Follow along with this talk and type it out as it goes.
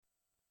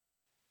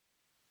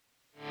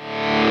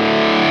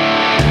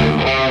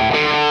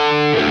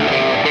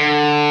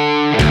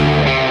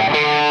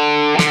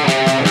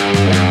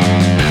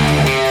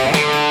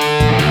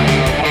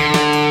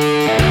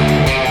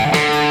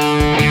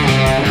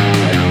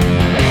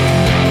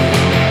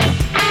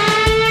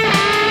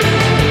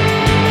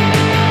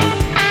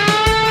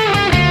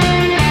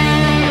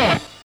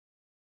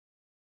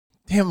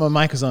it, my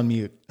mic was on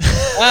mute.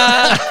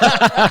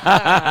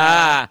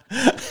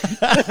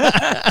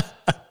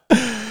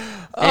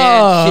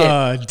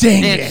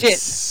 Dang it.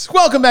 Shit.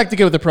 Welcome back to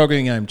Get With The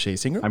Programming. I'm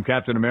Chase Ingram. I'm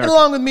Captain America. And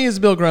along with me is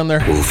Bill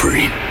Grundler.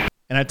 Wolverine.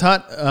 And I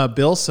taught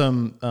Bill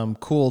some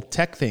cool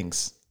tech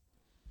things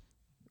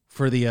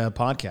for the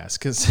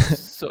podcast.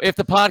 So if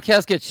the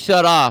podcast gets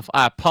shut off,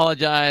 I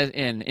apologize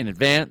in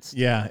advance.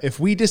 Yeah, if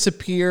we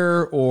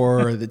disappear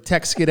or the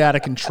texts get out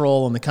of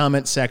control in the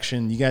comment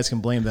section, you guys can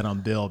blame that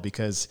on Bill,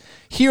 because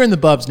here in the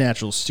Bubs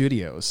Natural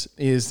Studios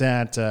is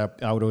that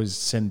I would always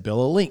send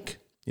Bill a link.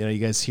 You know, you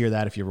guys hear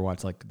that if you ever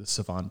watch like the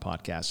Savon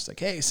podcast. It's like,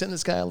 hey, send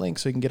this guy a link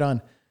so he can get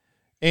on.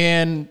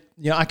 And,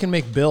 you know, I can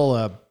make Bill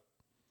a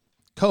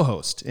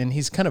co-host, and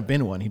he's kind of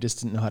been one. He just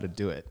didn't know how to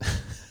do it.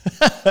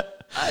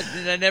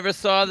 I never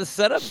saw the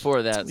setup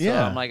for that. So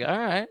yeah. I'm like, all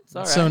right, it's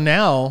all right. So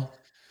now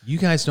you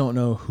guys don't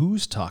know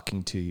who's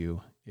talking to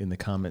you in the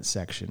comment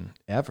section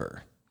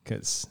ever,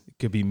 because it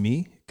could be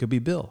me, it could be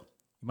Bill.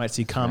 You might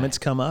see comments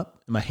come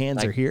up, and my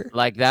hands are here.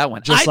 Like that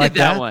one. Just I like did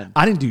that one.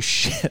 I didn't do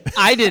shit.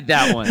 I did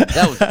that one.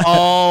 That was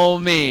all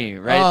me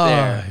right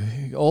there.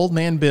 Old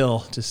man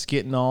Bill, just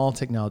getting all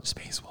technology.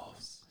 Space Wolves.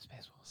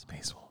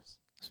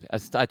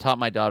 I taught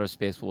my daughter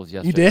Space Wolves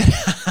yesterday. You did?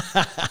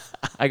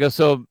 I go,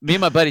 so me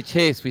and my buddy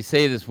Chase, we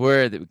say this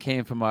word that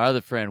came from our other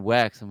friend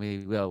Wex, and we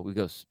go,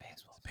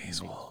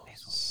 Space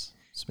Wolves.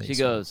 She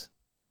goes,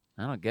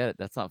 I don't get it.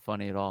 That's not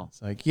funny at all.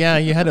 It's like, yeah,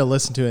 you had to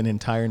listen to an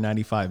entire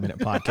 95-minute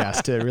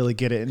podcast to really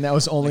get it. And that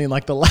was only in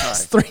like the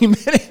last 3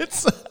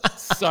 minutes.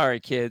 Sorry,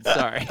 kids.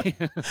 Sorry.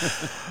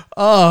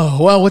 Oh,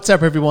 well, what's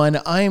up, everyone?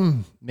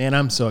 I'm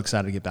so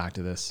excited to get back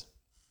to this.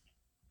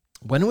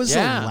 When was the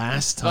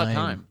last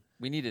time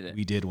we needed it?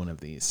 We did one of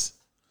these.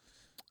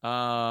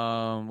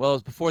 Well, it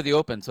was before the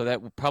Open, so that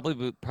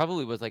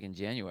probably was like in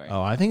January.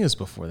 Oh, I think it was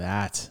before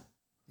that.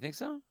 You think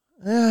so?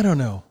 I don't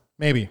know.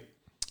 Maybe.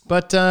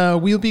 But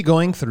we'll be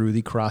going through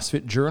the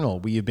CrossFit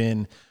Journal. We have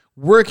been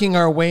working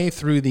our way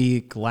through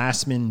the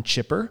Glassman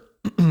chipper.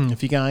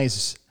 If you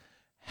guys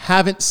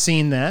haven't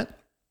seen that,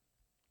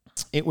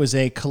 it was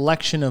a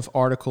collection of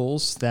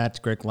articles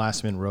that Greg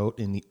Glassman wrote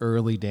in the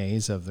early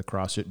days of the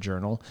CrossFit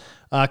Journal,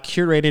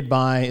 curated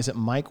by, is it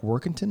Mike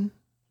Workington?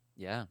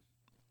 Yeah.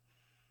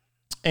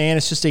 And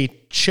it's just a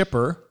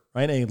chipper,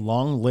 right? A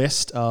long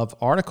list of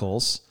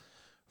articles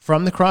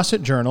from the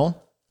CrossFit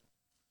Journal,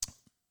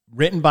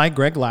 written by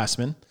Greg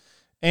Glassman.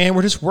 And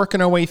we're just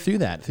working our way through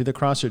that, through the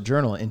CrossFit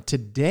Journal. And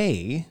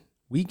today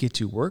we get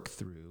to work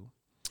through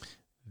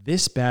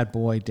this bad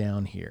boy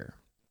down here,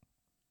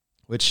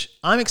 which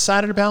I'm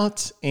excited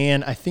about.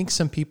 And I think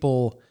some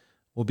people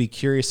will be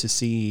curious to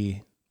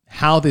see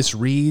how this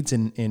reads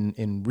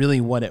and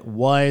really what it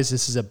was.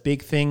 This is a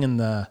big thing in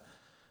the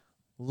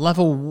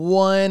level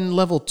 1,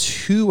 level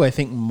 2, I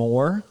think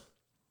more.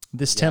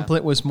 This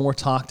template was more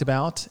talked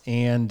about.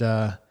 And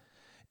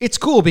it's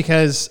cool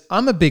because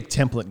I'm a big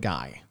template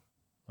guy.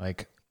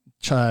 Like,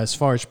 as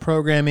far as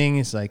programming,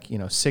 it's like,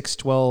 6,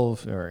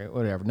 12, or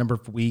whatever, number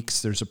of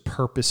weeks. There's a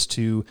purpose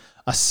to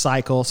a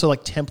cycle. So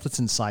like templates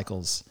and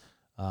cycles,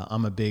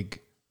 I'm a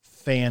big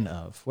fan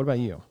of. What about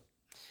you?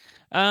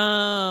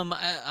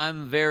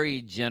 I'm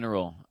very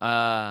general.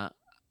 I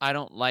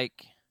don't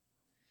like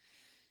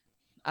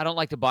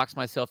to box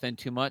myself in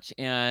too much.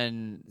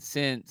 And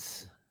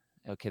since,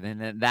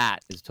 then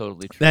that is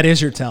totally true. That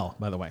is your tell,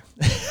 by the way.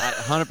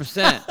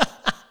 100%.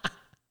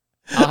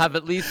 I'll have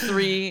at least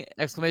 3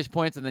 exclamation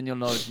points, and then you'll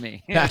notice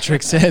me.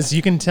 Patrick says,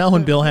 you can tell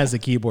when Bill has the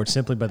keyboard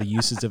simply by the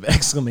uses of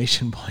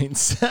exclamation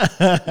points.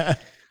 I've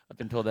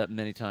been told that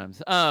many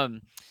times.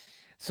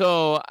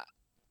 So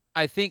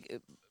I think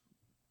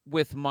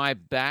with my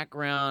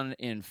background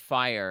in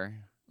fire,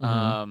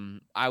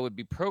 I would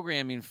be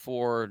programming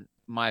for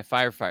my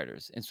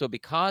firefighters. And so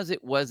because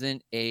it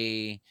wasn't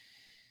there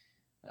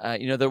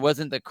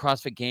wasn't the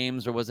CrossFit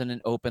Games, there wasn't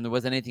an Open, there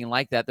wasn't anything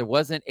like that. There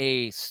wasn't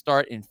a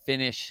start and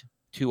finish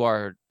to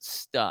our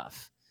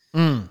stuff.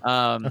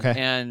 Okay.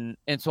 And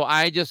so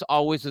I just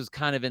always was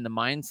kind of in the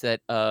mindset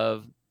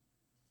of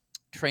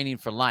training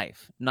for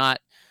life, not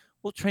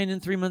we'll train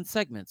in 3-month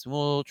segments.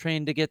 We'll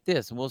train to get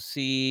this, and we'll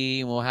see,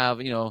 and we'll have,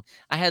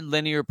 I had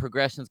linear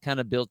progressions kind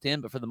of built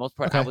in, but for the most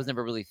part, I was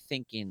never really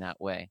thinking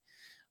that way.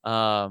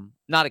 Not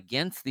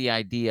against the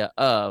idea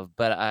of,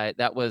 but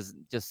that was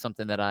just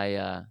something that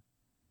I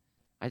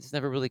just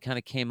never really kind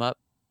of came up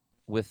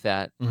with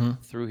that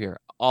through here,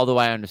 although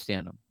I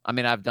understand them. I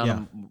mean, I've done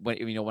them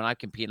when I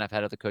compete, and I've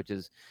had other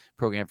coaches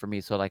program for me.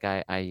 So like,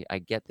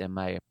 I get them.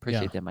 I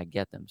appreciate them. I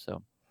get them.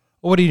 So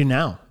well, what do you do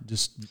now?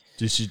 Just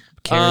you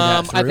carry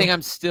that through? I think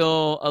I'm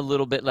still a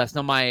little bit less.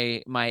 Now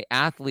my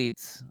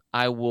athletes,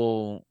 I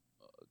will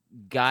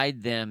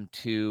guide them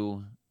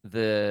to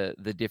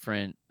the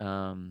different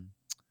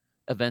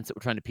events that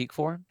we're trying to peak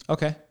for.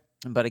 Okay.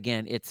 But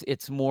again,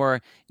 it's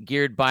more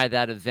geared by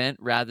that event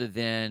rather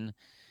than,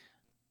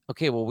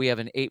 okay, well, we have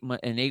an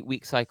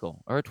 8-week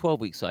cycle or a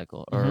 12-week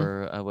cycle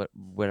or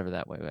whatever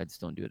that way. I just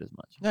don't do it as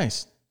much.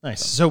 Nice.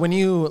 So when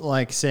you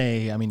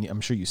say, I mean,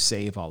 I'm sure you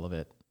save all of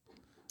it.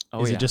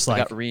 Oh, Is it just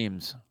like I got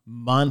reams.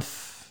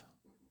 month,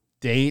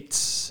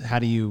 dates? How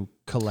do you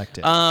collect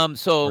it?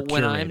 So Or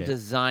when I'm curate it?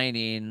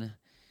 designing,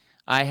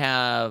 I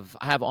have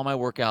all my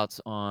workouts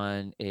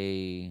on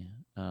a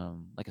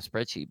like a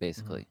spreadsheet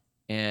basically,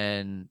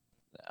 and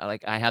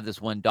I have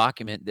this one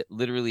document that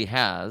literally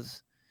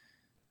has,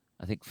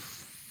 I think,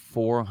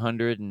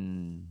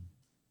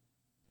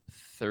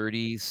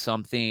 430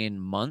 something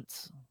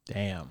months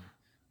Damn.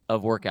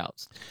 of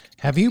workouts.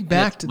 Have you And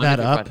that's Backed Monday that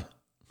through up? Friday.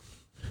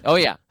 Oh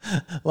yeah.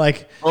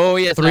 Like Oh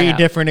yes, I 3 have.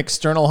 different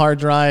external hard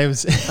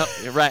drives? Oh,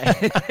 you're right.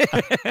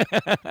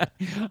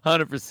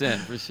 100%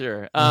 for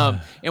sure. And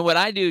what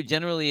I do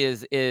generally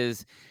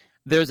is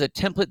there's a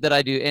template that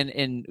I do,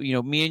 and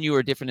me and you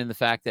are different in the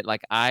fact that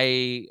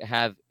I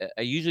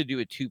usually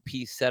do a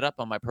 2-piece setup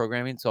on my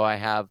programming, so I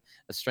have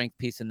a strength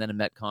piece and then a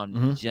metcon,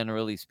 Mhm.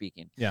 generally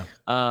speaking. Yeah.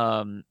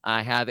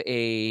 I have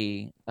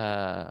a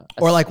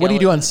Or like, what do you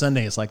do on skeleton.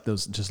 Sundays? Like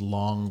those just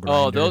long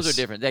Oh, those are grinders?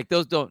 different. Like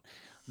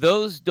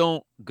those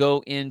don't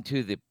go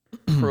into the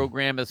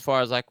program as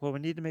far as well, we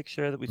need to make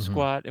sure that we Mhm.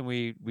 squat, and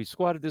we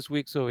squatted this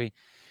week, so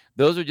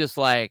those are just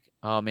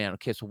oh man,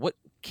 okay, so what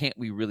can't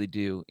we really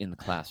do in the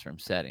classroom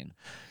setting?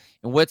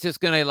 And what's just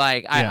gonna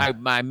Yeah.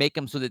 I make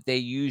them so that they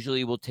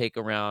usually will take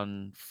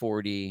around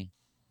 40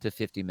 to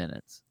 50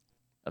 minutes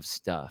of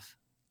stuff.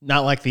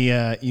 Not like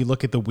you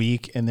look at the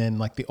week and then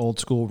like the old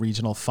school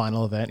regional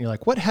final event, and you're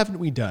like, what haven't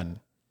we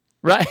done?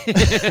 Right.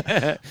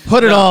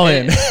 Put it all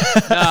in.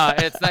 No,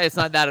 it's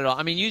not that at all.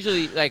 I mean,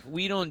 usually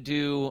we don't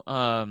do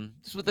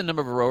just with the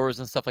number of rowers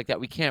and stuff like that,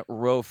 we can't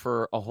row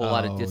for a whole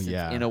lot of Oh, distance in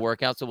yeah. a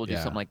workout, so we'll do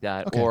Yeah. something like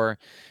that. Okay. Or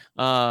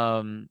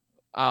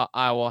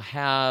I will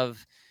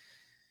have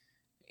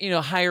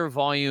higher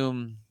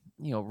volume,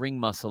 ring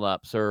muscle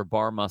ups or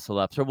bar muscle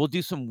ups, or we'll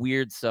do some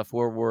weird stuff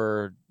where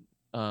we're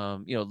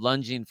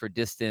lunging for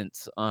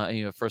distance,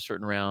 for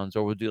certain rounds,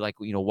 or we'll do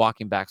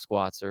walking back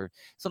squats or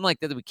something like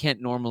that that we can't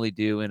normally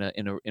do in a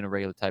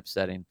regular type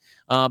setting.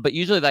 But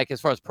usually, as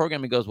far as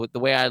programming goes, the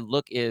way I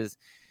look is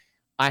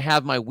I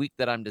have my week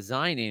that I'm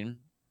designing,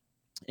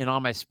 and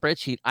on my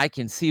spreadsheet, I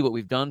can see what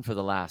we've done for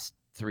the last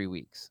 3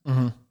 weeks.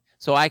 Mm-hmm.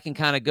 So I can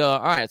kind of go,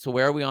 all right, so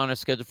where are we on our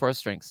schedule for our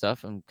strength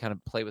stuff, and kind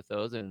of play with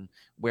those, and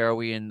where are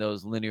we in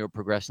those linear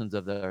progressions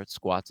of the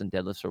squats and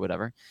deadlifts or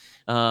whatever.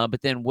 But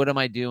then what am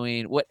I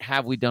doing? What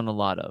have we done a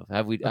lot of?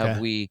 Are we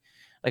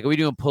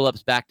doing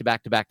pull-ups back to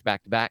back to back to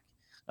back to back?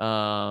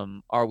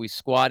 Are we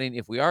squatting?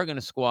 If we are going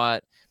to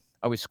squat,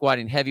 are we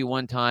squatting heavy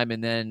one time,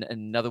 and then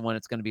another one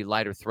it's going to be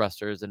lighter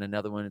thrusters, and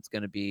another one it's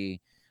going to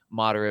be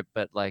moderate,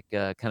 but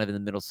kind of in the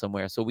middle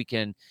somewhere. So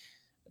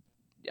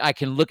I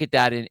can look at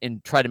that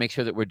and try to make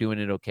sure that we're doing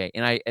it okay.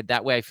 And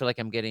that way I feel like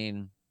I'm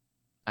getting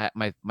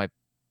my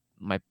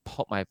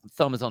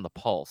thumb is on the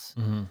pulse.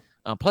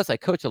 Mm-hmm. Plus I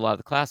coach a lot of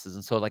the classes,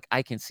 and so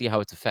I can see how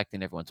it's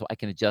affecting everyone, so I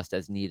can adjust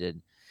as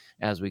needed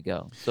as we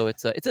go. So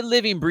it's a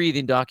living,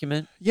 breathing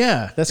document.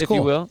 Yeah, that's if cool.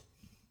 you will.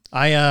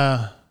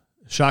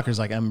 Shocker's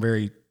I'm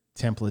very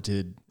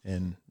templated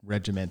and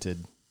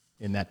regimented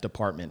in that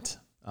department.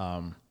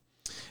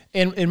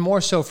 And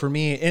more so for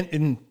me,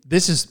 and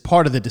this is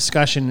part of the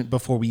discussion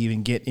before we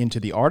even get into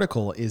the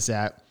article, is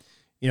that,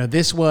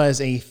 this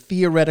was a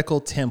theoretical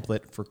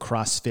template for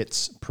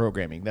CrossFit's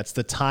programming. That's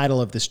the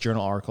title of this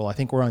journal article. I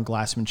think we're on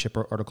Glassman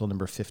Chipper article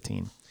number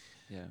 15.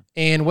 Yeah.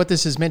 And what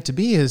this is meant to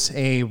be is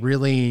a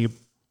really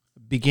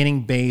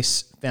beginning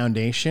base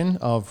foundation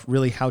of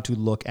really how to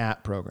look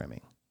at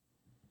programming.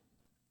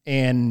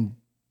 And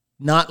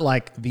not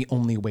the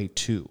only way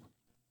to,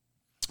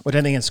 which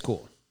I think is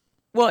cool.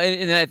 Well,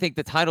 and I think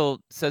the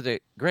title says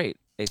it great.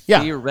 A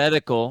Yeah.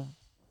 theoretical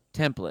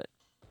template.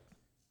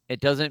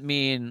 It doesn't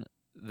mean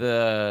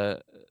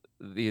the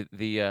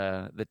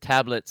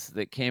tablets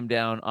that came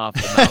down off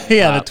the mountain.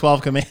 Yeah, the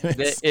 12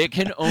 commandments. It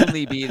can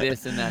only be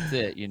this and that's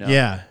it,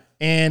 Yeah.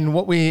 And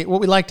what we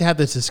like to have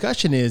this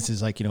discussion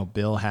is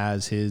Bill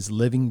has his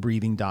living,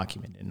 breathing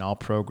document, and I'll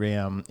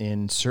program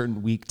in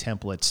certain week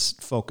templates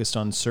focused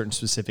on certain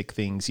specific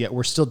things. Yet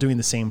we're still doing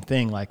the same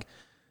thing.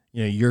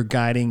 You're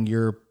guiding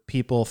your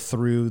people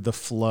through the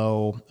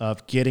flow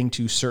of getting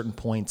to certain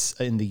points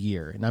in the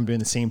year. And I'm doing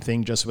the same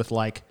thing, just with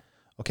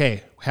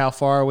okay, how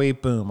far are we?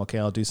 Boom. Okay,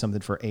 I'll do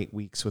something for 8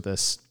 weeks with a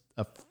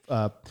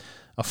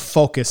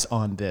focus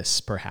on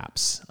this,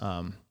 perhaps.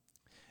 And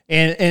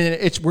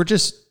we're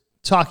just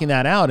talking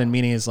that out, and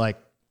meaning is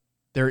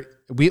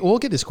we'll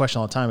get this question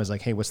all the time, is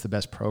hey, what's the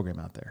best program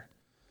out there?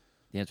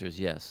 The answer is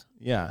yes.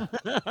 Yeah.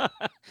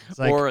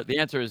 Or the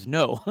answer is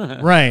no.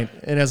 Right.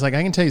 And it's I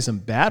can tell you some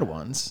bad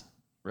ones.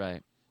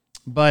 Right.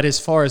 But as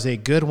far as a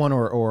good one,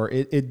 or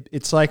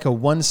it's like a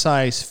one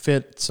size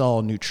fits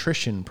all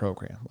nutrition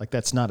program.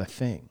 That's not a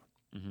thing.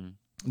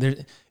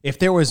 Mm-hmm. If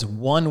there was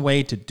one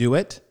way to do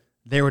it,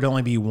 there would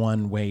only be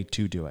one way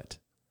to do it.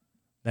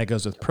 That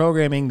goes with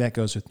programming, that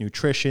goes with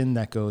nutrition,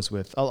 that goes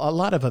with a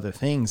lot of other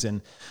things.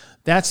 And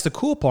that's the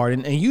cool part.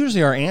 And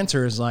usually our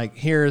answer is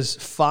here's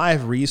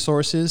 5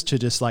 resources to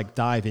just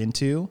dive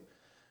into.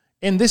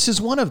 And this is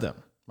one of them,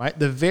 right?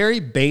 The very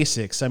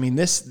basics. I mean,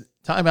 this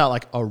talking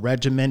about a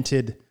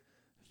regimented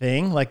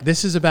thing.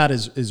 This is about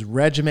as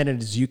regimented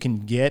as you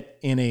can get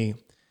in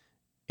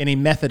in a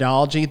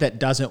methodology that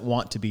doesn't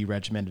want to be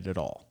regimented at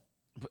all.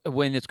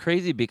 When it's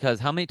crazy, because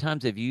how many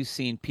times have you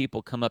seen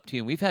people come up to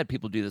you, and we've had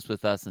people do this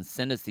with us and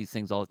send us these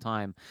things all the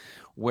time,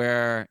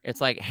 where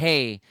it's like,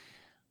 hey,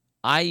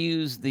 I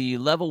use the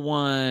level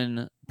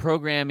 1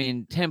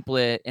 programming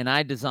template and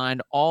I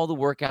designed all the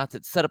workouts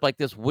that's set up like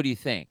this. What do you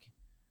think?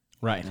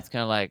 Right. And it's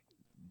kind of like,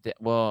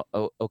 well,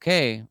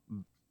 okay.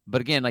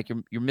 But again, like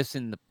you're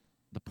missing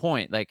the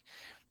point. Like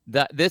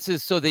this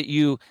is so that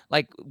you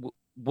like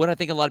what I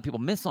think a lot of people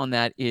miss on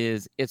that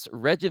is it's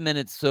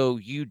regimented so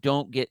you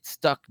don't get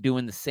stuck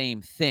doing the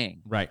same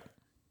thing. Right.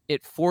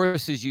 It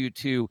forces you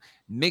to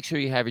make sure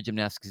you have your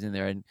gymnastics in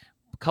there and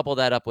couple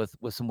that up with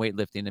some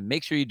weightlifting, and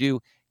make sure you do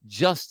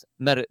just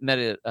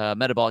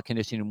metabolic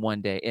conditioning in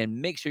one day, and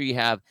make sure you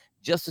have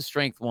just a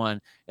strength one,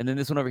 and then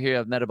this one over here you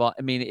have metabolic.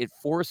 I mean, it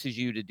forces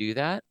you to do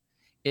that.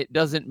 It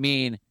doesn't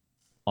mean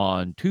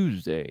on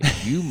Tuesday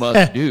you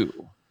must do,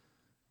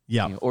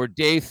 or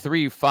day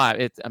 3, 5.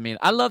 It's, I mean,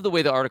 I love the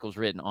way the article's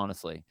written,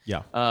 honestly.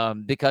 Yeah.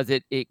 Because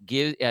it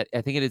gives,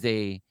 I think it is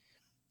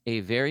a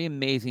very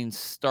amazing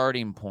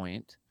starting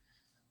point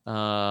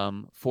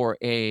for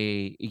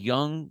a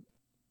young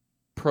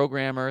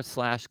programmer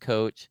 /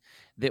 coach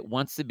that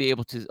wants to be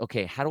able to,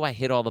 okay, how do I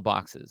hit all the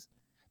boxes?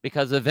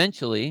 Because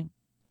eventually,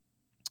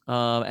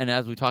 and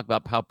as we talk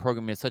about how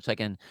programming is such like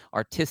an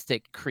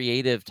artistic,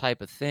 creative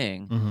type of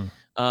thing,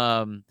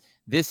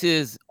 this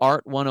is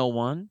art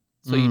 101.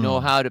 So you know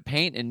how to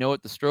paint and know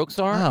what the strokes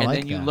are, and like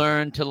then you that.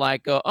 learn to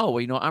like go, oh,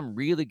 well, I'm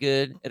really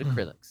good at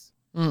acrylics.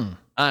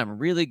 I'm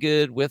really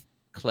good with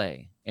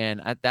clay,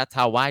 and that's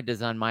how I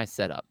design my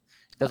setup.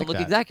 Doesn't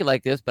look exactly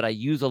like this, but I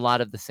use a lot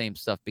of the same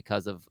stuff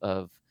because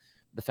of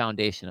the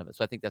foundation of it.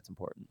 So I think that's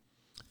important.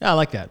 Yeah, I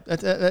like that.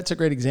 That's a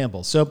great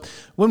example. So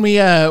when we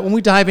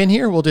dive in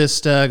here, we'll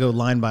just go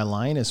line by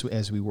line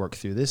as we work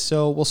through this.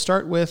 So we'll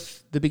start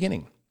with the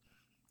beginning.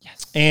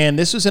 Yes. And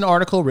this was an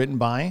article written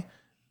by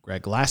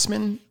Greg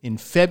Glassman in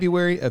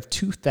February of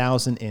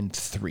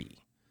 2003.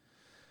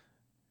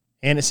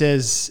 And it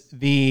says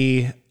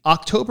the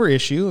October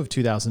issue of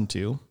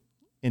 2002,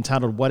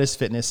 entitled What is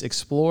Fitness,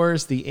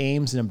 explores the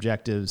aims and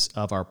objectives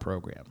of our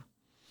program.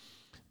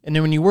 And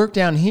then when you work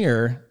down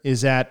here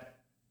is that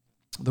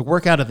the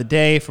workout of the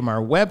day from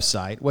our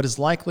website, what is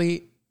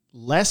likely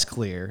less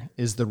clear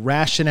is the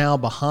rationale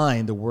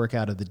behind the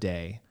workout of the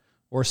day,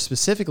 or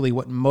specifically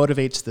what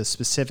motivates the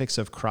specifics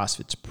of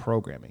CrossFit's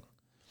programming.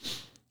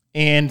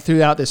 And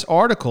throughout this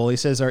article, he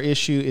says our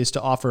issue is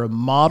to offer a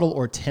model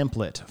or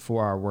template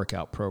for our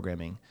workout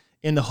programming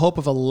in the hope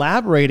of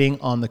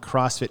elaborating on the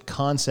CrossFit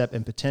concept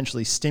and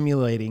potentially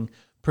stimulating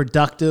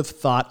productive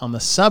thought on the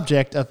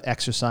subject of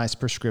exercise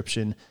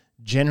prescription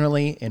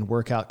generally and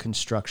workout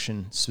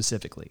construction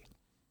specifically.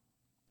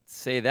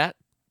 Say that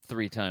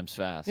 3 times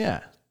fast.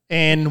 Yeah.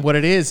 And what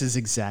it is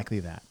exactly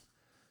that,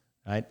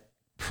 right?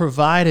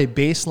 Provide a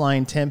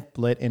baseline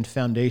template and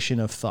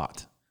foundation of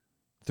thought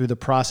through the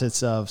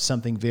process of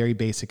something very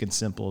basic and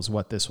simple is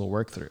what this will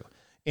work through,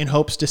 in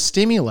hopes to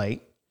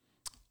stimulate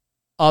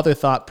other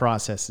thought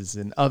processes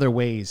in other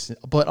ways,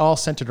 but all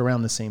centered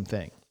around the same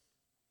thing,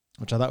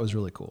 which I thought was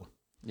really cool.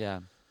 Yeah.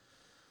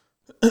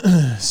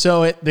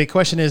 So the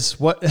question is,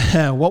 what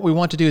we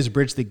want to do is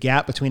bridge the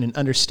gap between an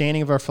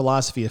understanding of our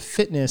philosophy of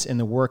fitness and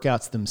the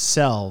workouts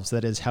themselves.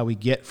 That is how we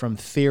get from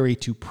theory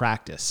to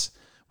practice,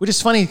 which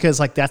is funny because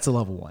like that's a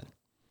level 1.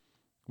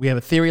 We have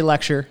a theory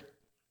lecture,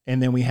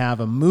 and then we have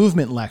a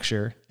movement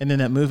lecture, and then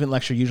that movement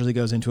lecture usually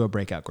goes into a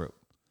breakout group.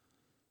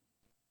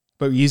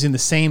 But we're using the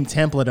same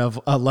template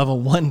of a level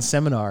 1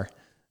 seminar,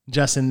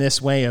 just in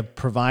this way of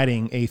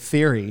providing a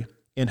theory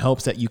in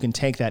hopes that you can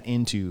take that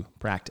into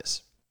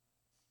practice.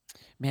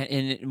 Man,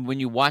 and when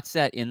you watch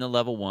that in the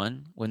level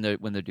 1, when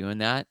they're doing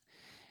that,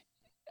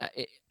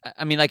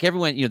 I mean, like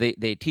everyone,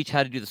 they teach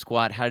how to do the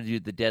squat, how to do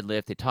the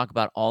deadlift. They talk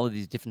about all of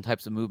these different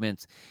types of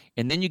movements,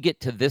 and then you get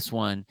to this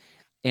one,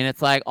 and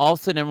it's like all of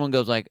a sudden everyone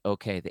goes like,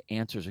 okay, the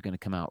answers are going to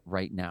come out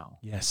right now.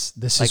 Yes,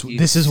 this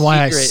is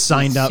why I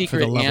signed up for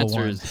the level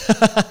answers.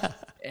 1.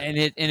 And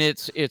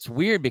it's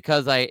weird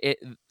because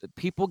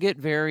people get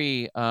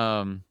very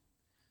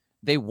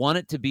they want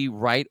it to be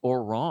right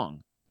or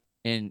wrong,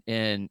 and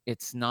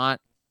it's not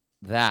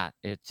that.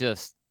 It's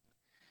just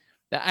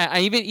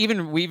I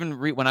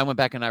when I went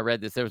back and I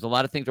read this, there was a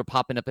lot of things were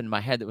popping up in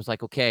my head that was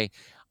like, okay,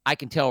 I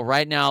can tell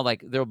right now,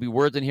 like there'll be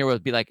words in here where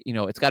it'll be like,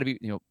 it's got to be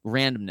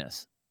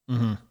randomness.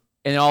 Mm-hmm.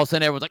 And all of a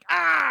sudden everyone's like,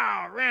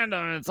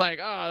 random. And it's like,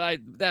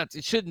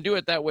 it shouldn't do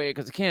it that way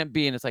because it can't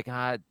be. And it's like,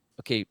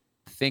 okay,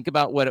 think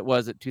about what it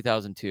was at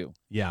 2002.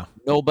 Yeah.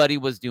 Nobody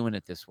was doing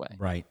it this way.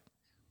 Right.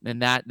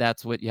 And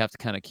that's what you have to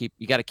kind of keep.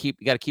 You got to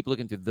keep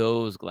looking through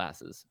those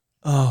glasses.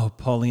 Oh,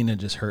 Paulina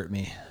just hurt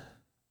me.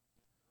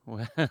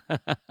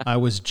 I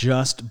was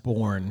just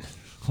born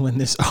when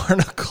this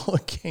article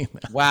came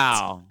out.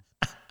 Wow.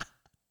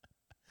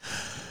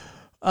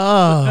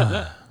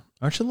 Oh,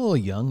 aren't you a little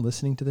young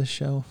listening to this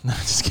show? No,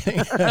 just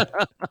kidding.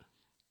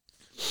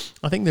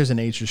 I think there's an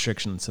age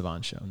restriction on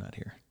Savant's show, not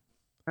here.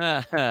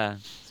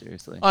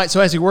 Seriously. All right, so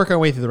as we work our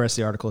way through the rest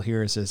of the article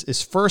here, it says,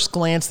 is first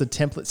glance, the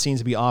template seems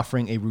to be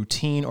offering a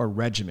routine or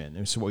regimen.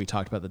 This is what we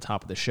talked about at the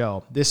top of the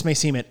show. This may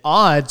seem at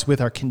odds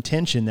with our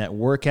contention that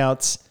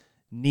workouts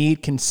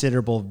need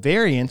considerable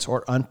variance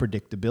or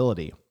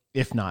unpredictability,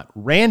 if not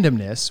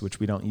randomness, which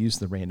we don't use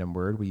the random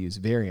word, we use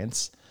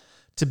variance,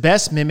 to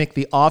best mimic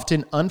the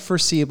often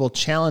unforeseeable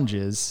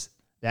challenges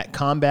that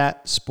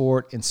combat,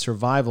 sport, and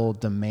survival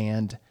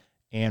demand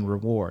and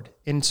reward.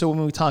 And so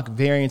when we talk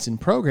variance in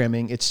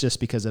programming, it's just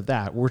because of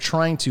that. We're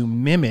trying to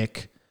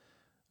mimic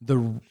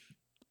the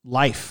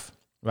life,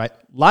 right?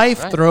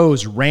 Life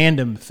throws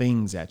random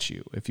things at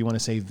you. If you want to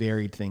say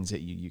varied things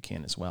at you, you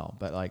can as well.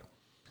 But like,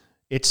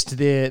 it's to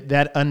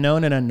that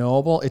unknown and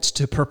unknowable. It's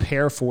to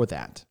prepare for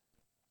that.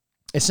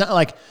 It's not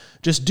like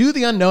just do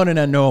the unknown and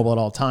unknowable at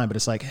all time, but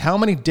it's like how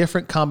many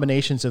different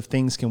combinations of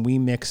things can we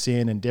mix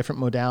in and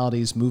different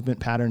modalities, movement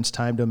patterns,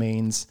 time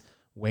domains,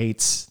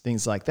 weights,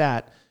 things like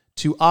that,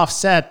 to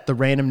offset the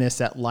randomness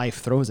that life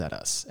throws at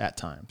us at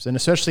times. And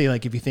especially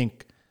like if you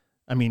think,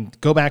 I mean,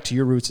 go back to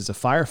your roots as a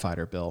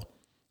firefighter, Bill.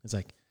 It's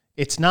like,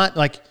 it's not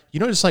like, you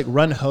don't just like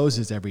run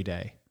hoses every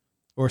day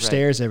or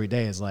stairs every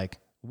day. Is like,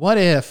 what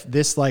if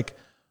this like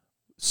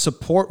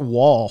support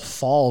wall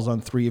falls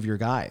on 3 of your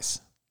guys?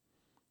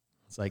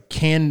 It's like,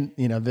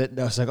 that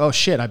I was like, oh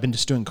shit, I've been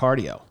just doing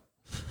cardio.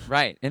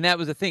 Right. And that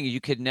was the thing. You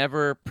could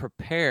never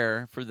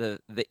prepare for the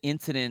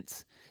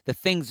incidents, the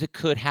things that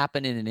could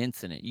happen in an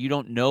incident. You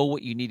don't know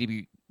what you need to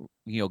be,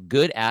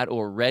 good at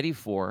or ready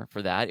for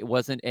that. It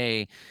wasn't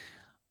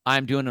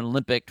I'm doing an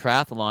Olympic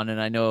triathlon and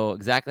I know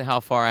exactly how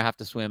far I have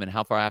to swim and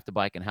how far I have to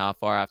bike and how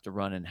far I have to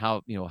run and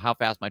how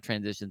fast my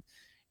transition.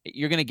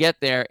 You're going to get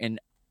there and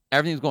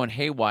everything's going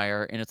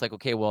haywire. And it's like,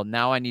 okay, well,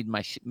 now I need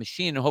my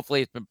machine. And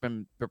hopefully it's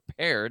been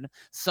prepared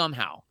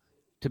somehow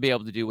to be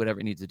able to do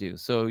whatever it needs to do.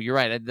 So you're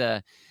right.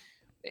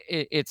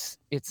 It's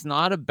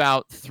not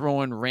about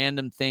throwing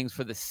random things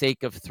for the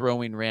sake of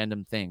throwing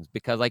random things,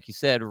 because like you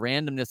said,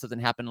 randomness doesn't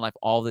happen in life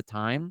all the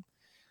time,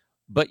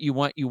 but you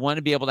want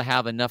to be able to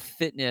have enough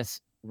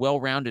fitness,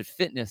 well-rounded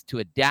fitness to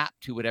adapt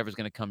to whatever's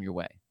going to come your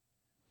way.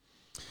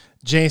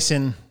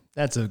 Jason,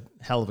 that's a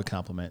hell of a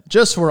compliment.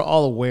 Just so we're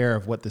all aware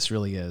of what this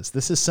really is.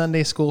 This is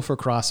Sunday school for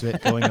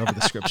CrossFit going over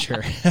the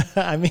scripture.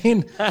 I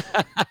mean,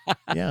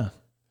 yeah.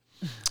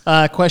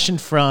 Question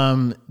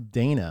from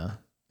Dana.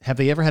 Have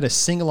they ever had a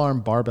single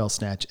arm barbell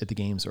snatch at the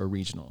games or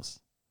regionals?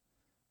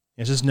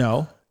 It's just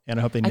no, and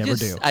I hope they never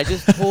do. I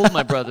just told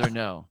my brother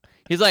no.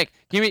 He's like,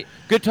 "Give me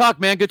good talk,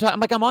 man. Good talk." I'm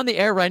like, "I'm on the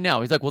air right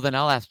now." He's like, "Well, then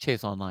I'll ask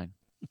Chase online."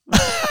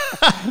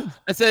 I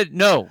said,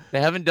 "No,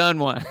 they haven't done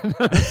one."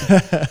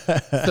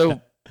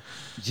 So,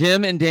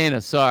 Jim and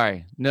Dana,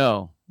 sorry,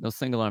 no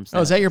single arm snatch.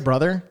 Oh, is that your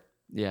brother?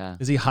 Yeah.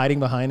 Is he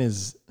hiding behind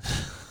his?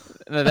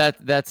 No,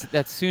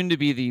 that's soon to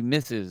be the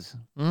Mrs.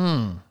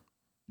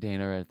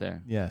 Dana right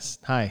there. Yes.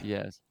 Hi.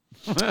 Yes.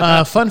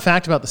 Fun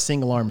fact about the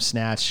single arm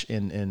snatch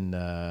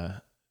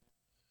to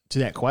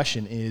that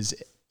question is,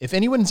 if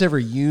anyone's ever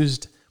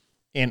used,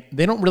 and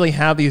they don't really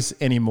have these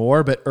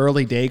anymore, but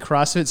early day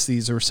CrossFits,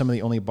 these are some of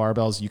the only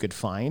barbells you could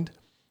find,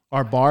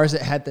 are bars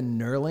that had the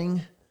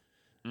knurling,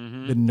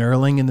 the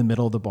knurling in the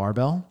middle of the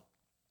barbell.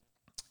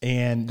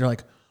 And they're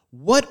like,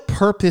 what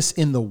purpose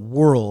in the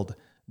world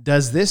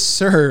does this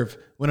serve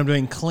when I'm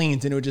doing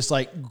cleans? And it would just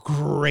like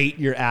grate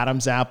your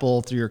Adam's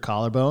apple through your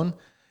collarbone.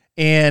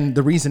 And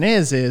the reason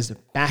is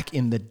back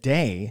in the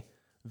day,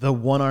 the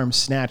one arm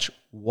snatch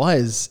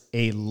was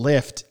a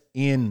lift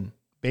in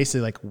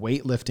basically like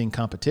weightlifting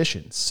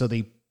competitions. So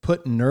they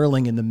put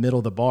knurling in the middle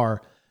of the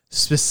bar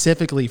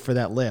specifically for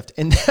that lift.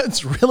 And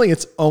that's really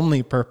its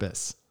only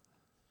purpose.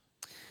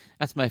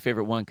 That's my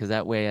favorite one, because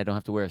that way I don't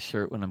have to wear a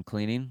shirt when I'm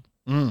cleaning.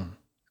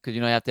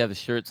 Because I have to have a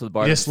shirt so the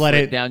bar just let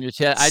it down your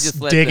chest. I just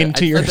let dig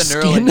into your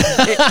skin.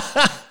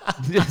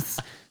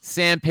 Just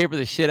sandpaper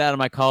the shit out of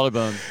my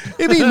collarbone.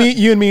 It'd be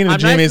you and me and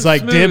Jimmy. Is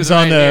like dibs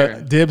on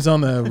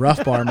the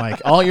rough bar,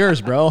 Mike. All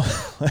yours, bro.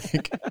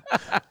 Like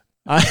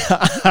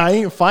I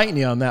ain't fighting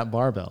you on that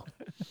barbell.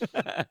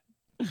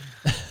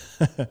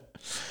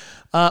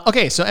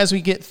 Okay, so as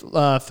we get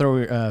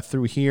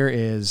through here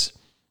is,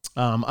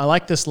 I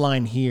like this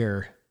line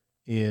here.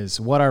 Is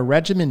what our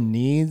regimen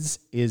needs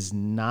is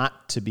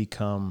not to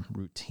become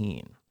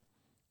routine.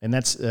 And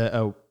that's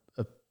a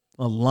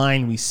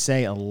line we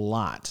say a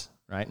lot,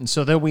 right? And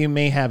so that we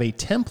may have a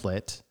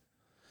template,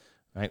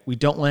 right? We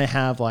don't want to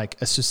have like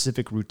a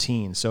specific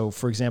routine. So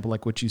for example,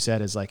 like what you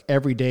said is like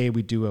every day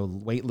we do a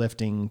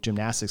weightlifting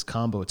gymnastics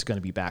combo, it's going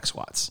to be back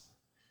squats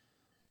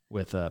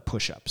with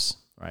push-ups,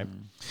 right?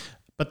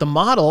 But the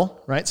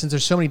model, right, since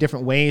there's so many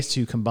different ways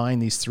to combine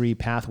these 3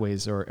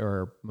 pathways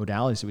or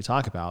modalities that we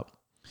talk about,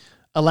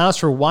 allows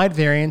for wide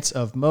variance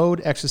of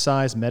mode,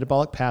 exercise,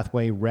 metabolic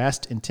pathway,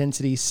 rest,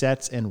 intensity,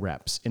 sets, and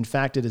reps. In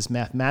fact, it is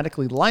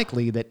mathematically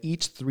likely that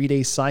each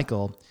 3-day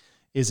cycle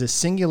is a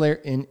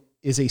singularly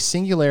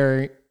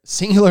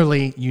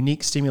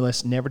unique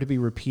stimulus, never to be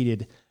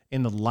repeated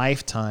in the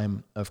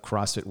lifetime of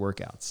CrossFit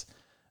workouts.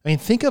 I mean,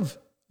 think of,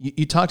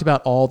 you talked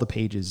about all the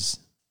pages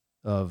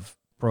of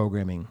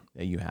programming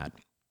that you had.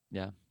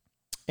 Yeah.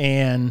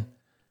 And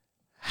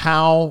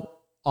how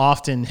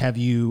often have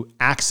you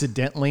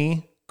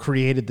accidentally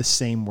created the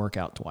same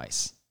workout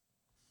twice?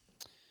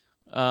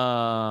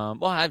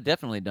 Well, I've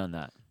definitely done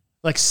that.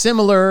 Like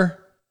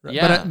similar,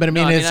 Yeah, but I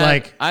mean, it's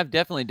like I've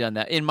definitely done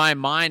that. In my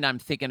mind, I'm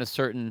thinking a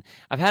certain.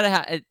 I've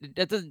had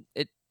that doesn't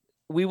it.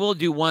 We will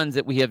do ones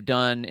that we have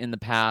done in the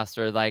past,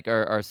 or like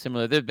are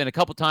similar. There've been a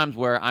couple times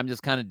where I'm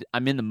just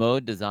I'm in the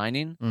mode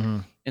designing,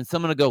 and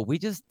someone will go, "We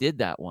just did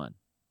that one."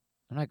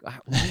 I'm like,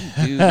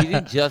 we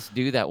didn't just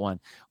do that one,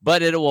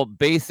 but it will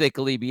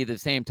basically be the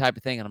same type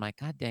of thing. And I'm like,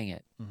 God dang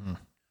it.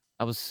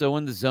 I was so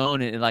in the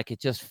zone and like, it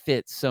just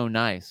fits so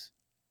nice.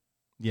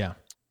 Yeah.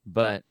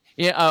 But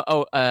yeah.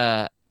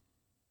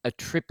 A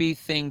trippy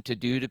thing to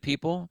do to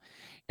people.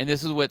 And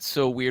this is what's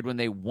so weird when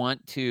they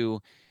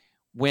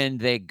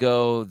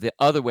go the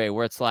other way,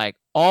 where it's like,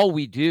 all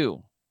we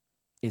do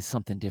is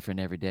something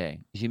different every day.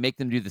 You make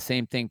them do the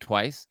same thing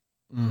twice.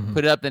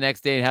 Put it up the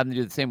next day and have them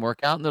do the same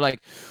workout. And they're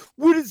like,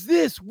 what is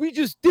this? We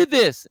just did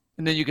this.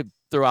 And then you could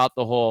throw out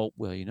the whole,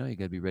 well, you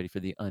got to be ready for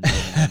the unknown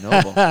and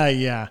unknowable.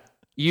 Yeah.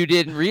 You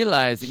didn't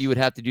realize that you would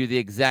have to do the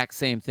exact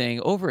same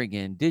thing over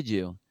again, did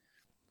you?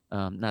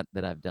 Not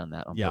that I've done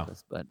that on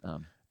purpose, but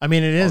I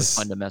mean, it is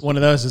one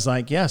of those is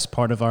like, yes,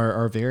 part of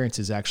our variance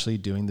is actually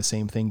doing the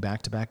same thing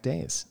back-to-back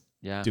days.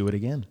 Yeah. Do it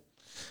again.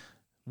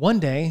 One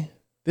day,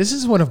 this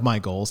is one of my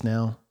goals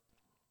now,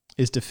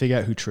 is to figure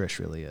out who Trish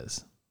really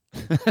is.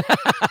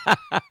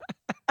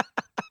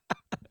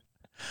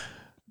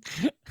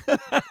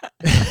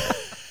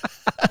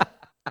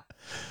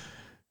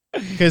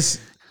 Because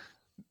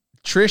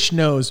Trish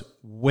knows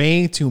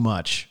way too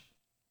much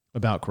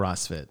about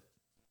CrossFit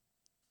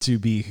to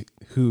be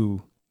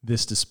who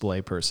this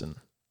display person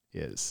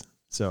is.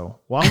 So,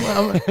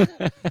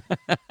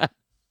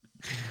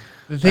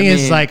 the thing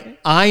is, like,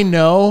 I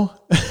know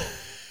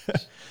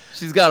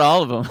she's got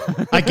all of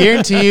them. I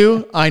guarantee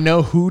you, I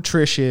know who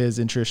Trish is,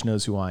 and Trish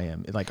knows who I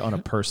am, like on a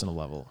personal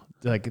level.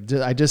 Like,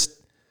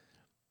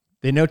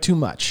 they know too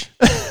much.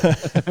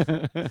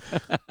 I'm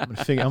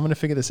gonna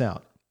figure this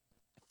out.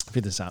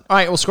 All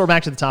right, we'll scroll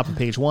back to the top of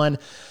page 1.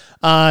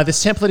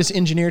 This template is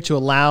engineered to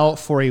allow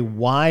for a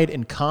wide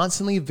and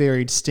constantly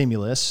varied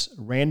stimulus,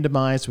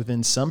 randomized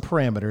within some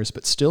parameters,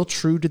 but still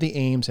true to the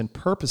aims and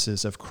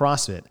purposes of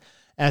CrossFit,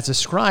 as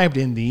described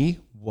in the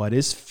What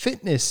is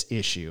Fitness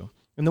issue.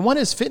 And the What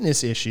is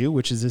Fitness issue,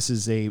 which is this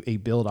is a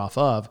build off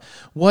of,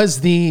 was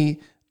the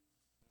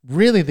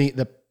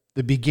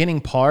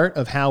beginning part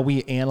of how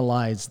we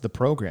analyzed the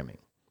programming.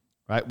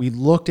 Right? We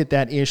looked at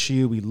that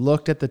issue, we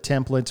looked at the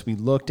templates, we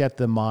looked at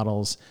the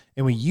models,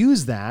 and we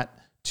used that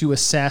to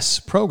assess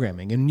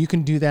programming. And you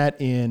can do that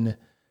in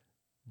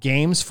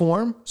games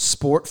form,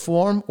 sport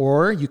form,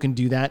 or you can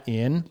do that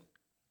in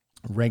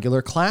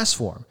regular class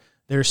form.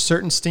 There are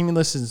certain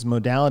stimuluses and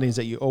modalities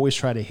that you always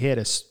try to hit,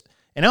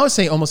 and I would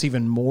say almost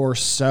even more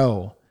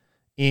so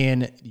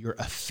in your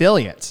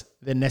affiliate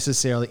than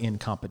necessarily in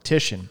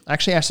competition. I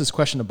actually asked this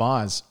question to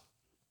Boz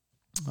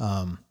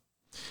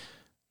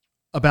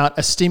about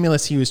a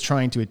stimulus he was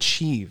trying to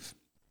achieve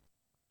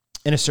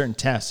in a certain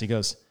test. He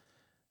goes,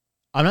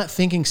 I'm not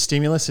thinking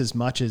stimulus as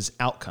much as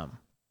outcome,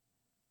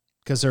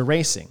 because they're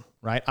racing,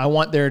 right? I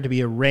want there to be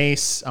a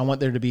race. I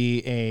want there to be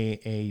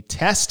a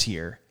test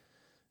here.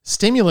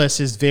 Stimulus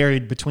is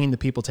varied between the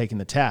people taking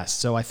the test.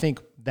 So I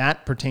think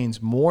that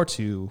pertains more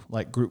to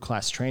like group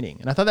class training.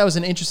 And I thought that was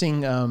an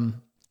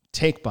interesting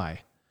take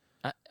by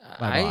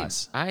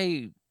Boz.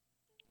 I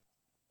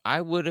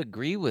would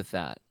agree with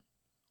that.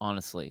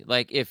 Honestly,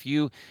 like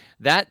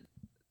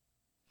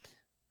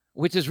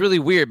which is really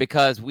weird,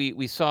 because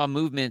we saw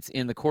movements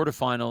in the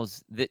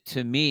quarterfinals that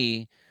to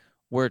me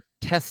were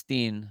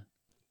testing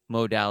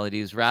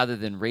modalities rather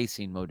than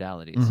racing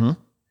modalities.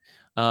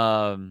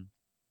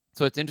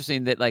 So it's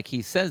interesting that like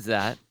he says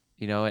that,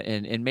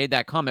 and made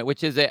that comment,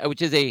 which is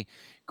a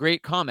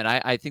great comment.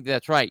 I think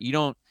that's right.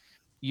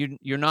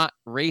 You're not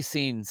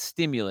racing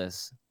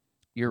stimulus.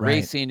 You're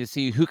racing to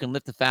see who can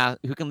lift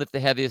the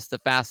heaviest, the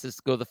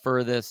fastest, go the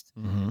furthest,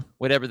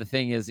 whatever the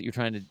thing is that you're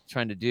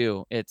trying to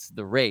do. It's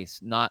the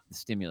race, not the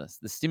stimulus.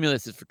 The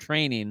stimulus is for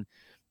training.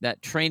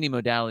 That training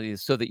modality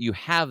is so that you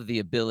have the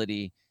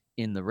ability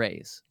in the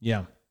race.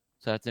 Yeah.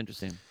 So that's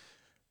interesting.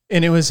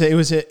 And it was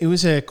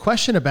a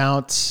question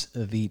about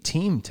the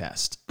team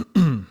test,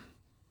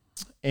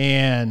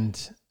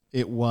 and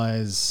it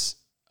was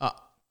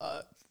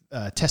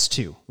test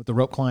 2 with the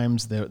rope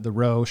climbs, the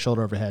row,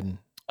 shoulder overhead, and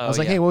I was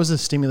like, hey, what was the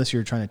stimulus you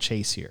were trying to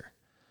chase here?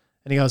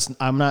 And he goes,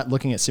 I'm not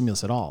looking at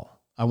stimulus at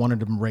all. I wanted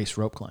to race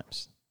rope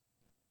climbs.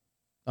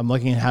 I'm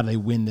looking at how they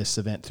win this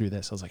event through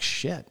this. I was like,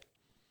 shit.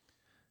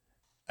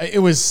 It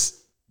was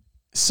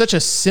such a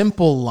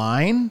simple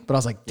line, but I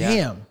was like,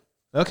 damn,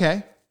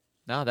 okay.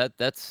 No,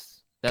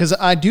 that's because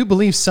I do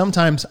believe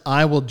sometimes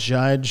I will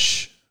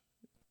judge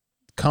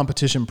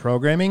competition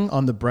programming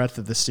on the breadth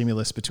of the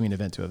stimulus between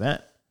event to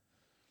event.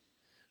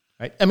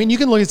 Right? I mean, you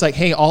can look, it's like,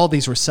 hey, all of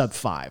these were sub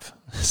 5.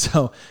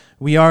 So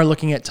we are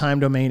looking at time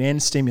domain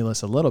and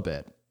stimulus a little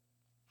bit.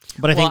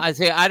 But I think I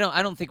say I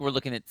don't think we're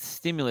looking at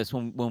stimulus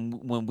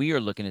when we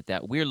are looking at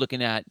that. We're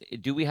looking at,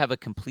 do we have a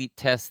complete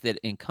test that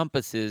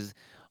encompasses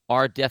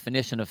our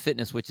definition of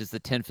fitness, which is the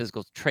 10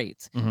 physical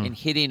traits, and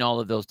hitting all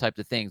of those types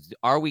of things?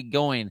 Are we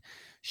going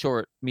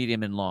short,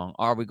 medium, and long?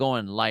 Are we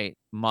going light,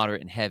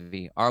 moderate, and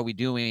heavy? Are we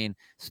doing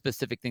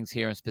specific things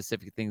here and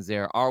specific things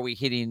there? Are we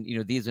hitting,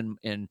 these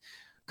in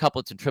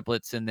couplets and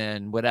triplets and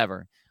then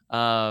whatever?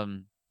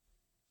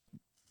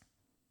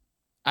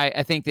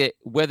 I think that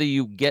whether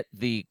you get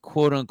the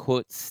quote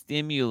unquote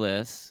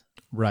stimulus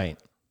right.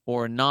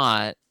 or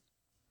not,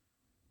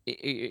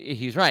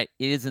 he's right.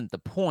 It isn't the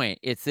point.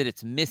 It's that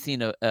it's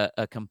missing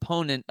a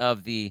component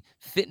of the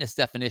fitness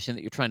definition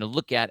that you're trying to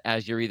look at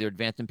as you're either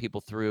advancing people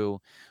through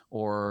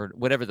or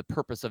whatever the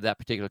purpose of that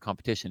particular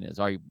competition is.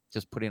 Are you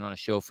just putting on a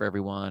show for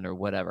everyone or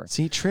whatever?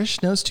 See,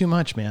 Trish knows too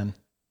much, man.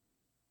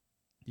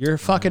 You're a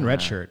fucking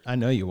red shirt. I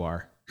know you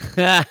are.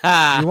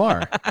 You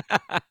are.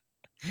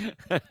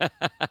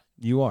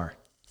 You are.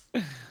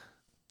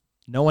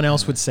 No one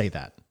else would say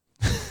that.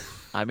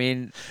 I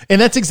mean, and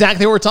that's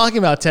exactly what we're talking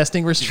about,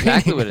 testing versus training.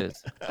 Exactly what it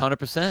is.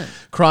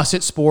 100%.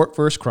 CrossFit sport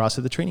versus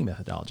CrossFit the training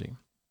methodology.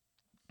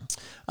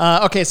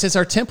 Okay, it says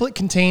our template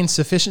contains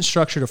sufficient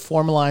structure to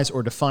formalize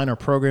or define our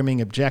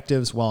programming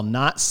objectives while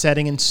not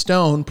setting in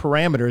stone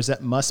parameters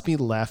that must be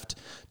left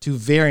to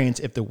variance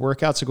if the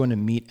workouts are going to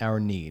meet our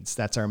needs.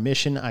 That's our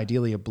mission,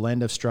 ideally a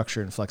blend of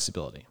structure and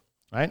flexibility.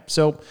 Right?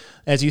 So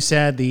as you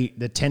said, the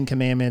 10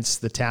 commandments,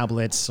 the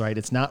tablets, right?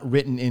 It's not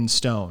written in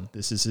stone.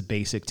 This is a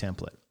basic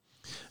template.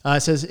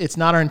 It says it's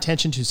not our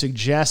intention to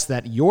suggest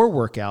that your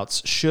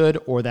workouts should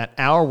or that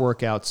our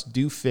workouts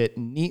do fit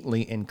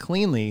neatly and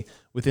cleanly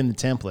within the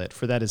template,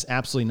 for that is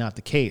absolutely not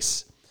the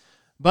case.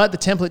 But the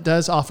template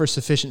does offer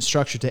sufficient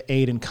structure to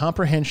aid in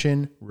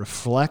comprehension,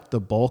 reflect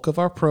the bulk of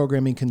our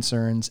programming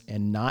concerns,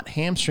 and not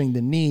hamstring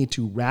the need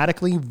to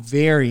radically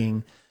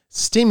varying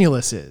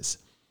stimuluses.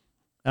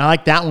 And I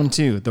like that one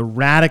too. The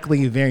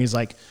radically varies,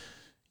 like,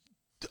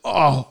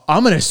 oh,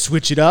 I'm going to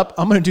switch it up.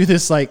 I'm going to do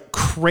this like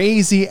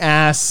crazy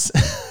ass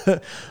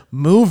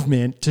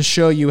movement to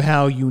show you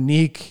how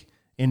unique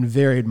and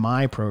varied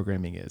my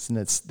programming is. And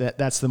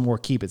that's the more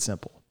keep it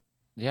simple.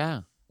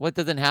 Yeah. Well, it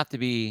doesn't have to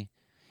be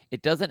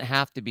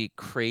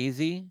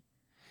crazy.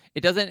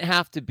 It doesn't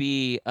have to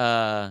be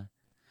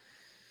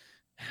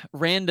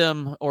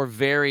random or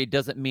varied.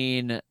 Doesn't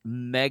mean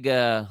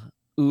mega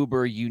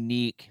uber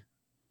unique,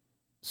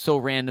 so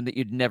random that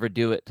you'd never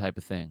do it type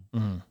of thing.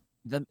 Mm-hmm.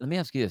 Let me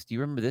ask you this. Do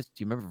you remember this?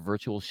 Do you remember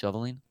virtual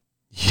shoveling?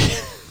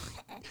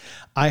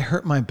 I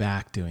hurt my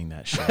back doing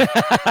that shit.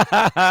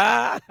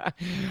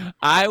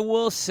 I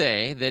will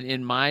say that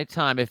in my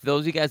time, if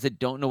those of you guys that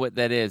don't know what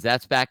that is,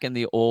 that's back in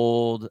the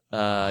old,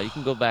 you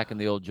can go back in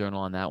the old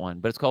journal on that one,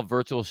 but it's called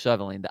virtual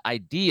shoveling. The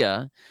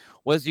idea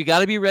was you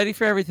got to be ready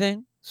for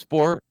everything: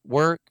 sport,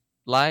 work,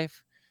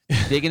 life,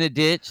 digging a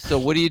ditch. So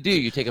what do?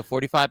 You take a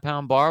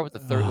 45-pound bar with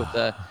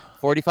the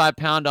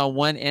 45-pound on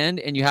one end,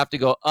 and you have to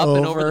go up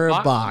and over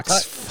the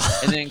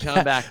box. And then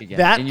come back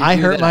again. I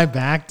hurt my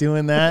back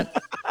doing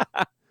that.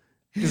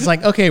 It's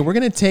like, okay, we're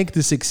going to take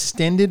this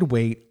extended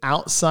weight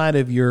outside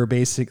of your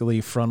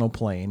basically frontal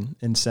plane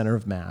and center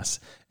of mass,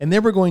 and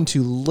then we're going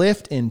to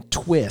lift and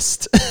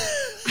twist.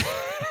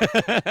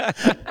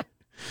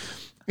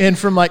 And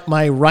from like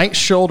my right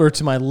shoulder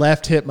to my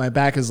left hip, my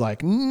back is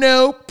like,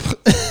 nope.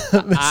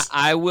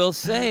 I will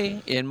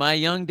say, in my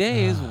young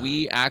days,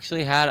 we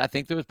actually had, I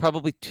think there was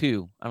probably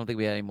 2. I don't think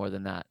we had any more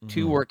than that.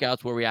 2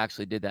 workouts where we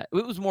actually did that.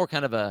 It was more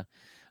kind of a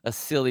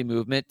silly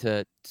movement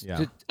to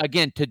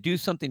do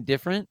something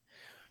different.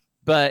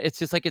 But it's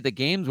just like at the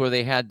games where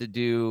they had to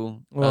do.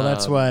 Well,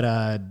 that's what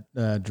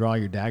Draw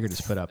Your Dagger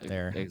just put up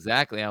there.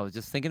 Exactly. I was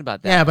just thinking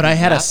about that. Yeah, but I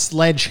had a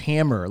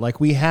sledgehammer. Like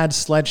we had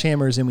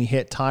sledgehammers and we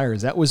hit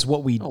tires. That was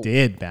what we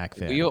did back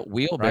then.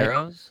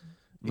 Wheelbarrows. Right?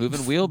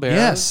 Moving wheelbarrows.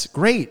 Yes,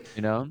 great.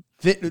 You know,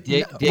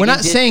 we're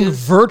not saying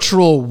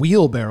virtual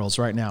wheelbarrows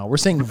right now. We're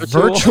saying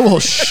virtual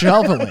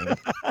shoveling.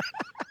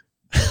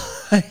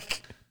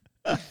 Like,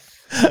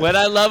 what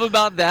I love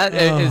about that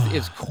is,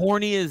 as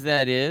corny as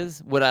that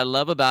is, what I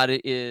love about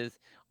it is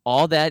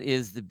all that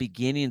is the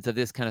beginnings of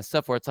this kind of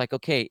stuff where it's like,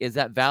 okay, is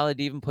that valid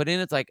to even put in?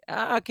 It's like,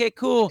 okay,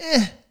 cool.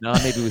 No,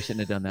 maybe we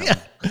shouldn't have done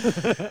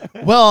that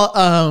one.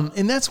 Well,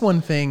 and that's one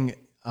thing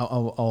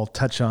I'll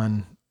touch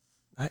on.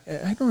 I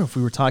don't know if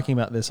we were talking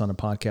about this on a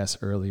podcast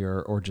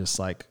earlier or just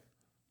like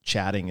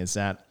chatting, is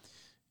that,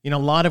 a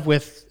lot of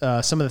with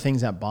some of the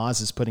things that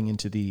Boz is putting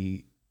into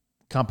the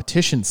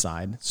competition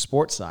side,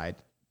 sports side,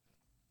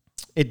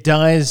 it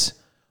does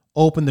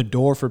open the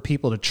door for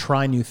people to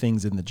try new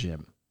things in the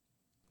gym.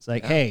 It's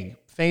like, hey,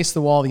 face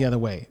the wall the other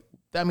way.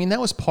 I mean, that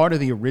was part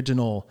of the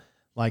original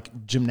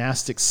like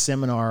gymnastics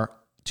seminar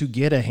to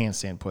get a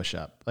handstand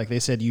push-up. Like they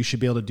said, you should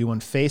be able to do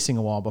one facing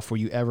a wall before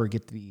you ever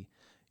get the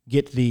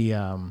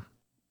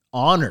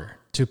honor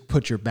to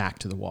put your back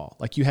to the wall.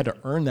 Like you had to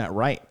earn that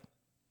right.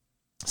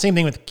 Same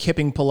thing with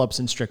kipping pull-ups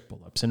and strict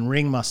pull-ups and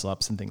ring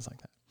muscle-ups and things like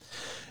that.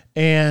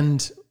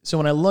 And so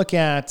when I look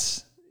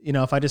at,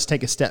 if I just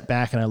take a step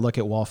back and I look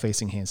at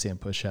wall-facing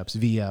handstand push-ups,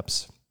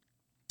 V-ups,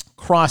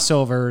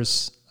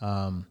 crossovers,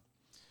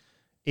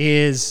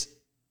 is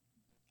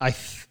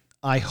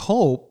I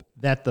hope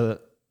that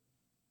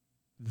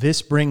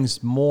this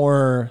brings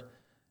more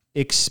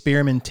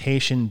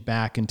experimentation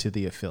back into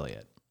the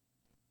affiliate.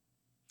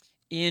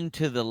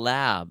 Into the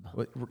lab.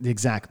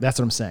 Exactly. That's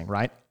what I'm saying,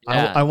 right?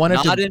 Yeah, I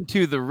wanted not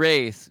into the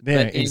race,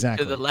 but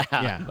exactly. into the lab.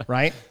 Yeah,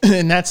 right?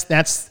 And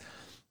that's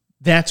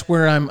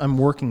where I'm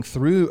working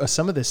through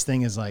some of this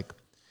thing is like,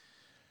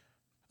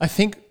 I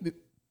think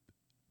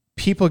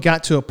people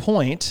got to a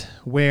point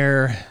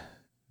where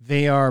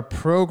they are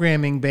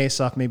programming based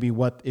off maybe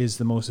what is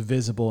the most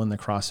visible in the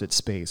CrossFit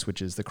space,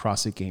 which is the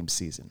CrossFit Games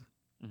season,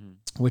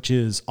 which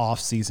is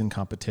off-season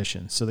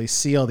competition. So they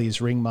see all these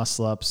ring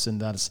muscle-ups,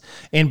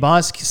 and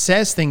Boz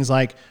says things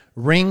like,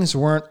 rings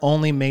weren't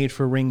only made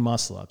for ring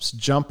muscle-ups.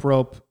 Jump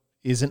rope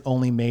isn't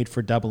only made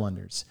for double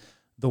unders.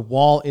 The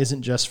wall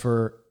isn't just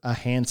for a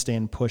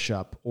handstand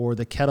push-up or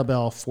the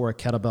kettlebell for a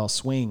kettlebell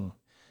swing.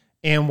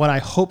 And what I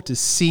hope to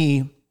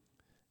see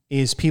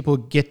is people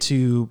get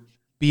to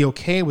be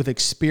okay with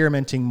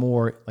experimenting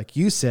more, like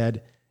you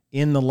said,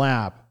 in the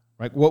lab,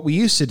 right? What we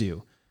used to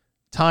do,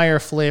 tire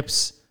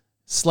flips,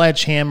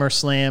 sledgehammer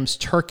slams,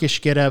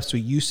 Turkish get-ups. We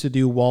used to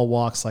do wall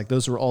walks. Like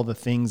those were all the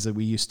things that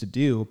we used to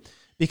do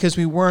because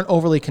we weren't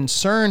overly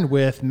concerned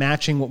with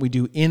matching what we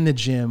do in the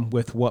gym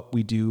with what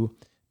we do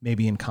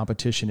maybe in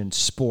competition in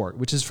sport,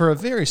 which is for a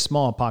very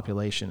small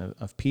population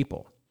of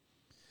people.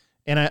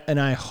 And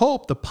I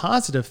hope the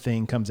positive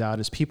thing comes out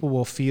is people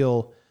will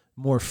feel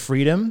more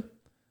freedom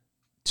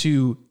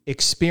to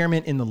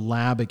experiment in the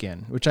lab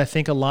again, which I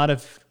think a lot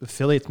of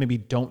affiliates maybe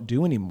don't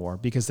do anymore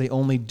because they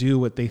only do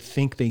what they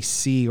think they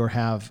see or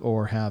have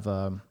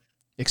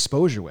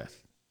exposure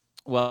with.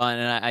 Well,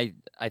 and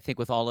I think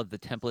with all of the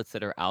templates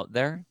that are out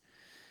there,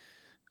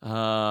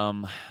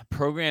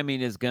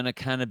 programming is going to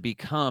kind of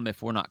become,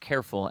 if we're not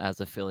careful as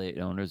affiliate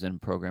owners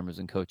and programmers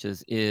and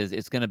coaches,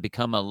 it's going to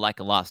become like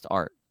a lost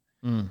art.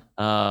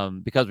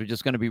 Because we're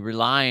just going to be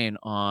relying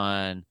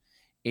on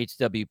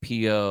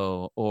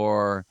HWPO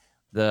or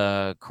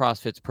the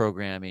CrossFit's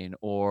programming,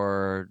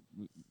 or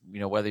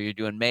whether you're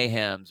doing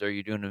Mayhems or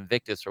you're doing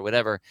Invictus or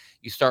whatever,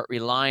 you start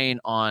relying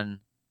on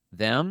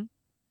them,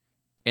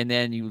 and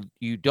then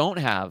you don't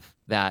have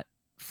that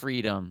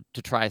freedom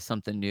to try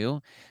something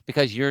new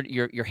because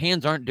your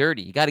hands aren't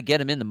dirty. You got to get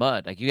them in the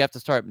mud. Like you have to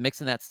start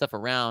mixing that stuff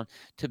around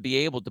to be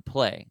able to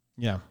play.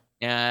 Yeah.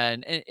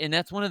 And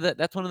that's one of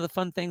the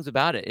fun things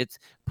about it. It's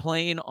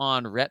playing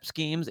on rep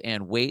schemes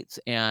and weights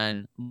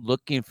and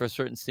looking for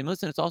certain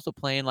stimulus. And it's also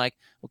playing like,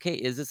 okay,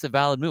 is this a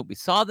valid move? We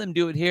saw them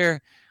do it here.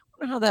 I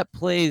wonder how that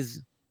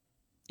plays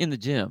in the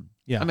gym.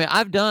 Yeah. I mean,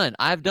 I've done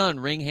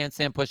ring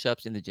handstand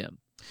push-ups in the gym.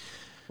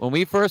 When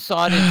we first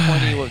saw it in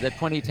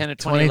 2010 or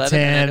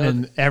 2011,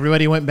 and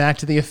everybody went back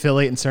to the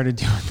affiliate and started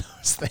doing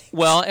those things.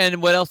 Well,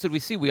 and what else did we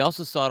see? We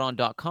also saw it on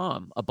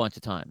 .com a bunch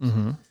of times.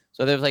 Mm-hmm.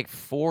 So there was like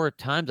 4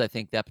 times, I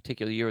think, that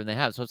particular year when they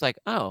have. So it's like,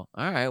 oh,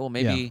 all right, well,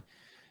 maybe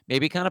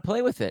kind of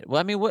play with it. Well,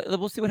 I mean,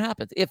 we'll see what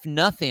happens. If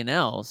nothing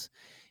else,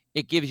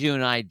 it gives you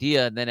an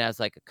idea. And then as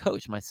like a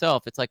coach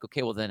myself, it's like,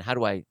 okay, well, then how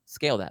do I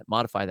scale that,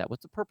 modify that?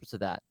 What's the purpose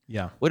of that?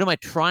 Yeah. What am I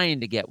trying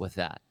to get with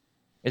that?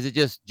 Is it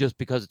just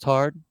because it's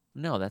hard?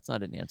 No, that's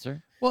not an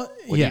answer. Well,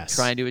 what are you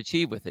trying to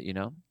achieve with it,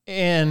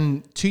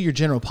 And to your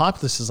general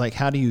populace is like,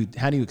 how do you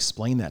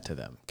explain that to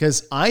them?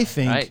 Because I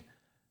think,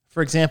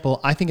 for example,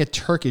 I think a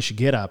Turkish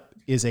get-up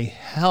is a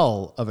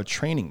hell of a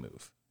training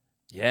move.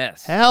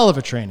 Yes. Hell of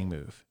a training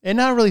move. And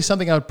not really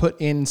something I would put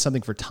in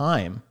something for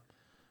time,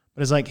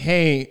 but it's like,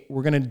 hey,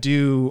 we're going to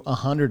do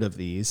 100 of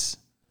these,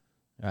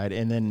 right?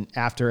 And then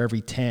after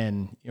every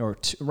 10 or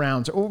 2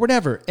 rounds or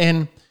whatever,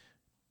 and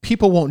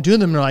people won't do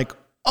them. They're like,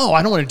 oh,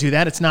 I don't want to do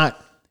that.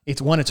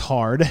 It's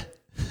hard.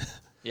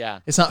 Yeah.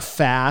 It's not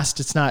fast.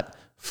 It's not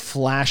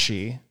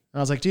flashy. And I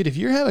was like, dude, if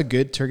you have a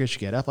good Turkish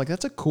get-up, like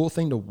that's a cool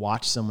thing to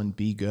watch someone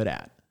be good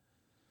at.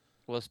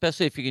 Well,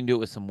 especially if you can do it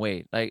with some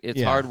weight. Like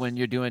it's hard when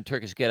you're doing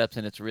Turkish get-ups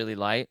and it's really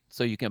light,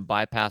 so you can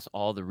bypass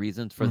all the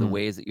reasons for the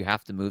ways that you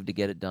have to move to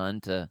get it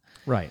done to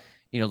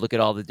look at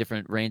all the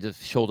different range of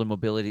shoulder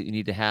mobility that you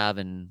need to have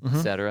and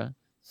et cetera.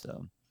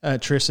 So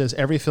Trish says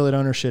every affiliate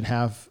owner should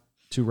have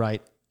to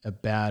write a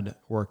bad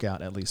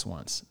workout at least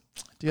once.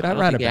 Dude, I'd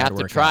write a bad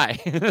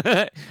workout. You have to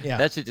try. Yeah.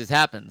 That shit just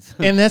happens.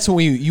 And that's what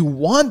you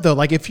want though.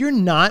 Like if you're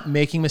not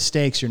making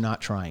mistakes, you're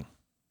not trying.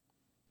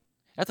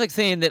 That's like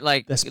saying that,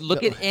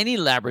 look at any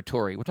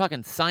laboratory. We're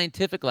talking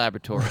scientific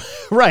laboratory.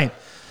 Right.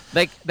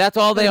 Like, that's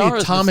all they are.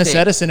 Thomas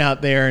Edison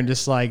out there and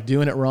just like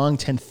doing it wrong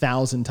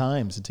 10,000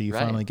 times until you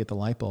finally get the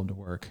light bulb to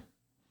work.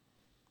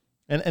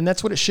 And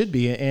that's what it should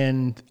be.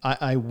 And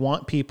I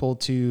want people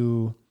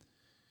to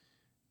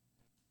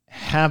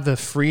have the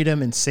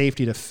freedom and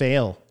safety to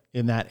fail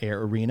in that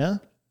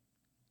arena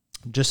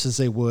just as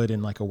they would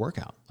in like a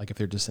workout, like if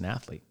they're just an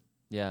athlete.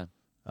 Yeah.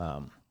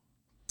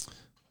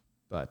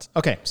 But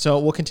okay, so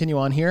we'll continue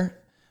on here.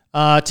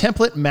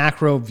 Template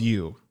macro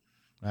view,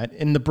 right?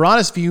 In the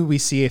broadest view, we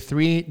see a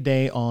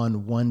 3-day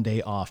on,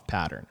 1-day off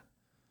pattern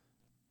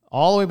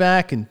all the way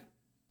back in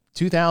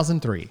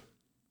 2003,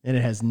 and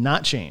it has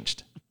not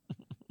changed,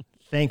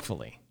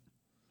 thankfully,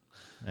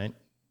 right?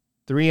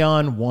 3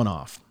 on, 1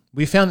 off.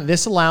 We found that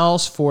this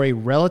allows for a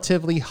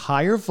relatively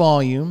higher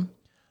volume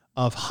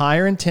of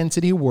higher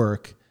intensity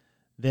work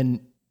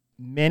than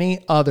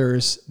many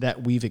others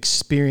that we've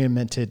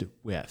experimented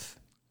with.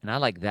 And I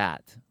like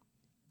that.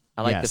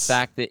 I like the Yes.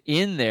 fact that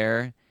in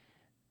there,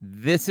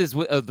 this is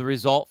the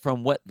result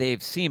from what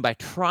they've seen by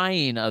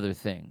trying other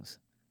things.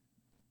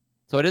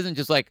 So it isn't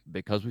just like,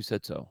 because we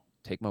said so,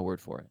 take my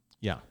word for it.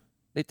 Yeah.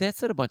 They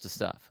tested a bunch of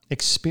stuff.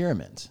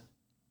 Experiment.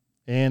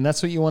 And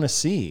that's what you want to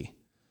see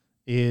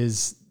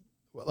is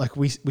like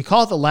we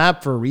call it the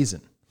lab for a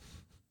reason,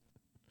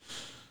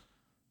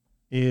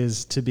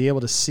 is to be able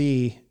to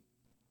see,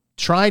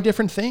 try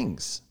different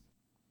things,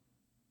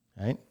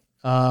 right?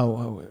 I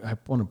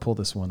want to pull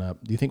this one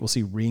up. Do you think we'll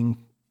see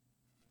ring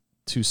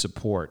to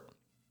support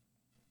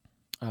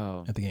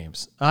at the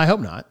games? I hope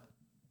not.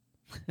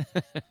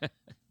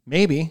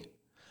 Maybe.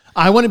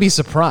 I want to be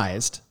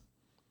surprised.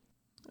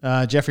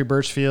 Jeffrey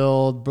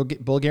Birchfield,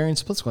 Bulgarian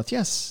split squats.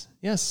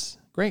 Yes.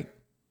 Great.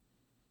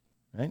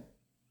 Right?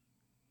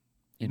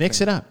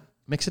 Mix it up.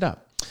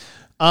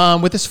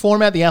 With this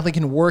format, the athlete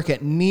can work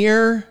at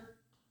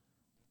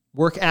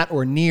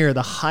or near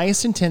the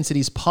highest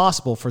intensities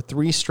possible for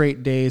 3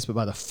 straight days. But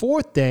by the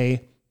 4th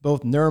day,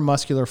 both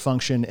neuromuscular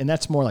function, and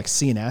that's more like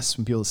CNS,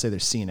 when people say their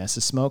CNS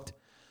is smoked,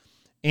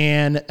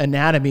 and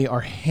anatomy are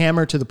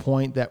hammered to the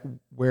point that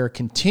where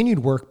continued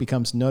work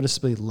becomes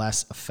noticeably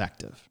less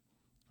effective,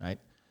 right?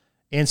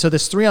 And so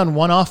this 3 on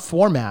 1 off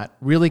format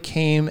really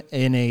came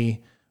in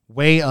a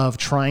way of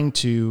trying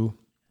to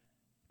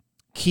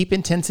keep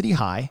intensity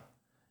high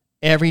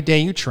every day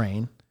you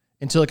train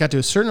until it got to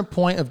a certain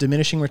point of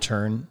diminishing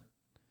return,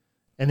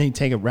 and then you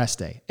take a rest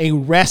day. A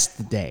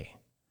rest day.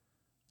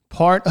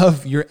 Part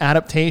of your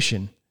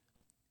adaptation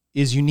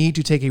is you need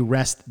to take a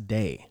rest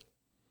day.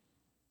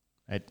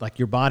 Right? Like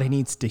your body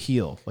needs to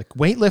heal. Like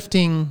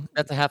weightlifting.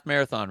 That's a half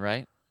marathon,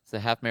 right? It's a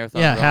half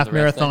marathon. Yeah, half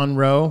marathon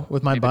row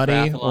with my Maybe buddy,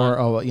 triathlon. or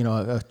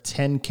a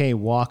 10K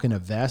walk in a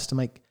vest. I'm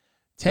like,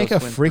 take a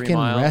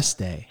freaking rest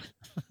day.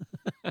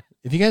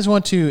 If you guys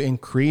want to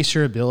increase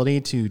your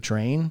ability to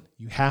train,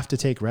 you have to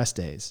take rest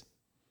days.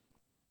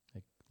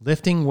 Like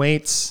lifting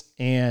weights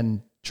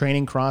and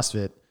training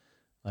CrossFit,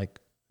 like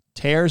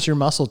tears your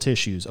muscle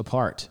tissues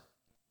apart.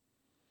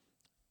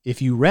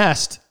 If you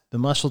rest, the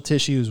muscle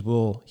tissues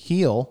will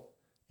heal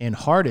and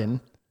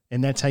harden,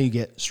 and that's how you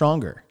get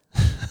stronger.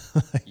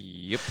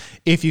 Yep.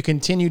 If you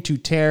continue to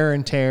tear,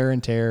 your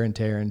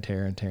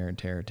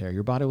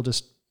body will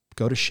just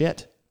go to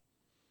shit.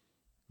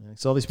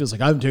 So all these people's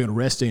like, I've been taking a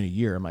rest day in a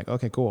year. I'm like,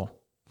 okay, cool.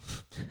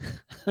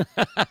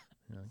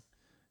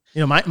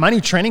 My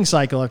new training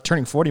cycle of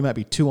turning 40 might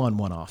be 2 on,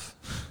 1 off.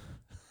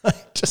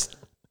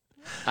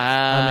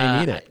 I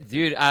may need it.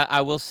 Dude,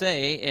 I will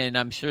say, and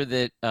I'm sure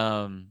that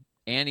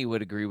Annie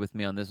would agree with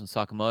me on this one,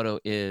 Sakamoto,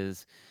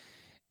 is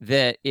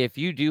that if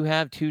you do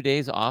have 2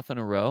 days off in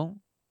a row,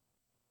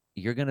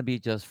 you're going to be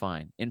just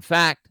fine. In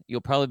fact, you'll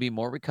probably be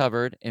more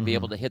recovered and be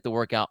able to hit the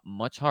workout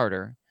much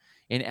harder.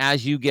 And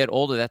as you get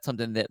older, that's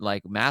something that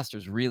like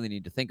masters really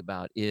need to think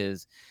about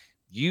is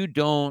you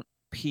don't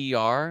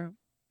PR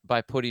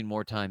by putting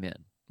more time in.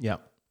 Yeah.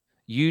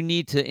 You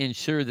need to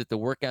ensure that the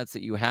workouts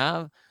that you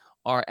have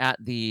are at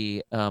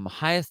the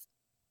highest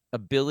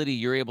ability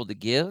you're able to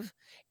give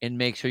and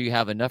make sure you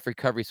have enough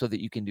recovery so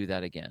that you can do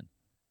that again.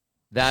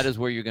 That is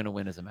where you're going to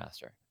win as a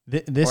master.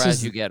 This or is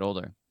as you get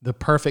older. The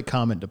perfect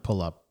comment to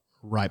pull up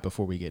right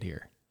before we get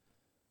here.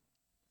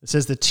 It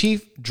says the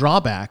chief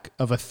drawback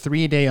of a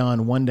 3-day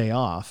on, 1 day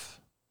off,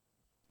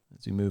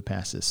 as we move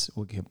past this,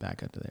 we'll get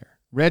back up to there,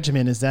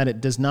 regimen is that it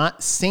does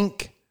not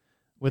sync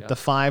with the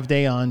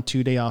 5-day on,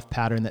 2-day off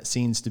pattern that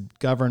seems to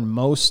govern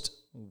most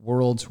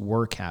world's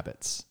work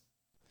habits.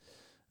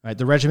 Right,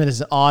 the regimen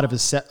is at odds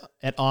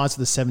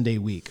with the 7-day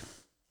week.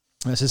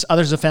 It says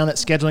others have found that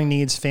scheduling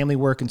needs, family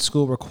work, and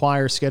school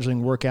require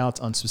scheduling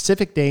workouts on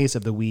specific days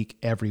of the week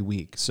every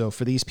week. So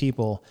for these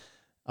people,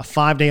 a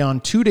 5-day on,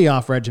 2-day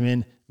off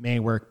regimen may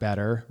work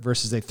better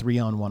versus a 3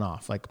 on, 1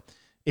 off. Like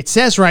it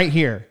says right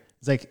here,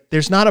 it's like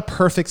there's not a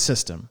perfect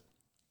system,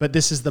 but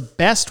this is the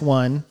best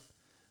one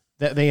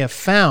that they have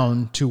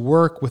found to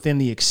work within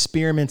the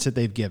experiments that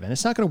they've given.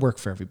 It's not going to work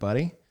for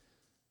everybody,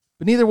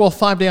 but neither will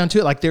 5-day on,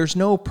 2. Like there's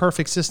no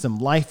perfect system.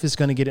 Life is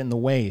going to get in the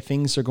way.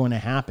 Things are going to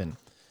happen.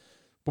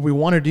 What we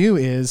want to do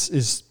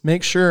is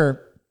make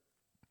sure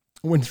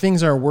when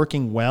things are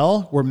working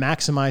well, we're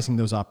maximizing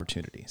those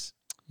opportunities.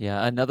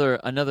 Yeah,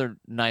 another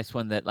nice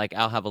one that like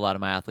I'll have a lot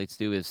of my athletes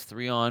do is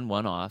 3 on,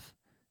 1 off,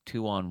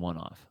 2 on, 1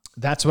 off.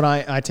 That's what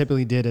I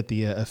typically did at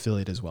the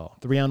affiliate as well.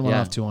 3 on, 1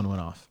 off, 2 on, 1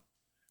 off.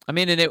 I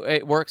mean, and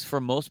it works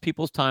for most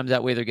people's times.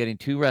 That way they're getting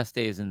 2 rest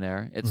days in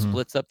there. It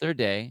splits up their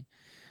day.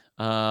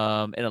 It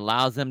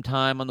allows them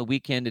time on the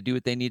weekend to do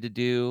what they need to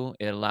do.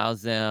 It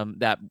allows them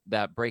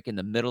that break in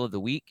the middle of the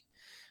week.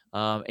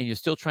 And you're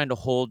still trying to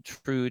hold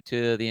true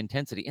to the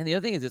intensity. And the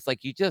other thing is it's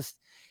like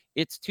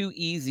it's too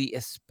easy,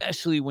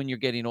 especially when you're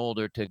getting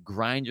older, to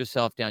grind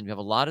yourself down. You have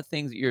a lot of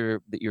things that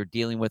you're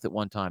dealing with at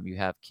one time. You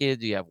have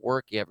kids, you have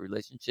work, you have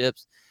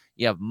relationships,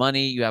 you have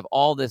money, you have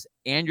all this,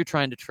 and you're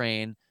trying to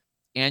train.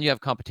 and you have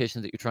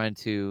competitions that you're trying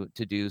to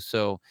do.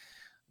 So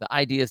the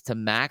idea is to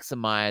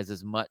maximize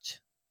as much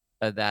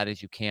of that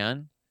as you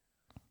can,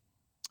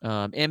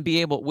 and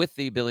be able, with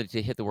the ability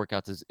to hit the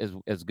workouts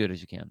as good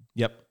as you can.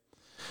 Yep.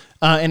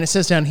 And it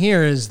says down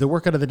here is the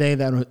workout of the day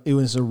that it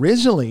was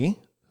originally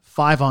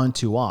 5 on,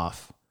 2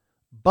 off,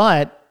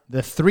 but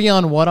the 3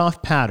 on, 1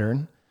 off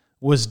pattern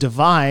was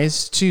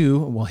devised to,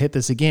 we'll hit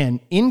this again,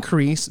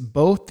 increase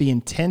both the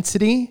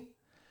intensity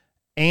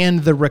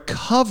and the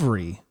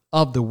recovery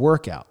of the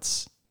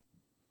workouts.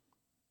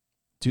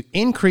 To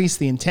increase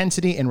the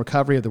intensity and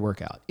recovery of the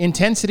workout.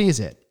 Intensity is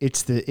it.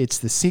 It's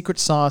the secret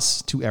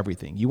sauce to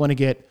everything. You want to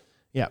get,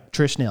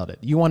 Trish nailed it.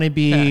 You want to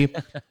be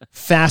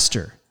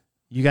faster.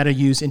 You got to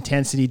use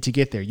intensity to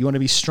get there. You want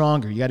to be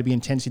stronger. You got to be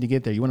intensity to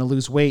get there. You want to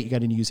lose weight. You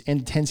got to use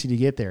intensity to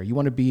get there. You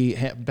want to be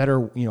better,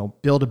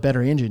 build a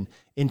better engine.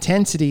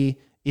 Intensity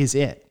is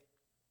it.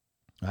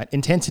 Right?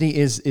 Intensity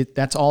is it.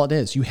 That's all it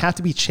is. You have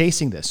to be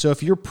chasing this. So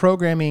if your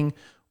programming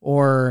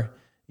or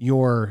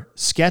your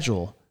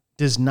schedule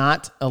does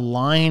not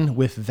align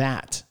with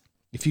that,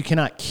 if you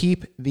cannot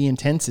keep the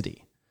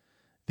intensity,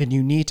 then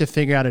you need to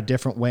figure out a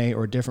different way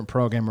or a different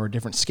program or a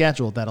different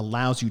schedule that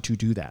allows you to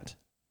do that.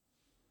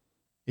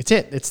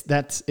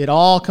 It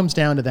all comes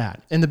down to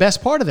that. And the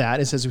best part of that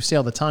is, as we say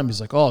all the time,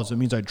 is like, oh, so it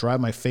means I drive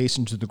my face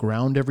into the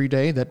ground every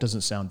day? That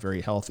doesn't sound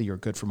very healthy or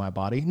good for my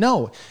body.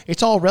 No,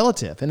 it's all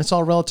relative. And it's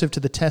all relative to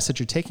the test that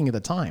you're taking at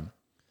the time.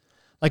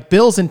 Like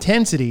Bill's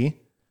intensity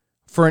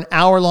for an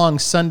hour-long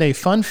Sunday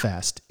fun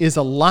fest is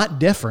a lot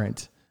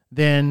different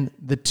than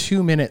the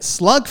 2-minute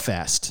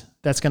slugfest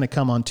that's going to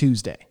come on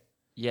Tuesday.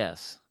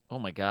 Yes. Oh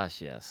my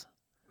gosh, yes.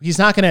 He's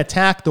not going to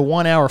attack the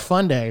 1 hour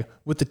fun day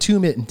with the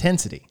 2-minute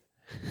intensity.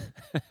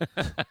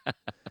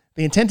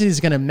 The intensity is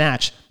going to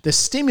match the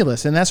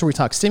stimulus, and that's where we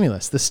talk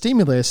stimulus. The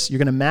stimulus, you're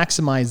going to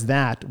maximize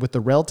that with the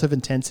relative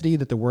intensity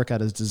that the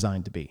workout is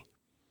designed to be.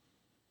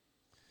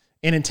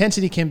 And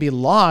intensity can be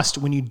lost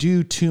when you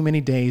do too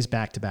many days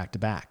back to back to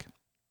back.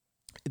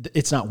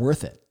 It's not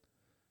worth it.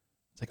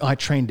 It's like, oh, I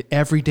trained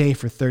every day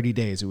for 30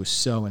 days. It was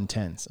so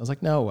intense. I was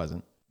like, no, it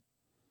wasn't.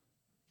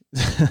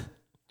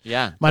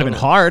 Yeah. Might have been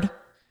hard.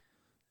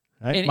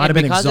 Right? Might have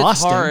been exhausting.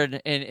 It's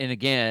hard, and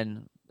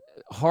again,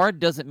 hard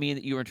doesn't mean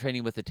that you were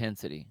training with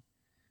intensity.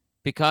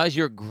 Because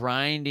you're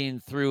grinding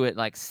through it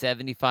like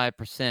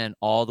 75%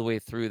 all the way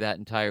through that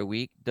entire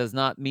week does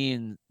not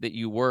mean that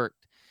you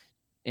worked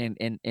and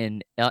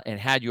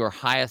had your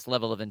highest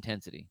level of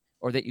intensity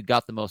or that you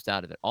got the most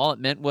out of it. All it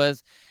meant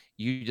was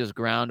you just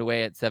ground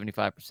away at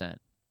 75%.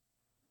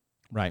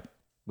 Right.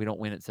 We don't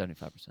win at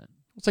 75%.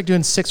 It's like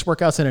doing 6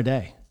 workouts in a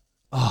day.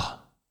 Oh,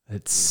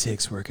 it's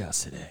 6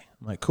 workouts today.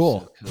 I'm like,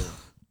 cool. So cool.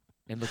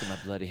 And look at my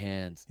bloody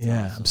hands. It's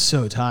yeah, awesome. I'm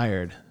so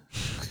tired.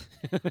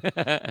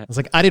 I was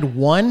like, I did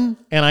 1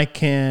 and I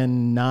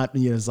cannot,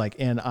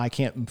 and I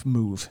can't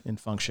move and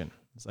function.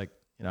 It's like,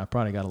 I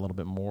probably got a little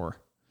bit more.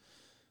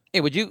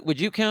 Hey, would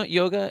you count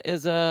yoga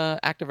as a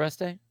active rest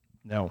day?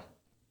 No.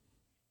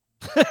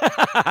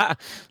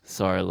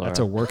 Sorry, Laura. That's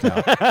a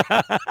workout.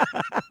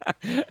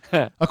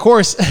 Of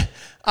course,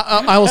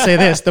 I will say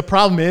this. The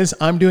problem is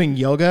I'm doing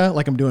yoga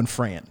like I'm doing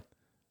Fran.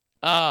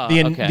 Oh,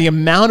 okay. The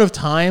amount of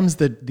times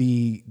that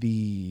the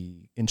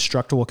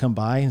instructor will come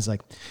by and is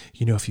like,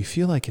 if you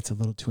feel like it's a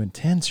little too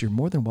intense, you're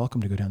more than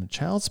welcome to go down to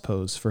child's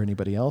pose for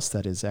anybody else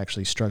that is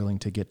actually struggling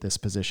to get this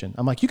position.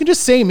 I'm like, you can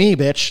just say me,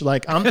 bitch.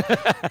 Like, I'm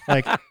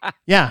like,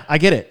 yeah, I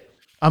get it.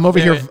 I'm over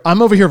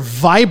here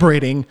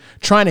vibrating,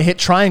 trying to hit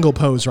triangle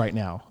pose right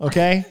now.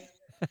 Okay.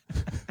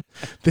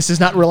 This is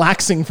not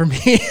relaxing for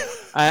me.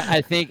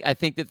 I think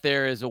that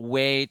there is a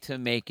way to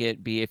make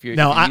it be if you're.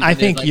 No, if you're I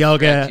think like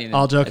yoga,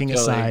 all joking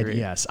totally aside, agree.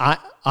 yes. I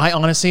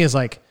honestly is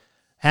like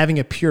having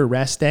a pure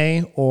rest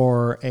day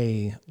or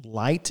a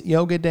light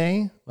yoga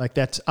day. Like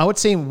I would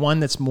say one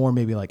that's more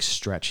maybe like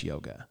stretch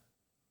yoga.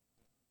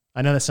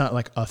 I know that's not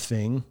like a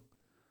thing,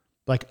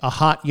 like a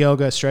hot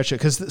yoga, stretch,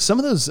 because some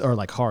of those are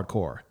like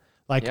hardcore.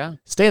 Like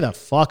stay the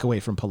fuck away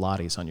from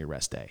Pilates on your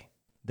rest day.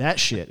 That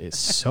shit is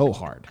so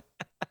hard.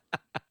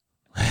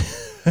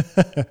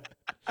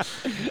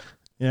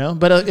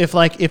 But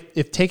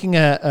if taking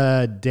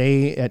a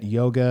day at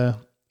yoga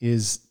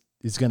is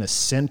going to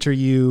center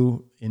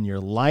you in your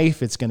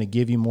life, it's going to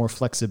give you more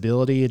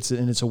flexibility. It's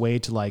a way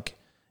to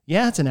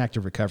it's an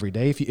active recovery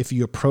day if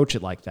you approach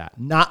it like that,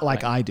 not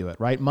like I do it,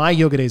 right? My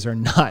yoga days are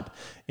not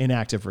in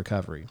active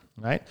recovery,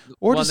 right?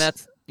 Or it's a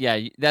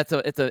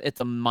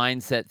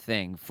mindset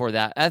thing for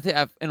that. I think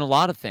in a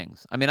lot of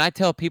things. I mean, I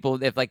tell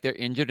people if they're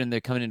injured and they're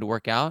coming in to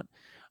work out,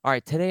 all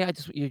right, today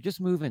you're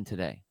just moving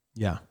today.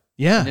 Yeah.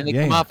 Yeah. And then they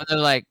come up and they're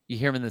like, you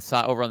hear them in the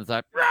side, over on the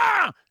side.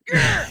 Rah,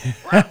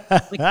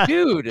 like,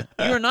 dude,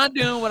 you're not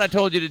doing what I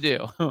told you to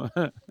do.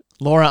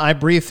 Laura, I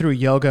breathe through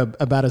yoga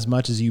about as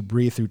much as you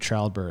breathe through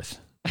childbirth.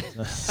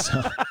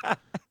 So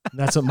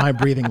that's what my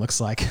breathing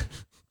looks like.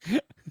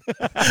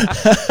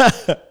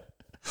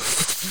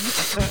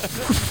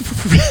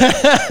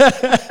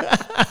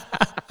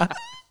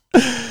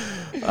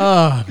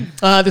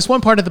 This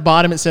one part at the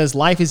bottom, it says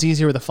life is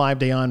easier with a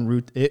 5-day on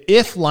route.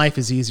 If life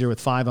is easier with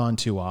 5 on,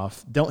 2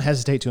 off, don't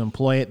hesitate to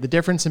employ it. The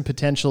difference in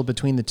potential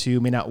between the two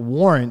may not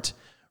warrant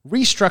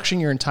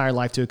restructuring your entire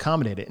life to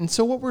accommodate it. And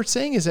so what we're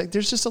saying is that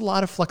there's just a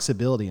lot of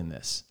flexibility in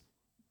this.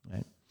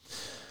 Right?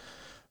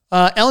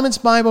 Elements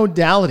by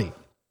modality.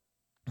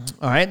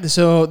 All right,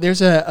 so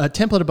there's a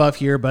template above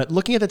here, but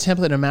looking at the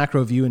template in a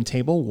macro view in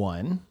table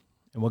 1,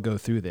 and we'll go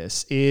through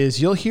this,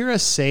 is you'll hear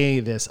us say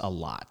this a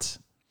lot,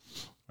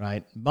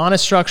 right?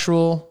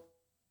 Monostructural,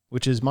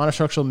 which is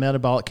monostructural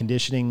metabolic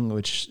conditioning,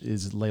 which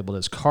is labeled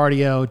as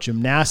cardio,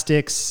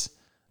 gymnastics,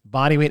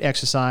 body weight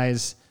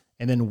exercise,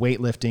 and then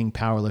weightlifting,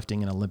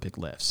 powerlifting, and Olympic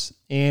lifts.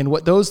 And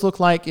what those look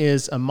like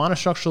is a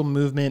monostructural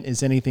movement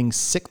is anything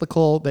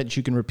cyclical that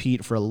you can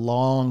repeat for a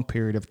long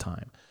period of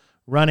time.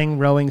 Running,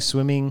 rowing,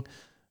 swimming,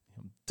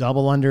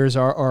 double unders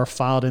are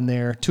filed in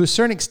there. To a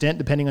certain extent,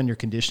 depending on your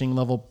conditioning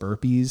level,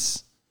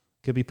 burpees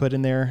could be put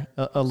in there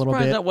a little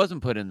bit. That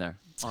wasn't put in there,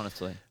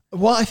 honestly.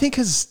 Well, I think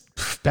because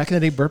back in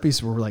the day,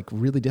 burpees were like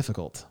really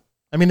difficult.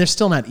 I mean, they're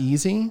still not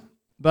easy,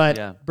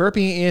 but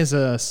burpee is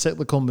a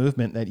cyclical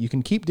movement that you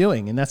can keep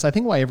doing. And that's, I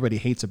think, why everybody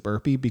hates a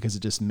burpee, because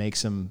it just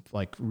makes them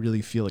like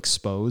really feel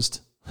exposed.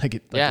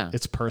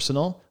 It's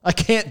personal. I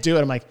can't do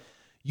it. I'm like,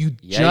 you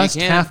just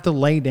have to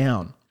lay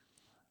down.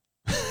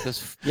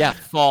 Just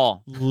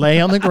fall.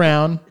 Lay on the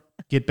ground,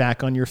 get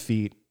back on your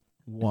feet.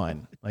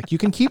 1. Like, you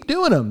can keep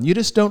doing them. You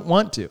just don't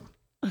want to.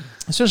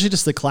 Especially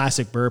just the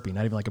classic burpee,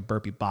 not even like a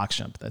burpee box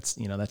jump. That's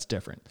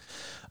different.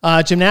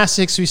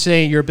 Gymnastics, we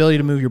say your ability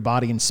to move your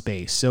body in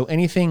space. So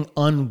anything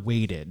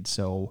unweighted.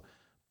 So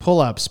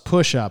pull-ups,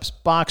 push-ups,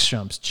 box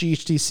jumps,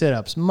 GHD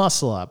sit-ups,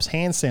 muscle-ups,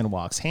 handstand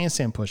walks,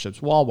 handstand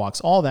push-ups, wall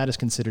walks, all that is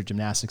considered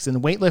gymnastics.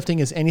 And weightlifting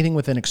is anything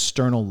with an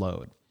external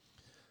load.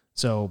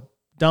 So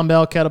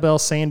dumbbell, kettlebell,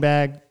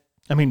 sandbag.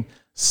 I mean,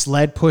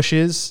 sled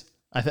pushes.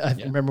 I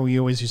remember we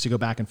always used to go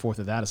back and forth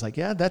with that. It's like,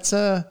 that's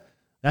a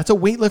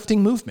weightlifting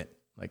movement.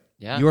 Like,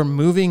 you're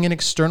moving an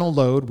external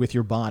load with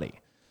your body.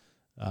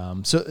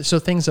 So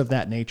things of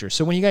that nature.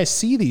 So when you guys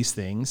see these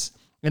things,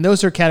 and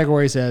those are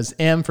categories as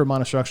M for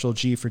monostructural,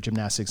 G for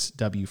gymnastics,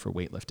 W for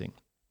weightlifting.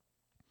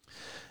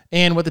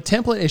 And what the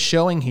template is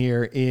showing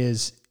here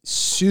is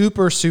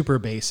super, super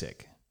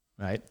basic,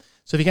 right?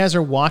 So if you guys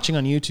are watching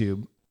on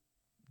YouTube,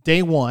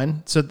 day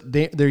 1, so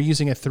they're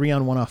using a 3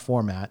 on 1 off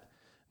format.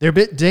 They're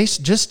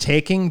just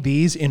taking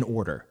these in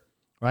order,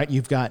 right?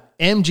 You've got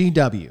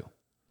MGW.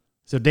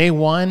 So day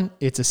 1,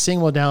 it's a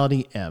single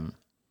modality M.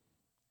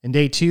 And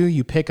day 2,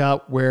 you pick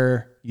up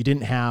where you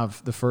didn't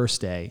have the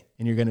first day,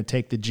 and you're going to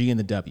take the G and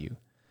the W.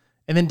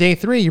 And then day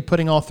 3, you're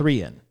putting all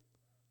 3 in.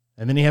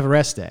 And then you have a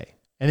rest day.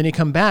 And then you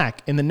come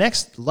back, and the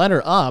next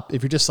letter up,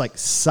 if you're just like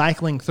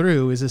cycling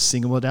through, is a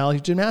single modality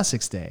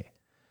gymnastics day.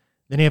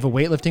 Then you have a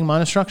weightlifting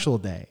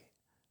monostructural day.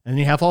 And then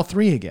you have all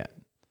 3 again.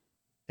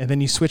 And then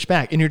you switch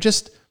back. And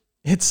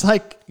it's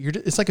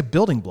like a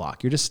building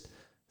block. You're just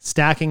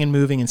stacking and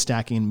moving and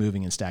stacking and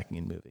moving and stacking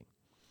and moving.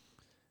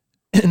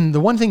 And the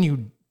one thing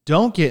you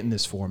don't get in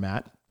this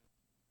format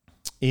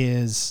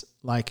is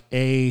like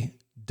a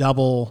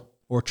double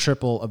or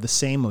triple of the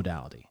same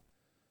modality,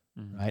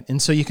 right?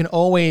 And so you can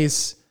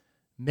always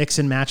mix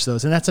and match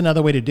those. And that's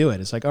another way to do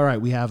it. It's like, all right,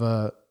 we have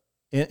and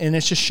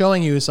it's just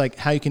showing you, it's like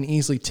how you can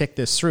easily tick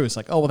this through. It's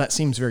like, oh, well, that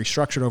seems very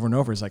structured over and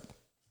over. It's like,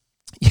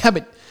 yeah,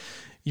 but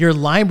your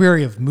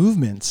library of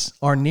movements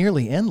are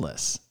nearly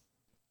endless.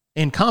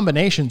 And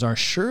combinations are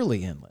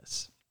surely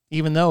endless,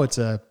 even though it's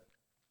a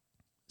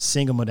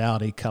single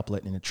modality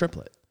couplet and a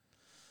triplet,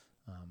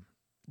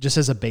 just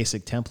as a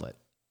basic template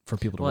for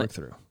people to work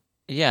through.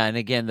 Yeah, and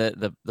again,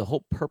 the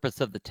whole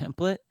purpose of the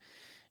template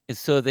is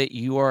so that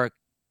you are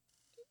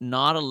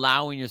not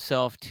allowing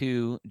yourself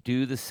to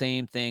do the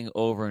same thing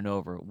over and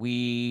over.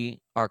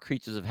 We are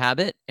creatures of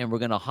habit, and we're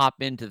going to hop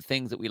into the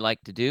things that we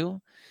like to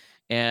do.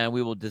 And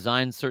we will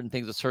design certain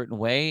things a certain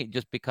way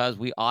just because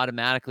we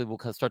automatically will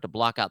start to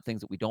block out things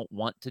that we don't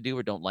want to do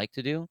or don't like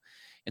to do.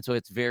 And so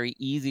it's very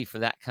easy for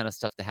that kind of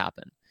stuff to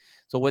happen.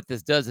 So what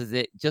this does is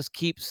it just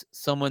keeps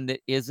someone that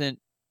isn't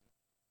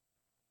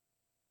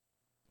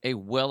a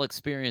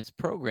well-experienced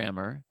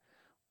programmer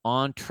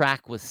on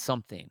track with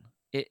something.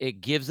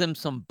 It gives them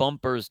some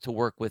bumpers to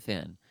work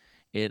within.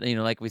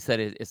 Like we said,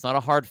 it's not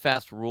a hard,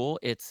 fast rule.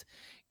 It's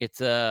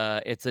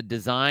a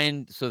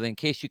design so that in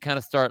case you kind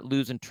of start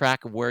losing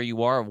track of where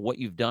you are, of what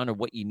you've done or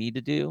what you need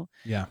to do,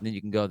 then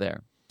you can go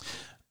there.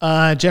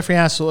 Jeffrey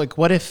asks, like,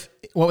 what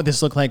would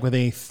this look like with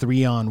a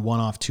 3 on 1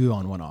 off, 2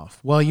 on 1 off?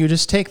 Well, you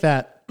just take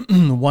that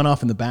 1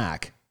 off in the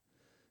back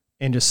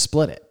and just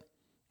split it,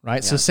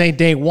 right? Yeah. So say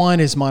day 1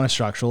 is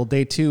monostructural,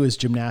 day 2 is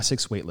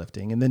gymnastics,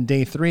 weightlifting, and then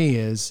day 3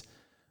 is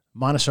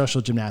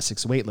monostructural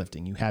gymnastics,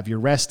 weightlifting. You have your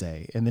rest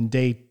day, and then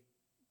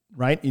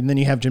and then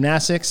you have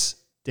gymnastics,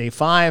 day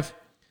 5,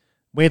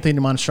 weightlifting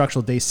to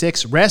monostructural, day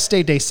 6, rest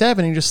day, day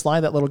 7, and you just slide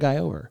that little guy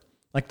over.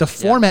 Like the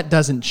format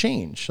doesn't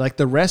change. Like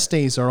the rest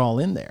days are all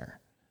in there,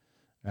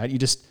 right? You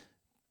just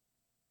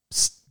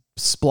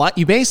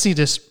you basically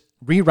just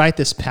rewrite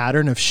this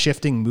pattern of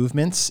shifting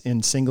movements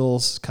in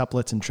singles,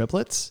 couplets, and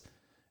triplets,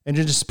 and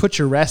just put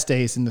your rest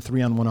days in the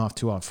 3 on 1 off,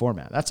 2 on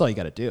format. That's all you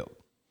got to do.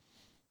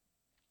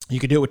 You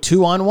could do it with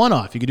 2 on 1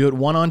 off. You could do it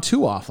 1 on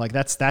 2 off. Like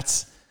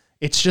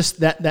it's just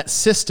that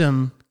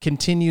system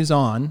continues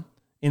on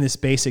in this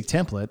basic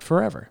template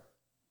forever.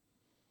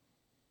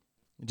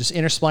 Just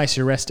intersplice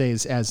your rest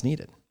days as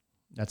needed.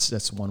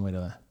 That's one way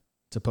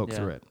to poke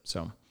through it.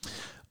 So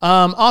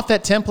off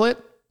that template,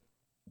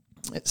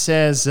 it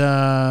says,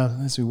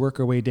 as we work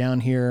our way down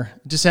here,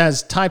 it just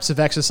has types of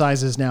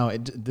exercises. Now,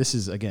 this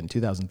is, again,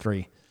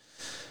 2003.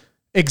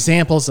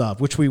 Examples of,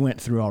 which we went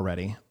through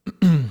already.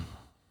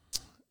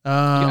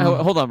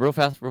 Hold on, real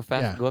fast.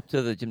 Yeah. Go up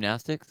to the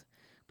gymnastics,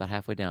 about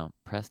halfway down.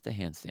 Press the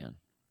handstand.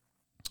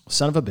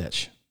 Son of a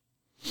bitch.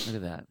 Look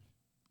at that.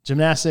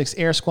 Gymnastics,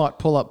 air squat,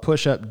 pull-up,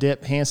 push-up,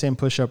 dip, handstand,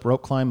 push-up,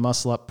 rope climb,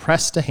 muscle-up,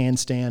 press to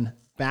handstand,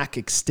 back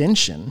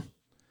extension,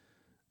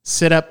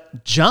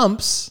 sit-up,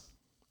 jumps,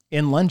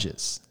 and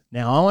lunges.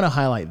 Now, I want to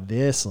highlight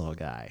this little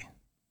guy,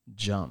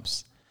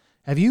 jumps.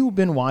 Have you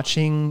been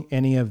watching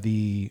any of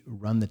the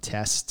Run the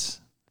Test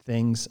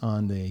things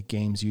on the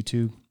Games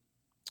YouTube?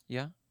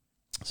 Yeah.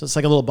 So it's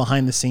like a little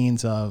behind the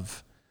scenes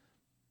of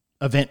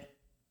event,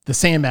 the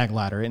sandbag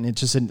ladder, and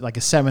it's just like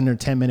a 7 or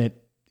 10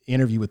 minute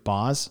interview with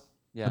Boz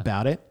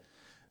about it.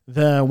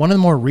 One of the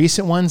more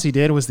recent ones he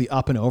did was the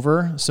up and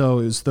over. So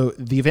it was the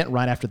event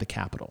right after the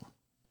Capitol.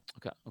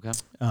 Okay.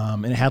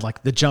 And it had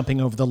like the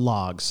jumping over the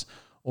logs,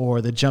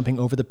 or the jumping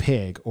over the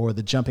pig, or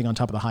the jumping on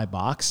top of the high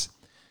box.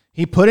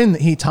 He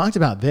talked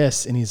about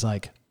this, and he's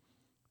like,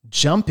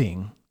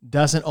 jumping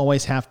doesn't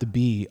always have to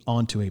be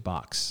onto a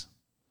box.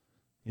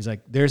 He's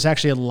like, there's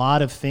actually a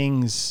lot of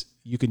things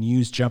you can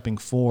use jumping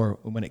for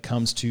when it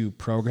comes to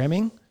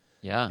programming.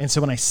 Yeah. And so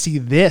when I see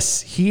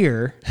this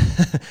here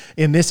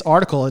in this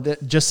article, it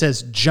just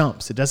says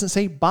jumps. It doesn't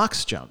say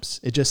box jumps.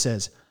 It just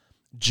says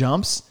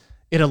jumps.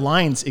 It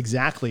aligns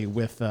exactly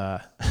with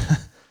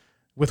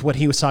with what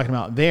he was talking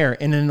about there.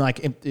 And then like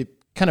it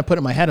kind of put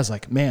in my head, I was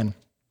like, man,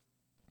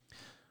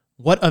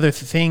 what other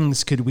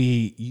things could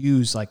we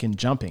use like in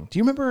jumping? Do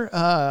you remember,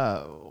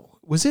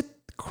 was it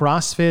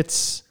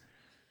CrossFit's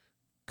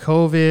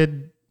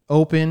COVID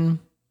Open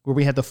where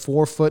we had the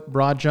 4-foot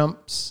broad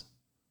jumps?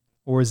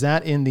 Or is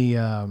that in the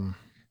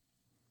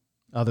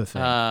other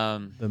thing,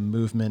 the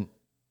movement?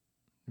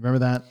 Remember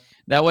that?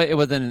 That way,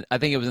 I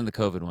think it was in the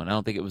COVID one. I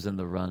don't think it was in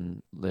the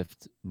run,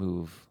 lift,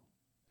 move.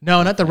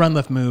 No, not the run,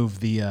 lift, move.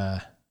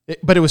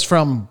 But it was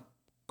from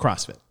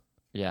CrossFit.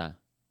 Yeah.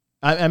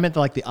 I meant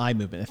like the eye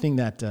movement. I think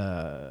that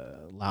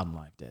Loud and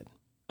Live did.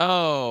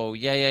 Oh,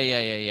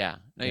 yeah.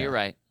 No, you're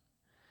right.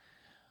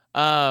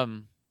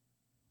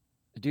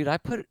 Dude, I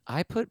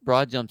put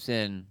broad jumps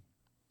in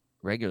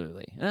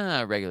regularly.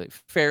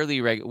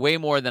 Fairly regular, way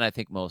more than I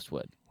think most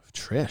would.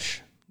 Trish,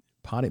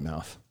 potty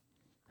mouth.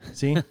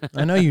 See,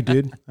 I know you,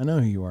 dude. I know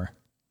who you are.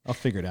 I'll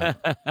figure it out.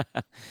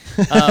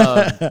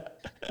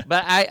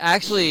 But I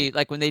actually,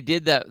 like when they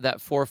did that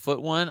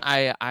 4-foot one,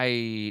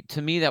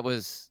 to me that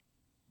was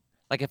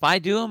like, if I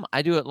do them,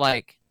 I do it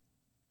like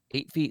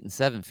 8 feet and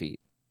 7 feet.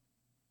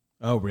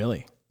 Oh,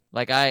 really?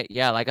 Like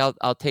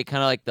I'll take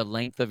kind of like the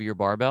length of your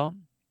barbell.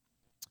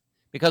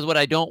 Because what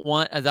I don't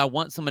want is I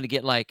want someone to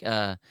get like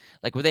where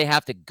they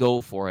have to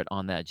go for it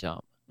on that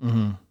jump,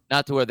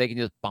 not to where they can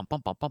just bump.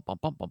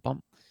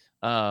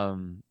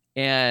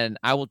 And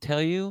I will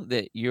tell you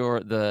that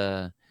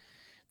the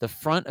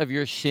front of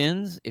your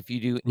shins, if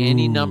you do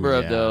any number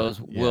of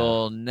those,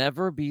 will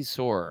never be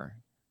sore.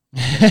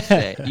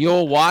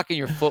 You'll walk and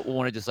your foot will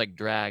want to just like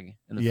drag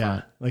in the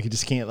front. Like you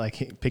just can't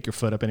like pick your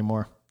foot up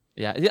anymore.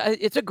 Yeah,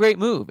 it's a great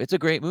move.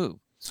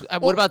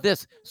 What about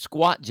this?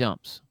 Squat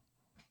jumps.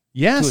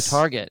 Yes. To a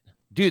target.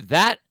 Dude,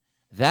 that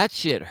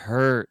shit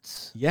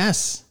hurts.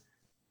 Yes.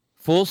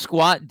 Full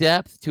squat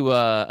depth to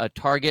a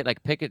target,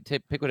 like pick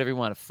whatever you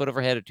want, a foot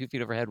overhead or 2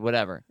 feet overhead,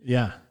 whatever.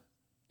 Yeah.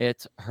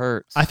 It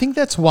hurts. I think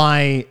that's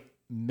why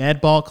med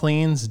ball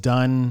cleans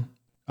done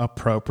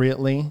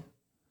appropriately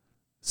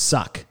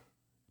suck.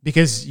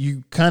 Because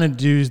you kind of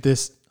do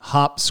this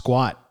hop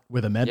squat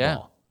with a med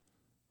ball.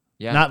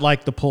 Yeah. Not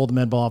like the pull the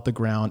med ball off the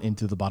ground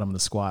into the bottom of the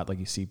squat like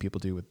you see people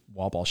do with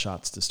wall ball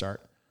shots to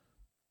start.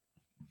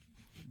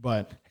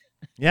 But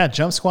yeah,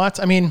 jump squats.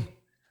 I mean,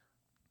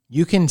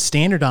 you can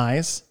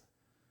standardize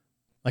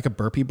like a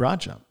burpee broad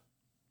jump.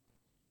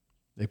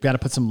 They've got to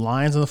put some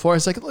lines on the floor.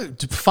 It's like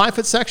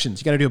 5-foot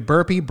sections. You got to do a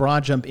burpee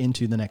broad jump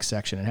into the next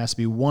section. It has to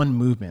be one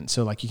movement.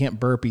 So like you can't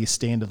burpee,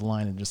 stay into the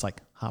line and just like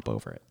hop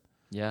over it.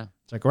 Yeah.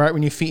 It's like right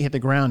when your feet hit the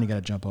ground, you got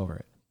to jump over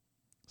it.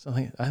 So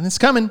and it's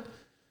coming.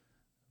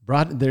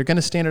 Broad. They're going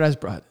to standardize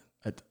broad.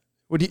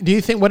 What do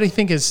you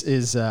think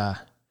is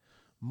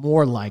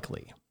more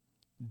likely?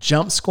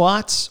 Jump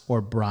squats or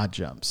broad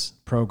jumps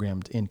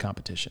programmed in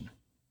competition?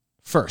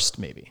 First,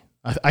 maybe.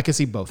 I could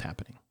see both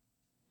happening.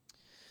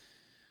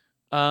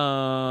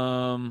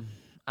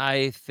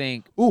 I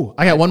think... Ooh,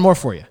 I got one more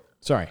for you.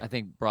 Sorry. I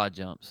think broad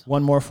jumps.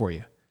 One more for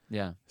you.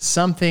 Yeah.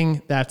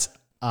 Something that's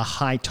a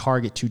high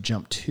target to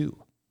jump to.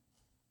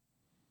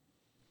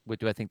 What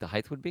do I think the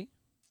height would be?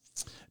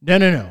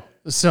 No.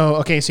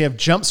 So you have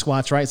jump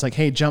squats, right? It's like,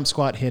 hey, jump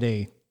squat, hit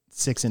a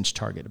 6-inch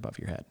target above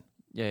your head.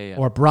 Yeah.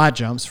 or broad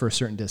jumps for a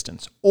certain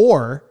distance.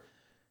 Or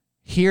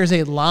here's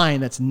a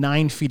line that's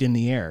 9 feet in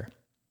the air,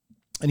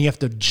 and you have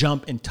to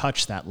jump and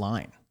touch that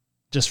line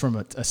just from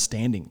a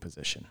standing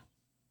position.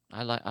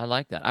 I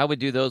like that. I would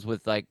do those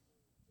with like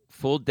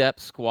full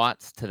depth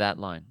squats to that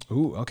line.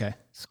 Ooh, okay.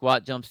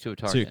 Squat jumps to a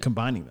target. So you're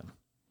combining them.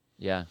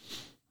 Yeah.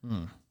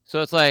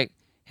 So it's like,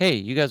 hey,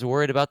 you guys are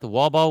worried about the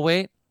wall ball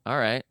weight? All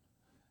right.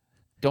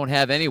 Don't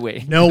have any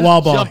weight. No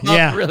wall ball. Jump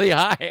up really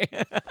high.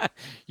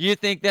 You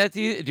think that's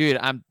easy? Dude,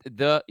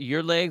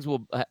 your legs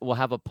will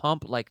have a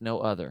pump like no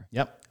other.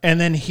 Yep. And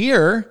then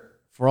here,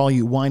 for all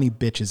you whiny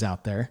bitches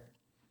out there,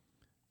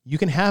 you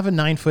can have a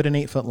 9 foot and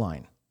 8 foot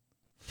line.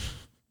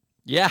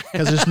 Yeah.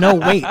 Because there's no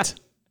weight.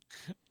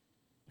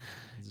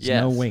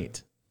 There's no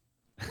weight.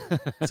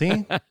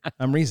 See?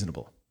 I'm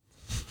reasonable.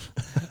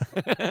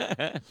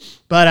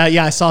 But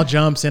yeah, I saw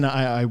jumps and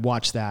I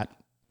watched that.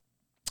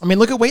 I mean,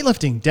 look at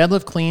weightlifting.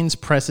 Deadlift cleans,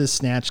 presses,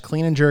 snatch,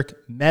 clean and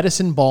jerk,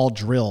 medicine ball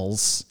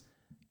drills,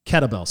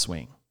 kettlebell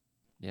swing.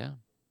 Yeah.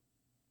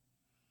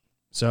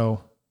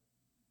 So,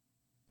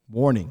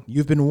 warning.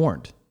 You've been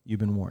warned. You've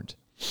been warned.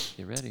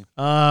 Get ready.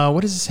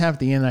 What does this have at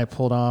the end that I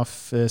pulled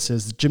off? It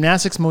says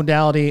gymnastics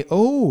modality.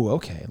 Oh,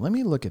 okay. Let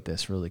me look at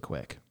this really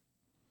quick.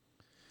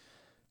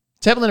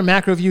 Template and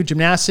macro view,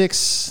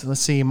 gymnastics.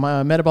 Let's see,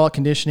 metabolic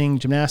conditioning,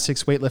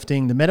 gymnastics,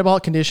 weightlifting. The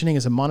metabolic conditioning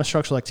is a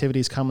monostructural activity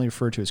is commonly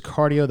referred to as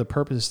cardio. The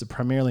purpose is to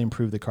primarily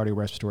improve the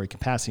cardiorespiratory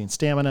capacity and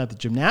stamina. The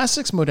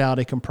gymnastics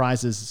modality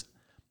comprises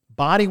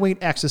body weight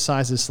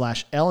exercises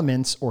 /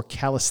 elements or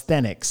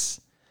calisthenics,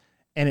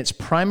 and its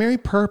primary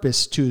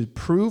purpose to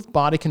improve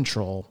body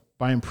control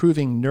by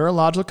improving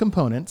neurological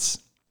components.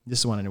 This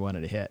is one I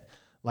wanted to hit,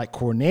 like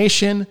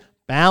coordination,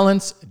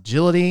 balance,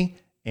 agility,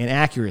 and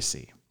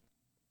accuracy.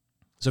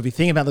 So if you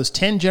think about those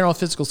 10 general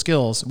physical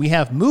skills, we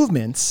have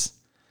movements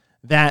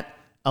that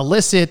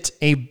elicit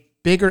a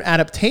bigger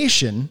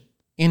adaptation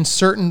in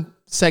certain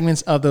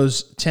segments of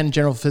those 10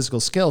 general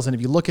physical skills. And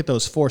if you look at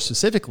those 4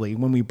 specifically,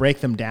 when we break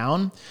them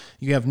down,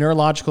 you have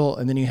neurological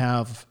and then you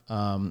have,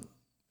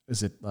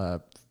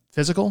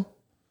 physical?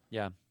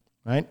 Yeah.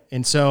 Right?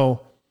 And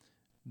so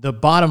the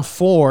bottom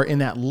 4 in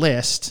that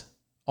list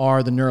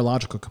are the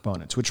neurological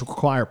components, which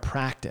require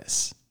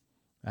practice.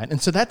 Right?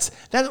 And so that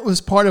was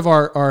part of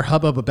our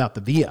hubbub about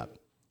the V-Up.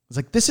 It's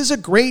like, this is a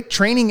great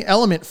training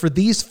element for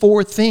these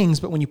 4 things,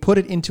 but when you put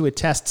it into a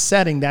test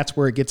setting, that's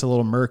where it gets a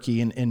little murky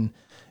and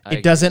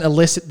it doesn't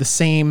elicit the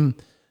same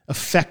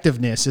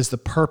effectiveness as the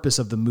purpose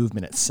of the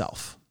movement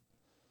itself.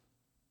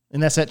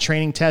 And that's that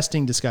training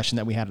testing discussion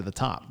that we had at the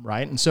top,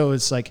 right? And so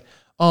it's like,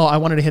 oh, I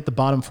wanted to hit the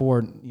bottom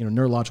 4,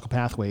 neurological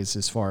pathways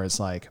as far as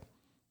like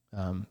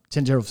 10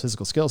 general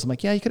physical skills. I'm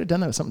like, yeah, you could have done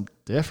that with something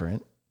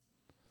different.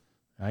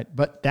 Right.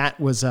 But that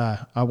was,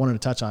 I wanted to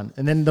touch on.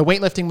 And then the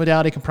weightlifting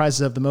modality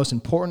comprises of the most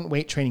important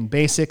weight training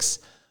basics,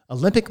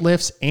 Olympic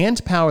lifts and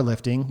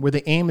powerlifting, where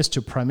the aim is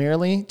to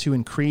primarily to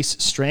increase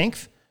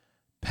strength,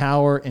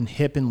 power, and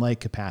hip and leg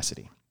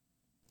capacity.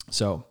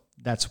 So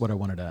that's what I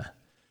wanted to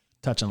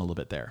touch on a little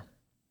bit there.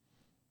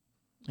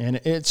 And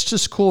it's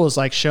just cool. It's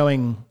like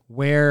showing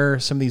where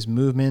some of these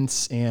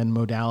movements and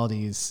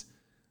modalities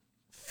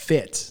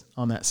fit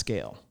on that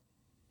scale.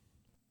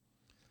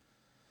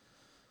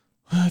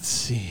 Let's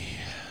see.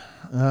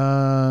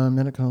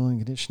 Medical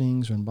and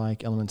conditionings, run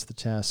bike, elements of the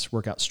test,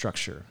 workout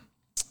structure.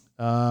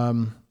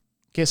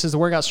 Okay, so the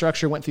workout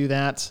structure, went through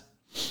that.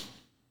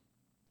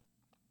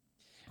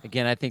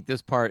 Again, I think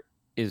this part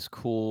is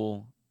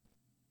cool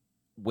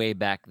way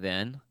back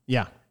then.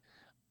 Yeah.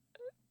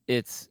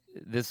 This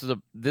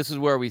is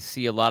where we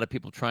see a lot of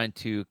people trying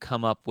to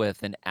come up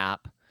with an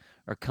app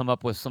or come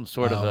up with some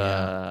sort of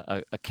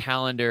a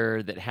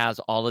calendar that has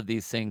all of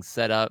these things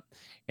set up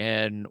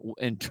and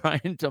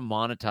trying to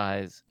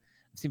monetize.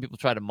 I've seen people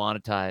try to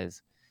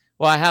monetize.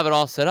 Well, I have it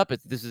all set up.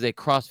 This is a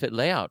CrossFit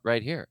layout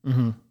right here.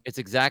 Mm-hmm. It's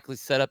exactly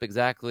set up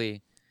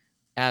exactly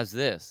as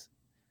this,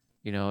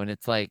 and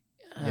it's like,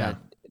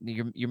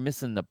 you're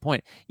missing the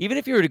point. Even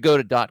if you were to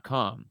go to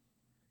 .com,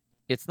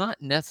 it's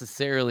not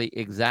necessarily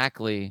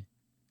exactly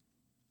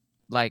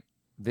like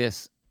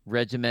this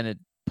regimented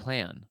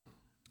plan.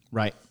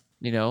 Right.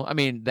 I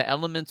mean, the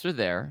elements are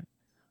there.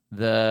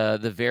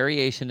 The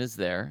variation is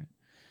there.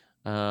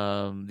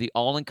 The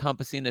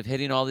all-encompassing of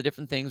hitting all the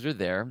different things are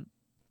there.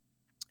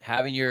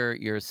 Having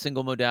your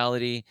single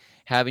modality,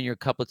 having your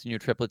couplets and your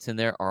triplets in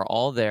there are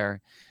all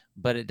there,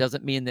 but it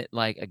doesn't mean that,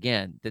 like,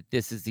 again, that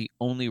this is the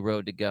only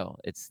road to go.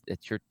 It's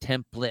your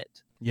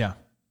template. Yeah.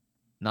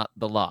 Not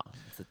the law.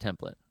 It's a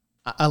template.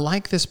 I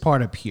like this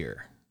part up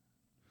here.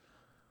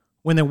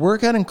 When the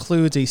workout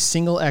includes a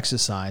single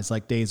exercise,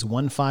 like days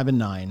 1, 5, and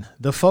 9,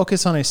 the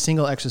focus on a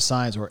single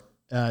exercise or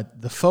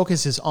the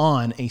focus is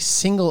on a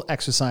single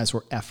exercise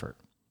or effort.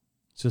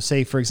 So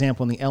say, for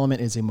example, when the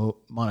element is a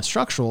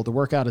monostructural, the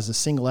workout is a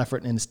single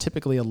effort and is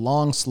typically a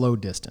long, slow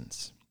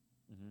distance.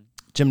 Mm-hmm.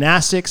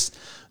 Gymnastics,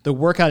 the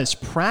workout is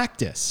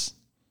practice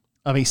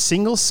of a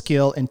single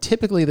skill, and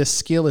typically the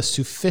skill is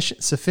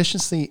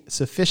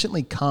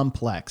sufficiently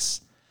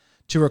complex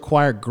to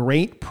require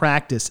great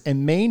practice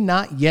and may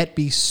not yet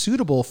be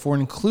suitable for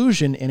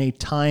inclusion in a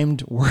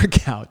timed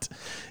workout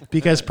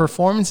because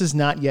performance is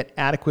not yet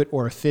adequate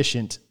or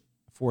efficient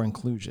for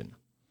inclusion.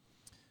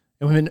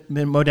 And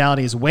when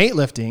modality is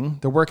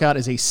weightlifting, the workout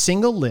is a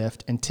single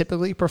lift and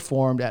typically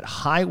performed at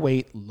high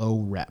weight, low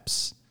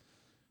reps.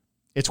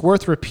 It's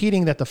worth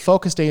repeating that the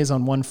focus day is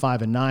on 1,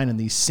 5, and 9, and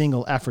these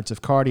single efforts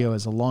of cardio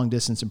as a long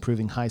distance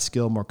improving high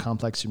skill, more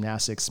complex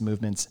gymnastics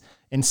movements,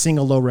 and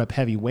single low rep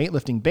heavy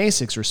weightlifting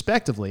basics,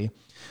 respectively.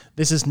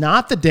 This is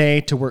not the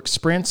day to work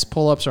sprints,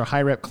 pull-ups, or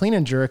high rep clean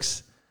and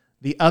jerks.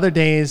 The other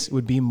days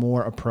would be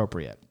more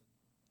appropriate,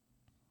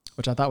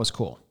 which I thought was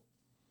cool.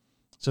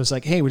 So it's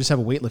like, hey, we just have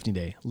a weightlifting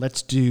day.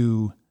 Let's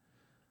do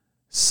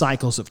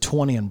cycles of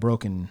 20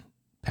 unbroken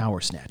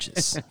power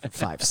snatches for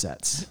 5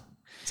 sets.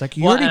 It's like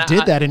you already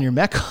did that in your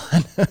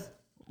Metcon.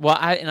 Well,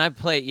 I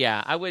play.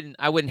 Yeah, I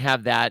wouldn't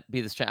have that be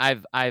the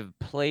strength. I've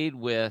played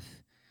with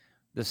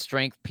the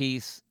strength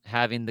piece,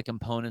 having the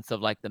components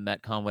of like the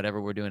Metcon, whatever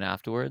we're doing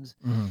afterwards.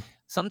 Mm-hmm.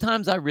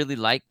 Sometimes I really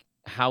like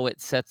how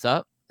it sets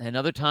up, and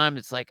other time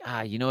it's like,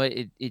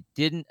 it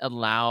didn't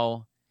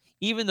allow.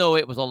 Even though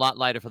it was a lot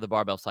lighter for the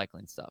barbell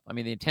cycling stuff. I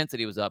mean, the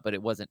intensity was up, but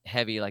it wasn't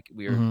heavy like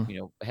we were,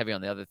 Mm-hmm. Heavy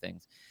on the other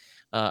things,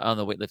 on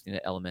the weightlifting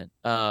element.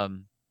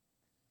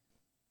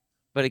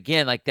 But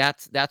again, like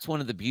that's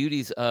one of the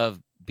beauties of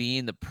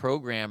being the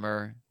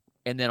programmer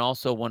and then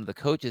also one of the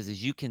coaches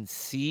is you can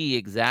see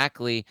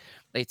exactly,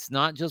 it's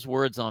not just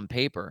words on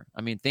paper.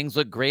 I mean, things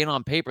look great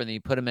on paper, and then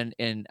you put them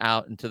in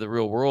out into the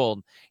real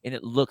world, and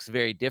it looks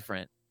very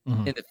different.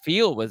 Mm-hmm. And the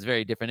feel was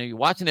very different. And you're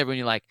watching everyone,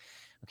 you're like,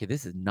 okay,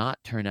 this does not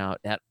turn out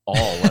at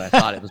all what I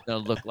thought it was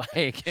going to look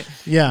like.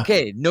 Yeah.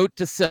 Okay, note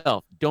to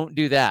self, don't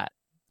do that.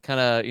 Kind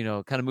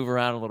of move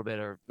around a little bit,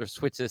 or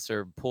switch this,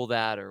 or pull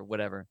that, or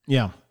whatever.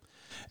 Yeah.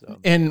 So.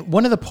 And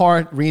one of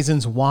the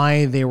reasons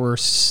why they were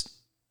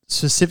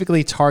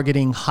specifically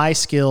targeting high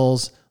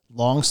skills,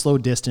 long, slow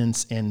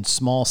distance, and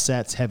small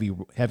sets,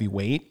 heavy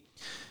weight,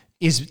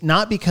 is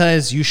not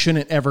because you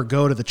shouldn't ever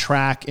go to the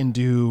track and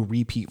do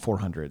repeat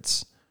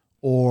 400s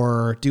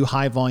or do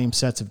high volume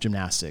sets of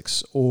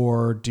gymnastics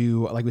or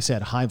do, like we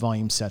said, high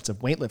volume sets of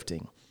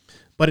weightlifting.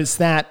 But it's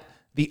that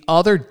the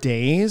other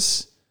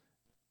days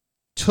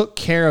took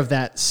care of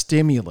that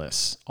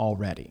stimulus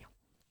already.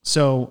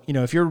 So,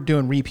 if you're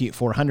doing repeat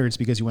 400s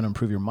because you want to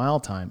improve your mile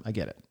time, I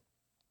get it.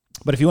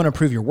 But if you want to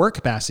improve your work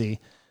capacity,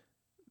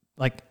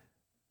 like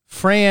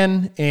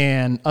Fran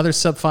and other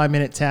sub 5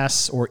 minute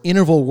tests or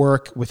interval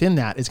work within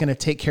that is going to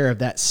take care of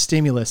that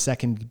stimulus that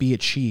can be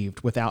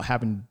achieved without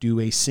having to do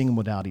a single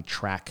modality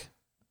track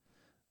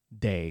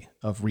day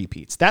of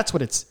repeats. That's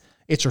what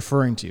it's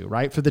referring to,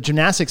 right? For the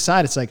gymnastics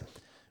side, it's like,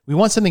 we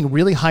want something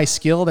really high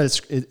skill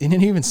and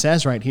it even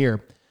says right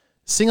here,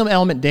 single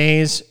element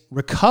days,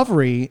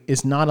 recovery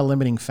is not a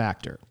limiting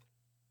factor.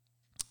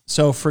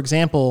 So for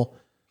example,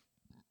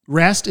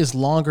 rest is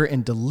longer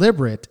and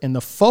deliberate, and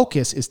the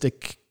focus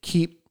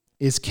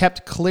is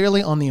kept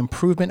clearly on the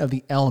improvement of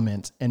the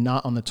element and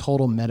not on the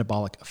total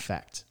metabolic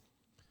effect.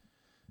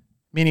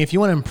 Meaning if you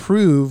want to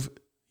improve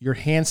your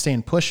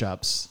handstand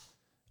push-ups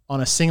on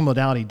a single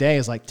modality day,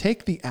 is like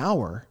take the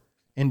hour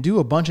and do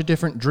a bunch of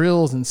different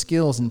drills and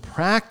skills and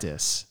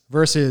practice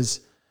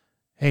versus,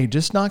 hey,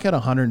 just knock out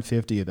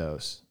 150 of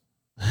those.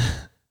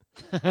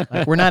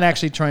 Like we're not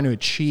actually trying to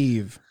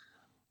achieve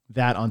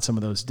that on some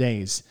of those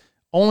days,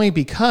 only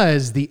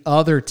because the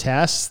other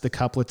tests, the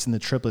couplets and the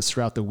triplets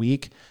throughout the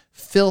week,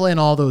 fill in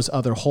all those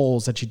other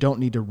holes that you don't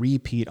need to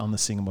repeat on the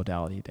single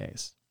modality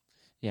days.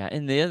 Yeah,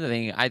 and the other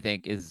thing I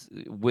think is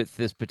with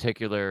this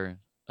particular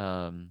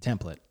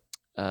template,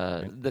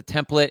 the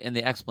template and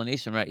the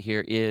explanation right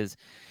here is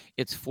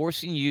it's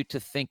forcing you to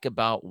think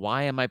about,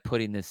 why am I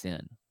putting this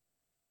in?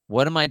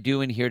 What am I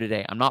doing here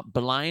today? I'm not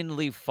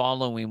blindly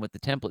following what the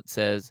template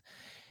says.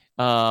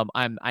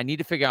 I need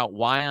to figure out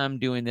why I'm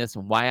doing this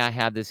and why I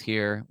have this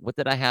here. What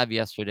did I have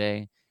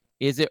yesterday?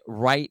 Is it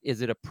right?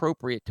 Is it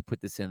appropriate to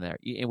put this in there?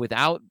 And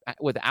without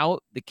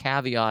the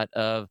caveat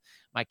of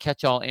my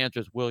catch-all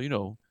answers,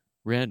 well,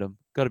 random,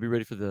 got to be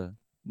ready for the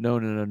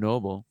known and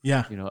unknowable.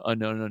 Yeah.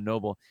 Unknown and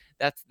unknowable.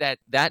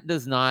 That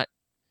does not.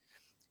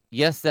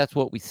 Yes, that's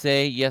what we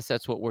say. Yes,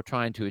 that's what we're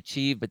trying to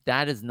achieve. But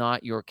that is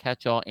not your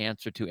catch-all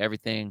answer to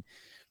everything,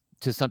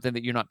 to something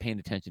that you're not paying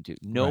attention to.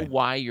 Know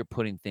why you're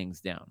putting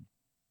things down.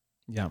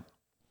 Yeah.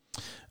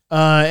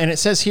 And it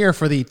says here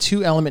for the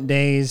 2 element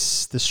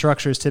days, the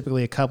structure is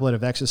typically a couplet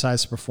of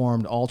exercises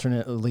performed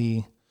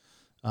alternately.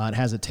 It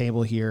has a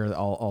table here.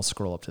 I'll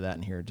scroll up to that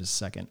in here in just a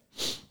second.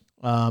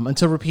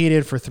 Until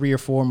repeated for 3 or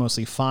 4,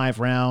 mostly 5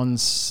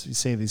 rounds. You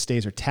say these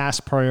days are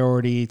task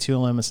priority. 2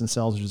 elements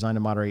themselves are designed to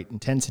moderate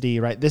intensity,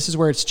 right? This is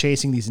where it's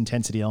chasing these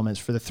intensity elements.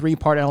 For the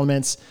 3-part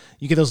elements,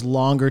 you get those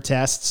longer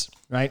tests,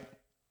 right?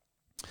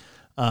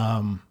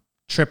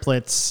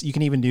 Triplets, you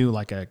can even do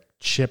like a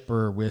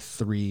chipper with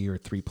 3 or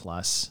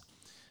 3+.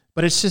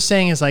 But it's just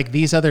saying is like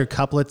these other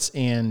couplets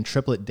and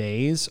triplet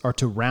days are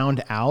to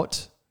round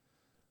out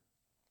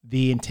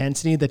the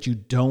intensity that you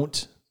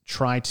don't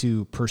try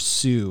to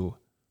pursue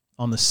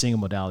on the single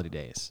modality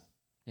days.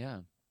 Yeah.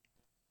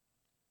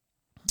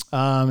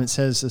 It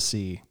says, let's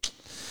see.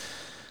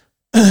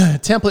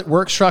 Template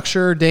work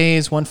structure,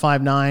 days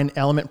 159,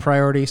 element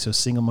priority, so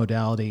single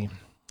modality,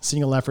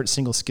 single effort,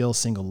 single skill,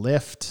 single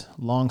lift,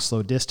 long,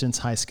 slow distance,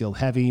 high skill,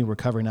 heavy,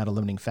 recovery not a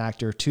limiting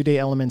factor, 2-day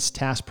elements,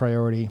 task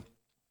priority,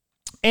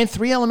 and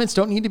 3 elements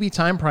don't need to be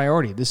time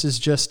priority. This is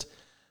just,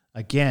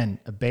 again,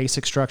 a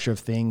basic structure of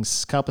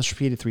things, couplets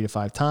repeated 3 to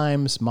 5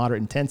 times,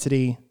 moderate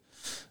intensity,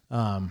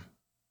 work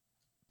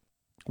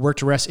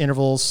to rest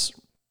intervals,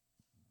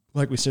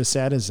 like we just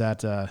said, is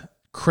that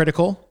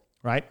critical,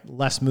 right?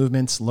 Less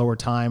movements, lower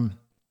time,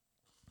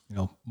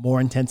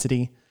 more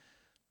intensity,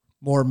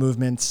 more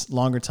movements,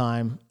 longer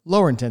time,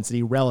 lower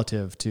intensity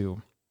relative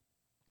to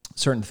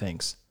certain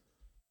things.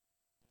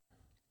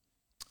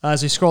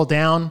 As we scroll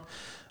down,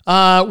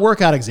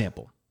 workout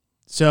example.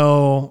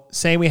 So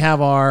say we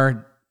have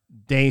our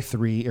day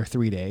 3 or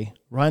 3-day,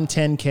 run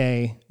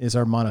 10K is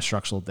our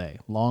monostructural day,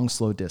 long,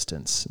 slow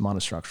distance,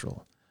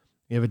 monostructural.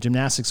 We have a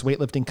gymnastics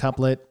weightlifting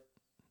couplet.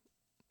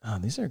 Oh,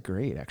 these are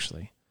great,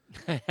 actually.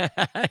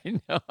 I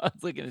know. I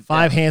was looking at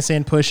 5 that.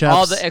 handstand push-ups.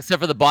 All the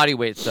except for the body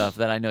weight stuff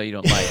that I know you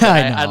don't like.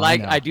 I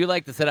know. I do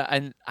like the setup,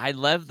 and I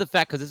love the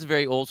fact because this is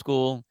very old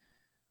school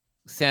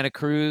Santa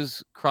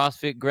Cruz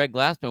CrossFit Greg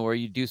Glassman, where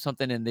you do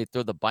something and they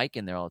throw the bike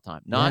in there all the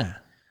time.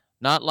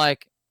 Not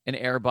like an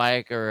air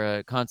bike or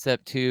a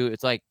Concept 2.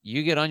 It's like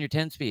you get on your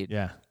 10 speed.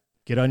 Yeah,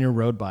 get on your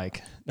road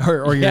bike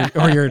or your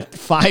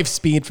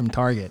 5-speed from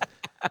Target.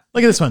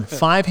 Look at this one: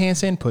 5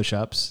 handstand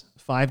push-ups,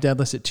 5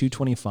 deadlifts at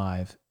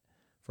 225.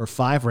 For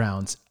 5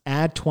 rounds,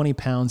 add 20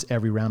 pounds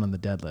every round on the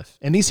deadlift.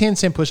 And these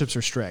handstand push-ups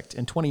are strict.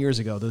 And 20 years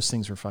ago, those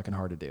things were fucking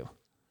hard to do.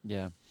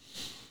 Yeah.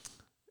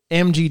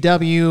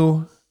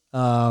 MGW,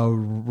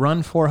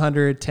 run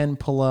 400, 10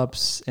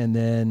 pull-ups, and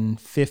then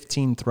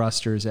 15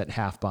 thrusters at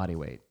half body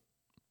weight.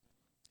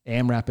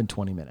 AMRAP in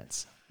 20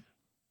 minutes.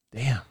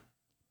 Damn.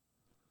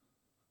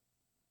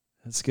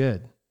 That's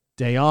good.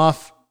 Day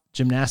off,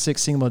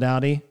 gymnastics, single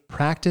modality,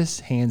 practice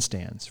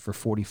handstands for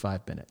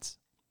 45 minutes.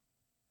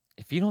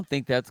 If you don't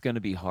think that's going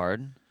to be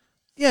hard,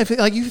 yeah, if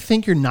you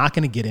think you're not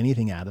going to get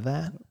anything out of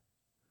that,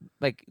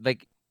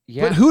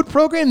 yeah. But who would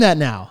program that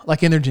now,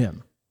 like in their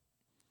gym?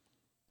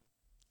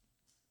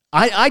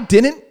 I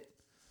didn't,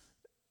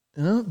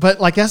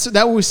 but like that's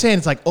what we're saying.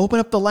 It's like open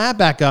up the lab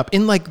back up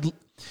and like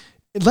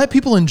let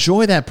people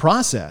enjoy that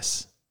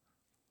process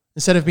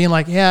instead of being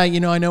like, yeah,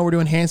 I know we're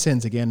doing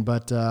handstands again,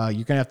 but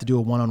you're gonna have to do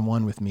a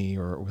one-on-one with me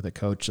or with a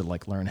coach to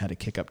like learn how to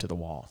kick up to the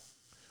wall.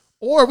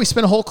 Or we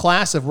spent a whole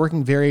class of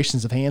working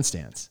variations of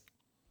handstands.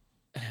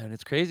 And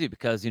it's crazy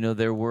because,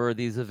 there were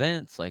these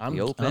events like the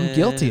Open. I'm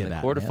guilty of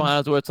that,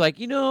 quarterfinals, where it's like,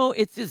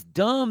 it's just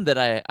dumb that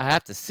I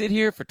have to sit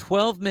here for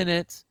 12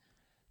 minutes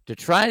to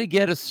try to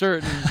get a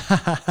certain.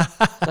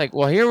 It's like,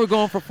 well, here we're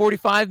going for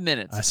 45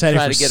 minutes. I sat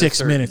here for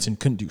 6 minutes and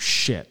couldn't do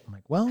shit. I'm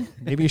like, well,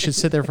 maybe you should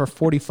sit there for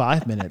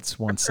 45 minutes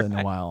once in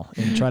a while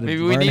and try to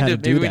learn how to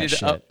do that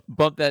shit.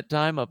 Bump that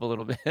time up a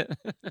little bit.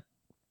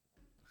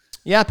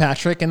 Yeah,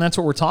 Patrick, and that's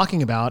what we're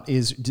talking about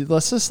is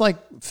let's just like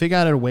figure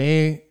out a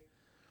way.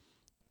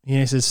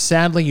 It says,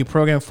 sadly, you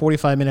program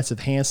 45 minutes of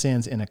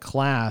handstands in a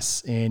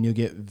class and you'll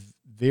get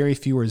very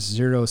few or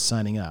zero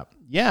signing up.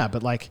 Yeah,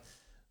 but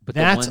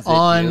that's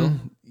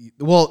on,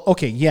 well,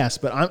 okay, yes,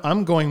 but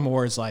I'm going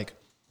more as like,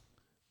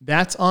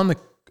 that's on the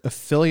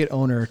affiliate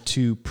owner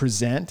to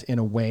present in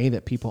a way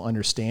that people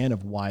understand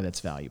of why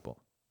that's valuable.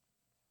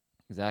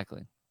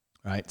 Exactly.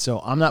 Right. So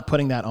I'm not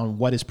putting that on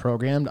what is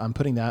programmed. I'm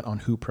putting that on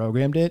who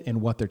programmed it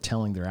and what they're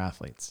telling their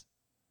athletes.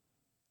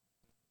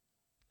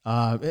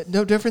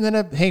 No different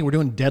than hey, we're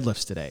doing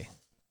deadlifts today.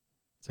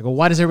 It's like, well,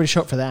 why does everybody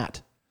show up for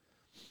that?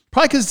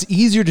 Probably because it's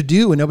easier to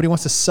do and nobody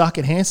wants to suck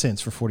at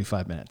handstands for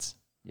 45 minutes.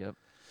 Yep.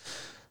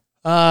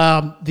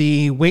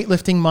 The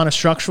weightlifting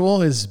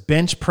monostructural is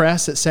bench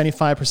press at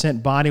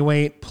 75% body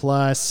weight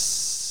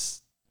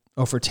plus,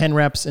 for 10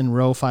 reps in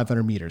row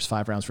 500 meters,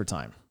 5 rounds for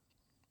time.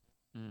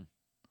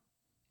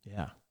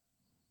 Yeah.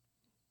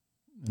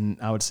 And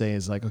I would say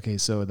is like, okay,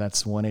 so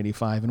that's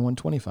 185 and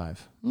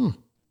 125.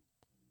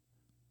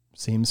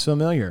 Seems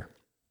familiar.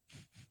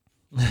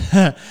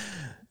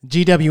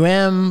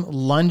 GWM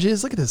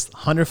lunges. Look at this.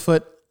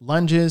 100-foot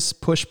lunges,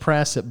 push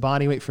press at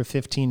body weight for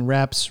 15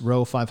 reps,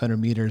 row 500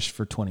 meters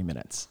for 20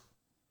 minutes.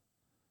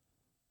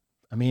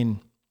 I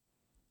mean,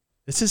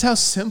 this is how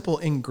simple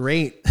and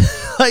great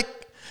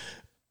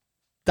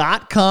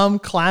 .com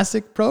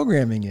classic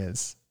programming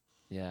is.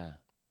 Yeah.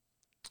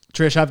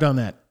 Trish, I've done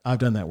that. I've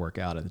done that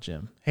workout at the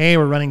gym. Hey,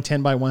 we're running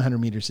 10 by 100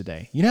 meters a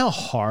day. You know how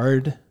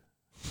hard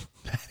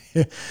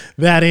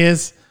that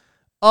is?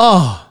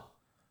 Oh,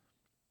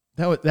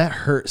 that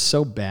hurt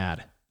so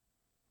bad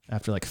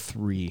after like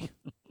 3.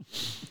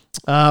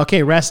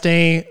 Okay, rest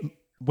day.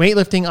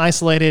 Weightlifting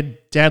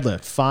isolated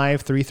deadlift.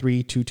 5, 3,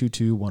 3, 2, 2,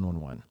 2, 1, 1,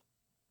 1.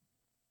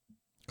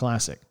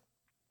 Classic.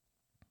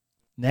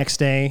 Next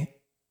day,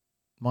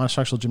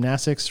 monostructural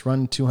gymnastics.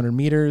 Run 200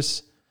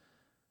 meters.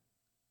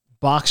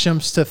 Box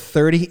jumps to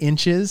 30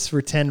 inches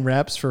for 10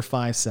 reps for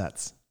 5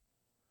 sets.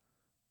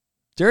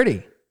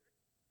 Dirty.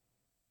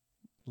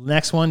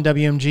 Next one,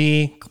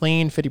 WMG,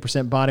 clean,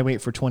 50% body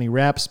weight for 20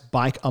 reps,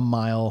 bike a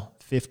mile,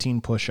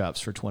 15 push-ups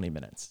for 20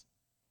 minutes.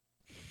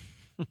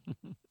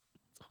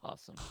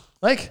 Awesome.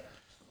 Like,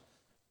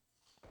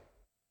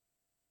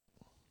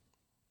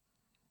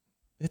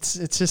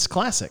 it's just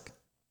classic.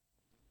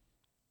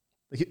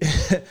 Like,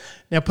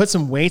 now put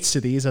some weights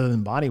to these other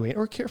than body weight,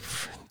 or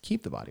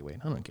keep the body weight.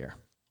 I don't care.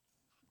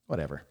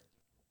 Whatever.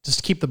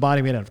 Just keep the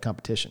body weight out of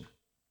competition.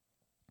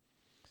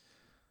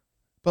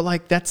 But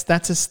like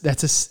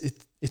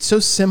it's so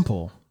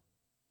simple.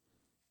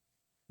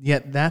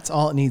 Yet that's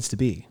all it needs to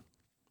be.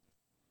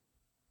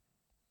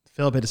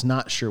 Philip, it is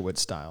not Sherwood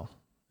style.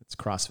 It's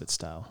CrossFit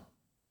style.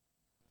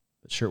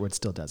 But Sherwood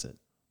still does it.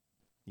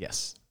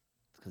 Yes.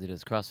 Because he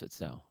does CrossFit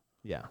style.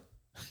 Yeah.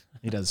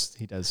 He does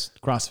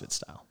CrossFit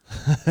style.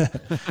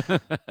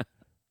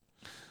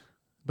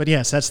 But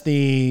yes, that's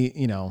the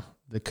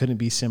couldn't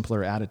be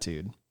simpler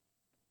attitude,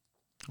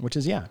 which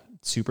is,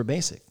 super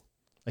basic.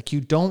 Like,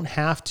 you don't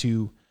have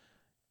to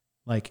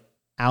like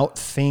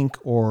outthink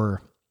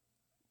or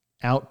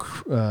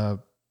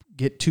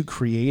get too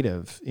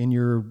creative in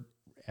your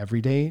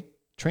everyday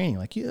training.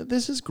 Like,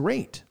 this is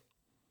great.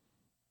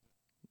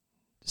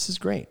 This is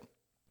great.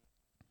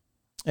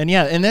 And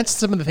and that's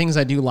some of the things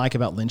I do like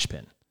about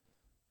linchpin.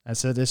 I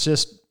said it's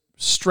just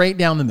straight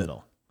down the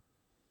middle.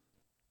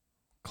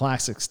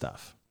 Classic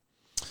stuff.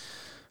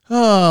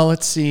 Oh,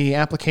 let's see.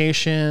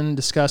 Application,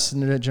 discuss,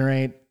 and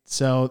generate.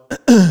 So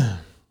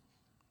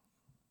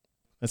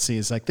let's see.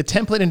 It's like the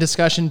template and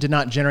discussion did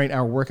not generate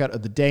our workout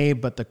of the day,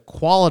 but the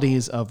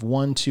qualities of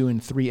 1, 2,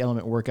 and 3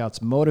 element workouts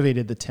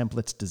motivated the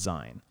template's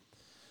design.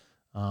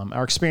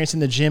 Our experience in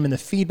the gym and the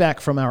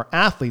feedback from our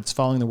athletes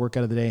following the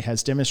workout of the day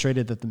has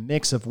demonstrated that the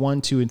mix of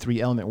 1, 2, and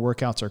 3 element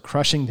workouts are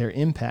crushing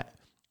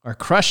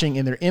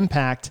in their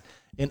impact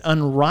and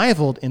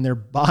unrivaled in their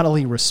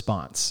bodily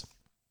response.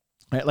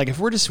 Right? Like, if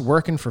we're just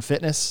working for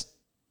fitness,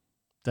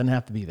 doesn't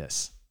have to be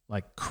this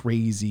like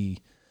crazy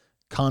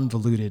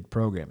convoluted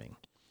programming.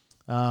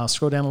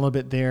 Scroll down a little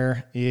bit.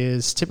 There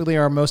is typically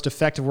our most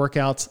effective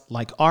workouts,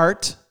 like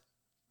art,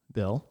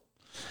 Bill,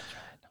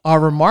 are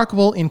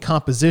remarkable in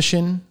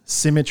composition,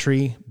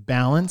 symmetry,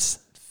 balance,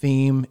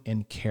 theme,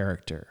 and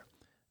character.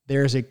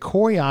 There is a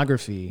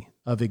choreography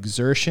of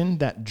exertion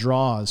that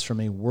draws from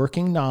a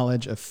working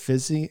knowledge of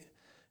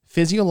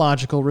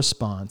physiological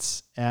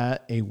response,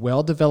 at a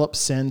well-developed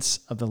sense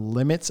of the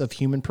limits of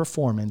human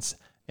performance,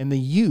 and the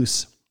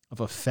use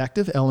of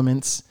effective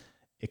elements,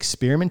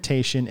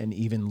 experimentation, and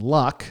even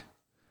luck.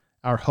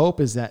 Our hope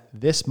is that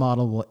this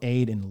model will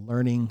aid in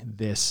learning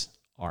this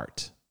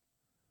art.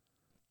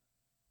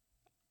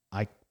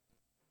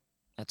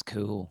 That's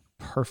cool.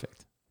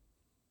 Perfect.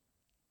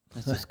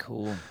 That's just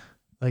cool.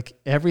 Like,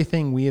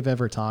 everything we have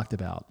ever talked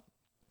about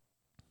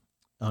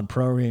on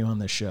programming on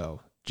the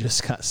show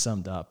just got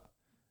summed up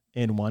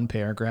in one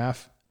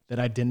paragraph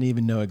that I didn't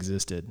even know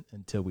existed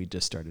until we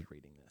just started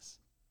reading this.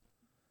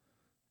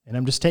 And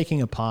I'm just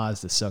taking a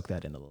pause to soak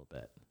that in a little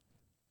bit.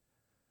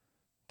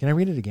 Can I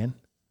read it again?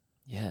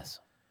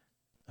 Yes.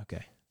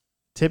 Okay.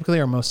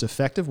 Typically, our most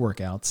effective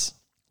workouts,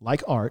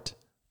 like art,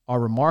 are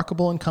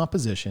remarkable in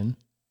composition,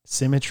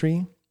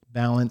 symmetry,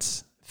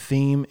 balance,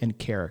 theme, and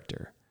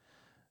character.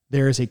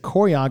 There is a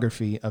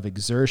choreography of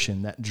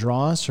exertion that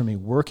draws from a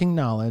working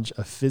knowledge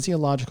of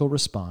physiological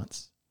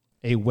response,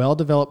 a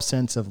well-developed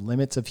sense of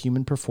limits of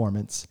human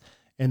performance,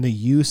 and the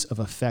use of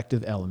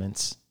effective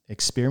elements,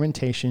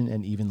 experimentation,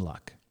 and even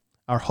luck.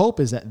 Our hope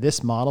is that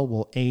this model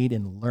will aid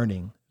in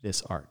learning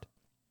this art.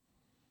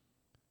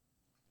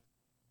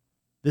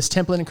 This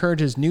template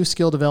encourages new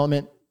skill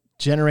development,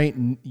 generate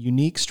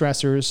unique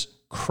stressors,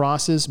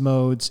 crosses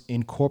modes,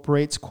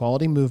 incorporates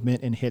quality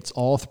movement, and hits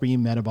all 3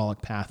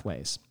 metabolic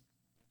pathways.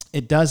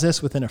 It does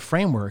this within a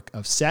framework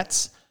of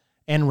sets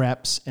and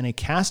reps and a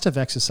cast of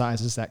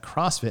exercises that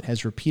CrossFit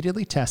has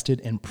repeatedly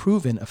tested and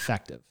proven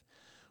effective.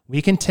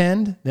 We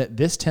contend that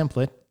this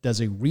template does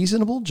a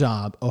reasonable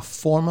job of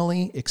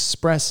formally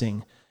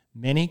expressing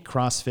many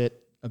CrossFit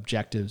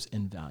objectives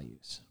and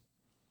values.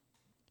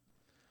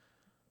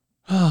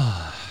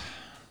 I'm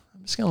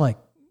just going to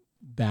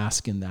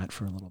bask in that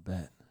for a little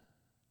bit.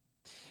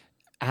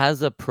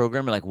 As a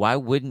programmer, why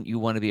wouldn't you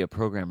want to be a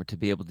programmer to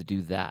be able to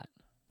do that?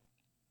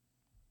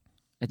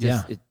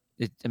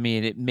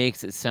 It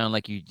makes it sound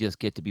like you just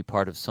get to be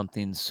part of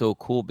something so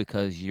cool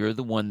because you're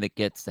the one that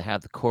gets to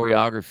have the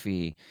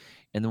choreography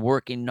and the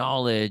working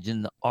knowledge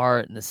and the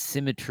art and the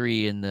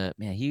symmetry and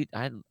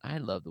I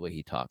love the way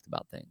he talked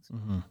about things.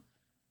 Mm-hmm.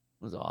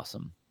 It was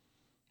awesome.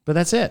 But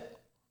that's it.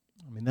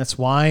 That's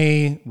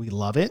why we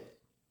love it,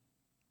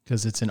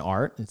 because it's an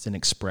art, it's an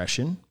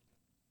expression.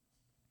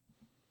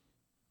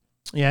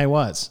 Yeah, he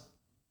was.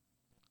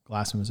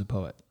 Glassman was a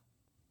poet.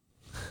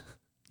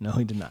 No,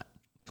 he did not.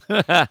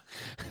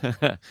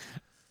 It's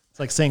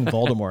like saying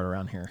Voldemort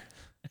around here.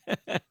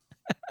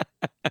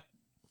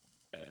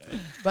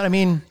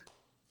 But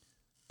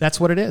that's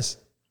what it is.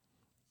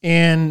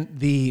 And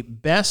the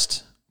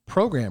best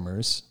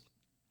programmers,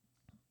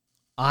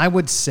 I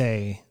would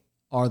say,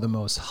 are the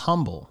most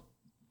humble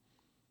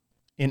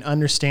in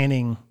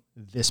understanding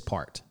this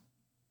part.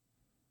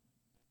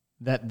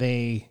 that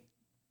they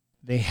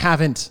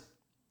haven't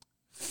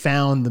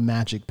found the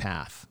magic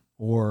path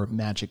or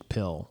magic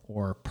pill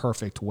or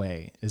perfect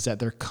way, is that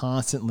they're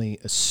constantly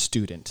a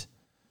student.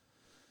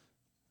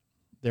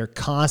 They're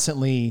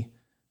constantly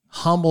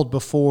humbled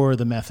before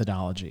the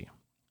methodology.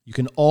 You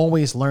can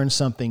always learn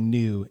something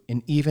new,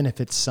 and even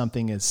if it's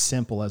something as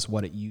simple as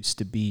what it used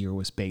to be or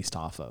was based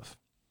off of.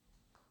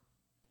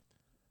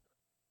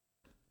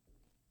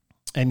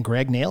 And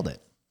Greg nailed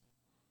it.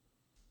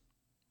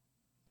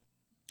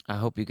 I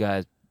hope you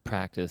guys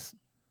practice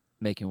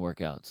making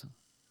workouts.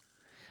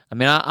 I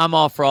mean, I'm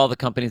all for all the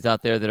companies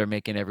out there that are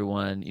making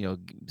everyone,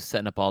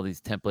 setting up all these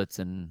templates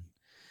and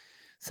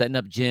setting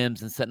up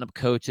gyms and setting up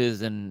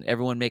coaches and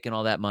everyone making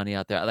all that money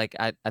out there.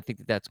 I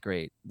think that's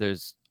great.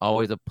 There's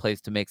always a place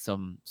to make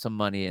some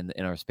money in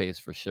our space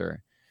for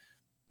sure.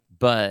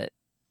 But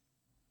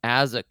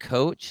as a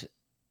coach,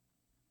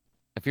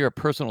 if you're a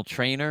personal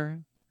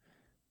trainer,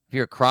 if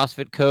you're a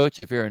CrossFit coach,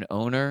 if you're an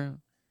owner,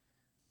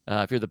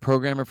 if you're the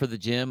programmer for the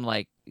gym,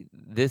 like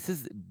this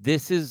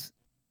is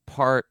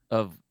part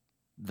of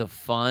the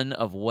fun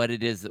of what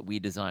it is that we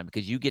design,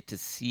 because you get to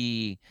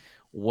see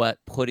what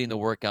putting the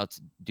workouts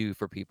do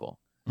for people.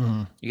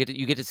 Mm-hmm.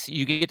 You get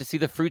to see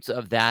the fruits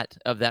of that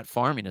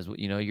farming. Is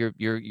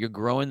you're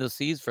growing those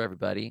seeds for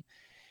everybody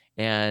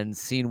and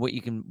seeing what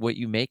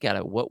you make out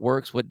of it, what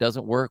works, what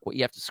doesn't work, what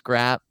you have to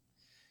scrap.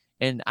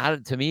 And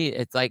to me,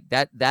 it's like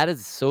that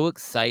is so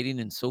exciting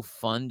and so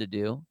fun to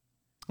do.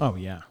 Oh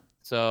yeah.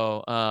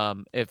 So I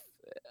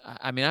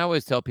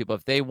always tell people,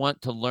 if they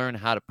want to learn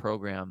how to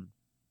program,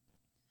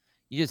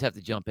 you just have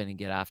to jump in and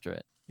get after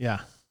it. Yeah.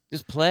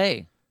 Just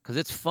play, because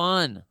it's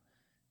fun.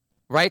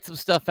 Write some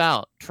stuff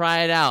out. Try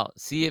it out.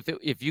 See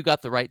if you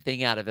got the right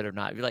thing out of it or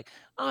not. If you're like,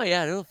 oh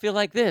yeah, it'll feel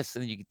like this,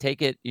 and then you can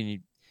take it and you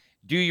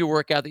do your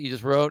workout that you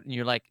just wrote, and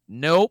you're like,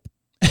 nope.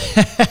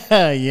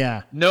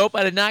 Yeah. Nope,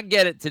 I did not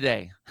get it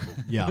today.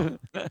 Yeah. All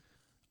right,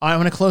 I'm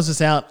going to close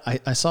this out.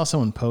 I saw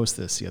someone post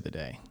this the other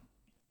day,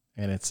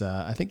 and it's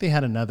I think they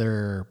had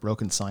another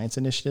Broken Science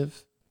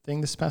Initiative thing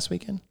this past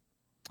weekend.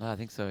 I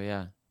think so,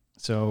 yeah.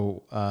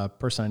 So a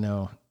person I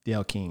know,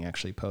 Dale King,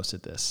 actually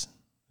posted this.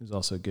 Who's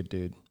also a good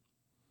dude.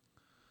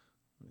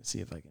 Let me see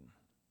if I can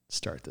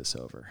start this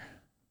over.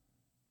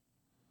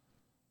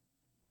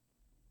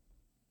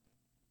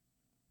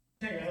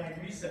 I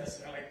like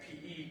recess, I like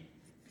PE,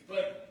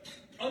 but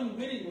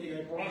unwittingly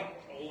I brought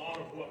a lot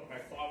of what my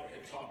father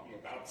had taught me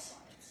about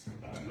science.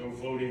 No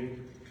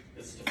voting,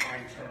 let's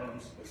define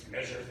terms, let's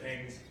measure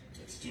things,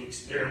 let's do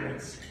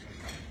experiments.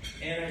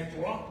 And I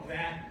brought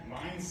that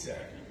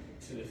mindset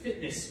to the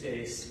fitness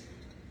space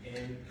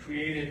and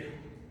created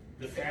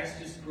the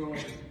fastest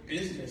growing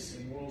business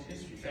in world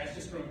history,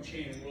 fastest growing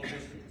chain in world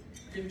history.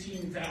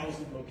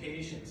 15,000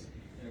 locations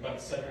in about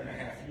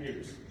 7.5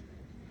 years.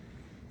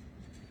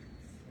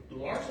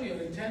 Largely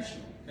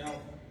unintentional. Now,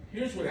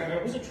 here's what happened.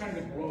 I wasn't trying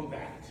to grow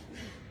that.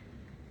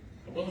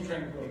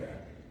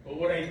 But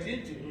what I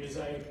did do is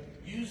I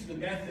used the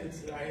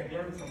methods that I had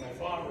learned from my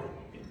father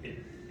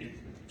in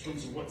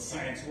terms of what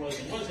science was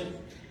and wasn't.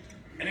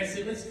 And I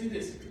said, let's do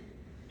this.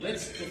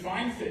 Let's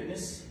define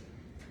fitness,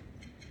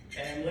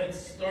 and let's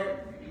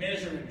start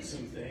measuring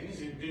some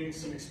things and doing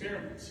some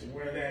experiments. And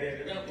where that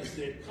ended up is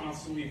that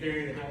constantly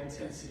varied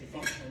high-intensity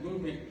functional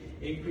movement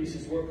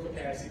increases work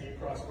capacity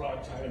across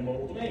broad time and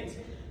mobile domains.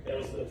 That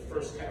was the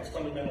first kind of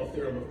fundamental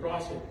theorem of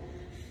CrossFit.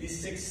 The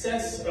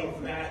success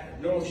of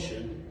that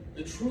notion,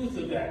 the truth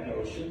of that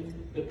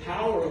notion, the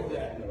power of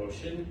that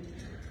notion,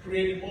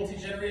 created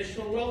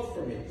multi-generational wealth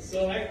for me.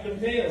 So the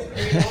veils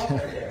paid off, I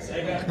guess.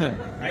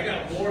 I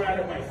got more out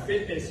of my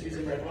fitness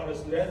using my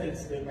father's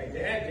methods than my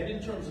dad did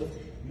in terms of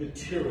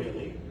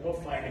materially,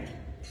 finding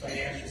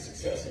financial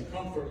success and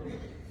comfort.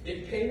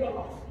 It paid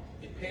off.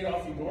 It paid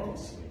off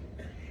enormously.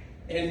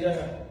 And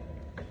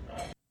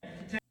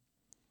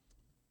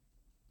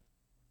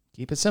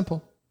keep it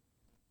simple.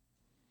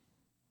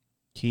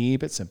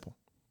 Keep it simple.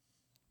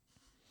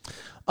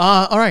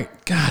 All right.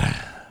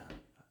 God,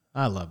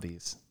 I love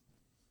these.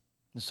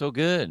 It's so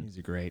good. These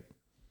are great.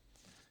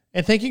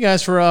 And thank you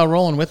guys for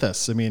rolling with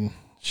us. I mean,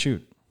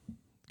 shoot.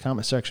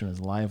 Comment section is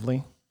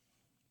lively.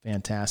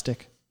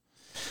 Fantastic.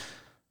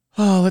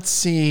 Oh, let's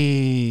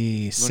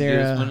see.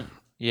 Sarah.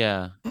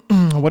 Yeah.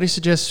 What do you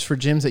suggest for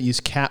gyms that use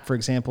CAP, for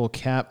example,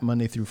 CAP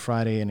Monday through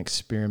Friday and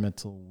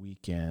experimental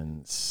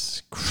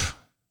weekends?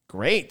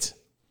 Great.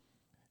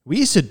 We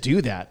used to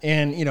do that.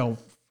 And,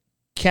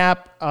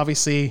 CAP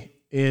obviously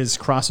is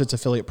CrossFit's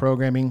affiliate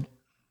programming.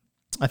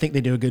 I think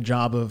they do a good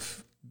job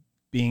of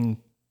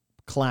being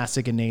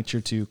classic in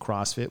nature to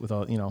CrossFit with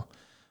all,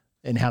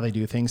 and how they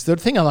do things. The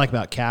thing I like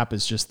about CAP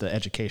is just the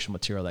educational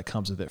material that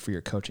comes with it for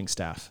your coaching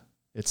staff.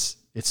 It's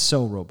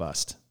so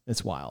robust.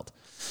 It's wild.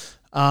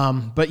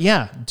 But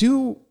yeah,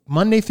 do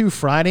Monday through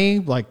Friday,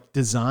 like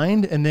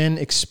designed, and then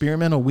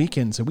experimental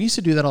weekends. And we used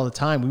to do that all the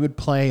time. We would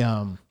play,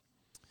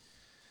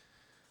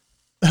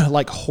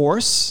 like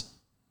horse,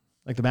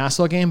 like the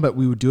basketball game, but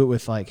we would do it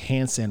with like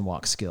handstand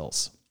walk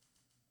skills.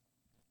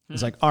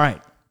 It's like, all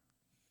right,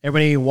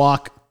 everybody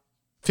walk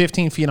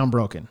 15 feet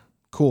unbroken.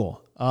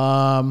 Cool.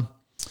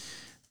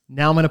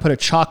 Now I'm going to put a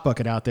chalk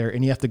bucket out there,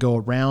 and you have to go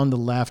around the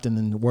left and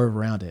then word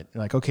around it.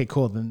 You're like, okay,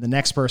 cool. Then the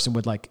next person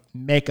would like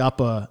make up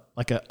an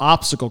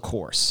obstacle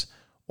course,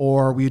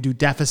 or we would do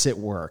deficit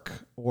work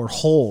or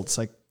holds.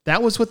 Like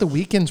that was what the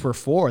weekends were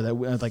for. That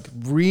like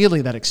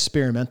really that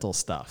experimental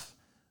stuff.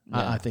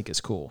 I think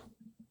is cool.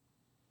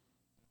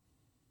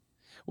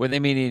 Were they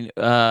meaning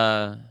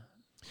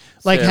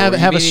like have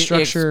a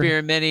structure,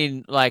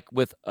 experimenting like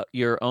with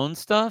your own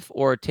stuff,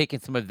 or taking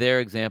some of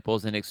their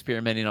examples and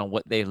experimenting on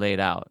what they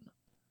laid out?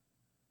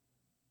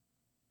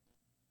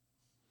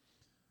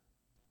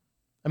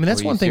 I mean,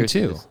 that's one thing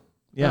too.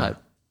 Yeah.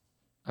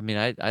 I mean,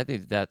 I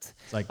think that's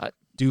it's like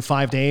do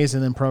 5 days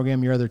and then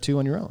program your other 2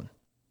 on your own.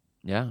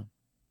 Yeah.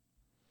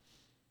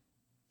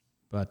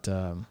 But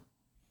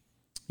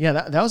yeah,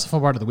 that was a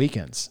fun part of the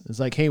weekends. It's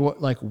like, hey, what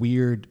like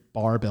weird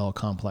barbell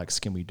complex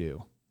can we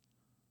do?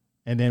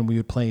 And then we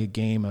would play a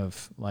game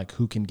of like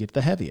who can get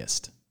the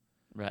heaviest.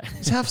 Right.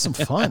 Just have some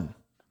fun.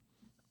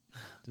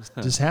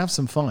 Just have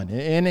some fun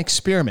and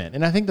experiment.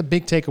 And I think the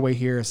big takeaway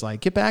here is like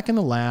get back in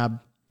the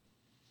lab.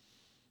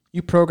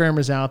 You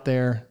programmers out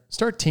there,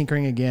 start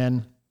tinkering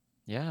again.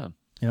 Yeah.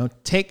 You know,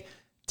 take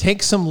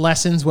some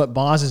lessons what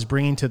Boz is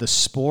bringing to the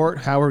sport,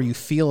 however you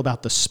feel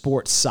about the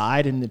sport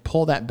side, and then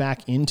pull that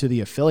back into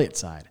the affiliate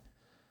side.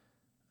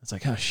 It's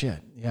like, oh shit,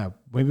 yeah,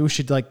 maybe we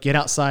should like get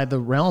outside the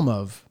realm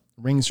of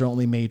rings are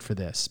only made for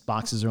this,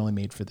 boxes are only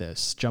made for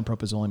this, jump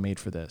rope is only made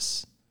for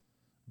this,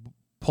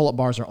 pull-up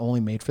bars are only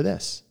made for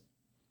this.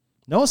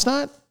 No, it's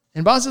not.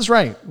 And Boz is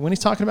right. When he's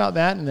talking about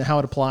that and how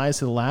it applies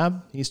to the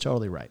lab, he's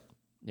totally right.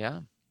 Yeah.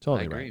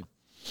 Totally I agree. Right.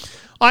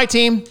 All right,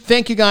 team.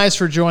 Thank you guys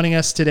for joining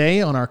us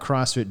today on our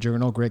CrossFit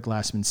Journal Greg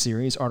Glassman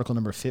series, article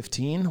number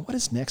 15. What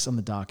is next on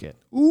the docket?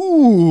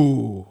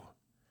 Ooh.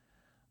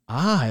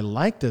 I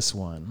like this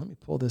one. Let me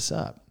pull this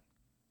up.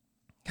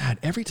 God,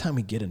 every time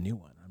we get a new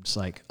one, I'm just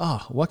like,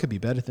 oh, what could be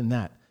better than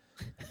that?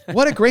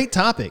 What a great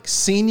topic.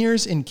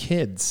 Seniors and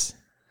kids.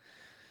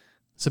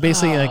 So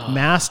basically like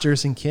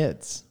masters and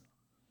kids.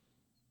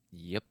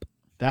 Yep.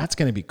 That's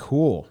going to be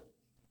cool.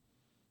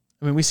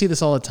 I mean, we see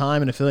this all the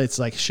time in affiliates,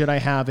 like, should I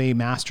have a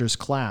master's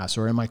class,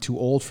 or am I too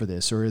old for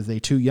this, or are they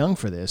too young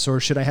for this, or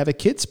should I have a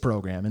kids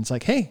program? And it's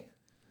like, hey,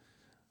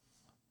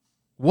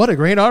 what a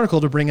great article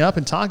to bring up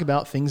and talk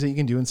about things that you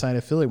can do inside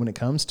affiliate when it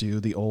comes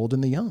to the old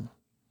and the young,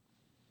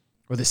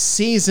 or the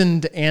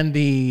seasoned and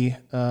the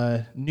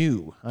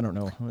new. I don't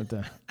know what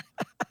the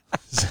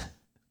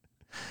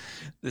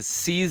the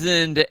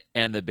seasoned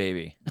and the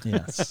baby.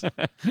 Yes.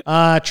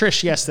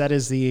 Trish, yes, that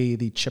is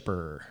the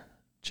chipper.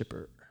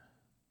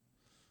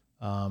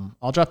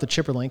 I'll drop the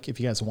chipper link if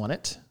you guys want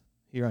it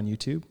here on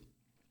YouTube.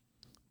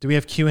 Do we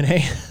have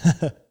Q&A?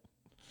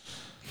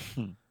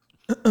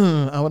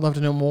 I would love to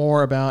know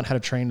more about how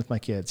to train with my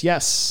kids.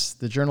 Yes,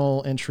 the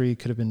journal entry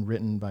could have been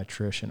written by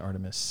Trish and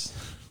Artemis.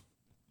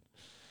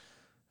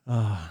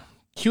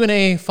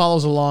 Q&A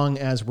follows along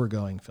as we're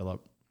going,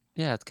 Philip.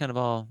 Yeah, it's kind of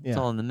all, it's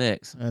all in the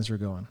mix. As we're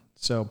going.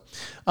 So,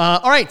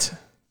 all right.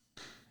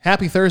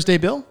 Happy Thursday,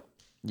 Bill.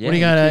 Yeah, what do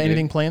you got?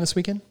 Anything planned this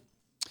weekend?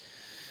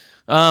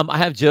 I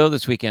have Joe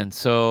this weekend,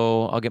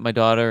 so I'll get my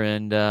daughter,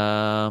 and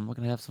we're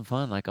going to have some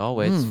fun, like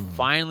always.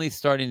 Finally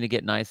starting to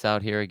get nice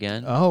out here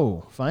again.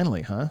 Oh,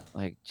 finally, huh?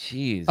 Like,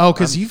 geez. Oh,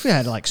 because you've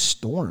had, like,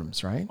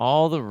 storms, right?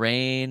 All the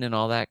rain and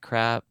all that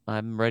crap.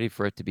 I'm ready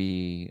for it to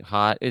be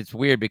hot. It's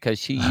weird because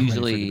she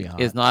usually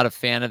is not a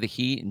fan of the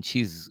heat, and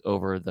she's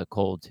over the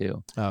cold,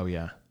 too. Oh,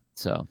 yeah.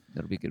 So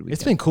it'll be a good weekend.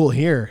 It's been cool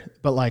here,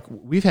 but, like,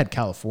 we've had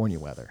California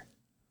weather.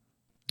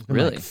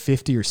 Really? Like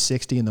 50 or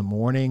 60 in the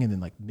morning and then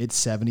like mid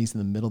 70s in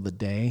the middle of the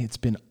day. It's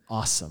been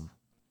awesome.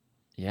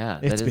 Yeah,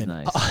 that is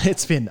nice.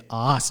 It's been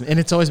awesome. And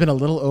it's always been a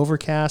little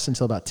overcast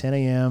until about 10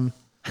 a.m.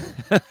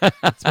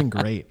 It's been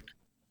great.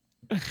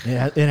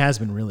 It has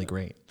been really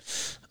great.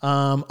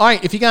 All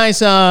right. If you guys,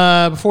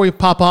 before we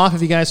pop off,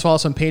 if you guys follow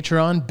us on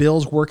Patreon,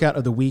 Bill's workout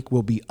of the week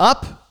will be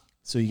up.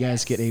 So you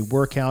guys get a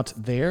workout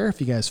there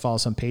if you guys follow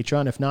us on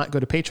Patreon. If not,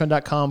 go to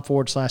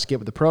patreon.com/get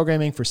with the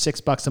programming for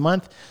 $6 a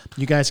month.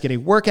 You guys get a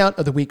workout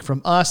of the week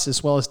from us,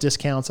 as well as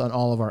discounts on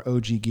all of our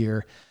OG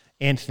gear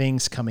and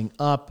things coming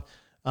up.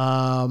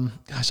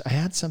 Gosh, I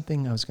had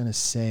something I was going to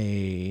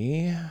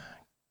say.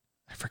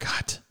 I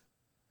forgot.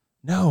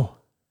 No.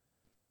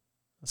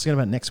 Let's get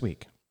about next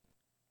week.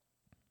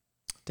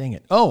 Dang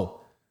it.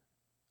 Oh,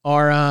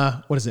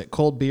 our, what is it?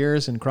 Cold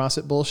beers and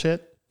CrossFit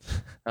bullshit.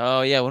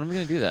 Oh yeah, when are we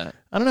gonna do that?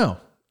 I don't know.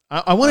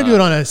 I want to do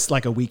it on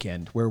a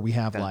weekend where we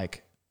have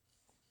like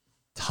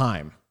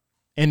time,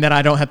 and that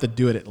I don't have to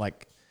do it at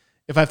like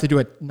if I have to do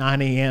it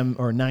 9 a.m.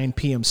 or 9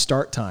 p.m.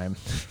 start time.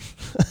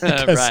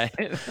 Right.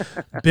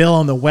 Bill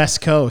on the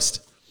West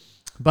Coast,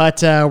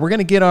 but we're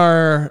gonna get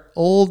our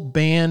old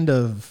band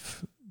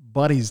of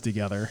buddies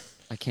together.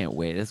 I can't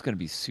wait. It's gonna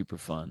be super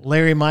fun.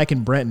 Larry, Mike,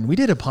 and Brenton. We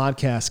did a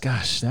podcast.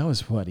 Gosh, that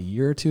was what, a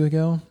year or two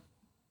ago.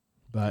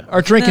 But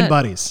our drinking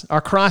buddies,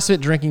 our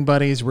CrossFit drinking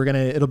buddies,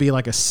 it'll be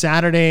like a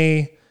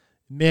Saturday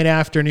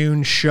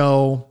mid-afternoon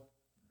show.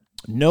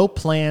 No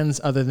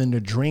plans other than to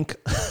drink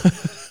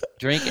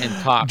and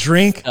talk.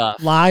 Drink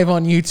stuff. Live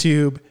on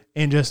YouTube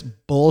and just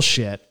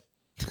bullshit.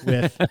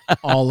 with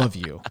all of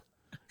you.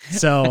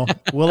 So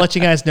we'll let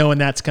you guys know when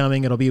that's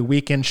coming. It'll be a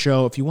weekend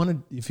show. If you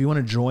want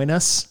to join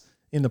us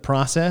in the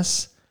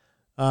process,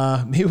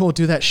 maybe we'll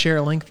do that share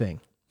a link thing.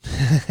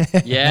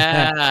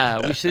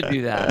 Yeah, we should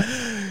do that.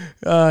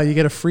 You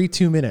get a free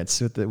 2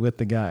 minutes with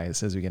the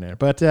guys as we get in.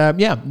 But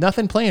yeah,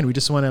 nothing planned. We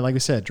just want to, like we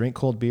said, drink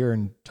cold beer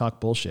and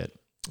talk bullshit.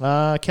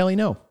 Kelly,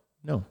 no,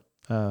 we'll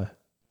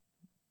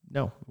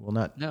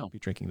not be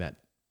drinking that.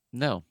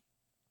 No,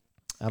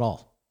 at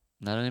all.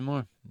 Not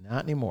anymore.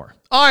 Not anymore.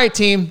 All right,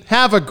 team.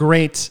 Have a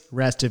great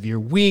rest of your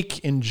week.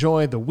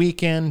 Enjoy the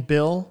weekend,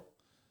 Bill.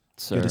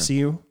 Sir. Good to see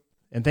you.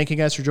 And thank you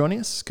guys for joining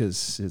us,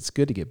 because it's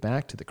good to get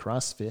back to the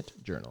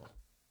CrossFit Journal.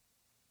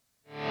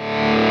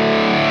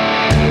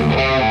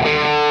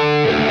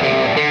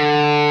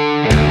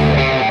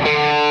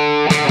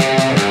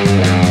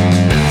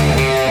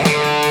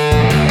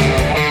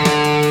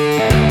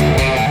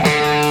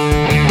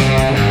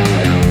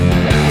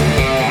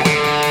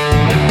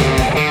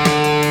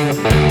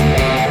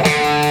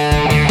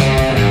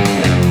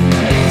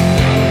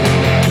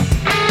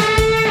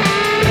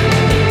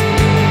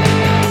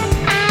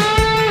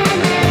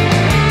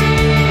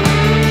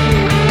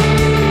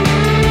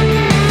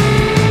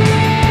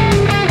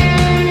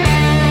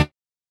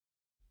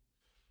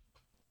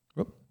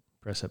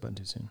 Press that button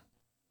too soon.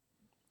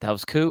 That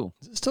was cool.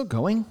 Is it still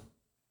going?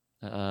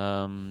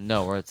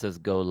 No, where it says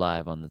go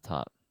live on the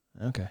top.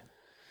 Okay.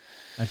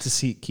 I have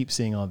to keep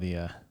seeing all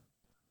the...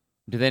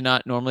 Do they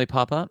not normally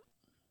pop up?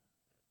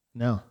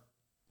 No.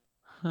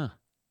 Huh.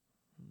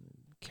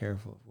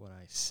 Careful of what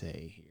I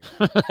say here.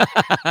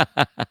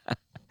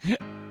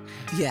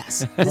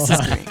 Yes, this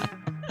is great.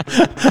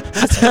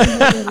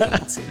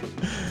 That's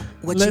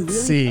what Let's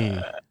see.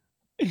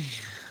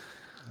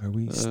 Are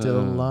we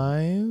still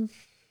live?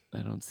 I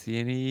don't see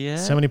any yet.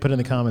 Somebody put in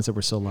the comments that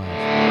we're still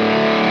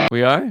live.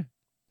 We are?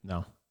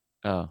 No.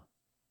 Oh.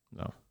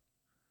 No.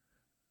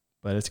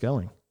 But it's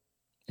going.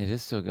 It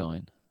is still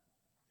going.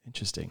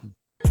 Interesting.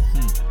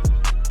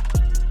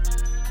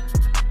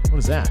 What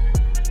is that?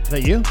 Is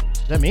that you?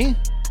 Is that me?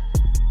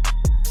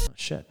 Oh,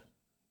 shit.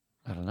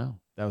 I don't know.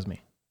 That was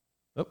me.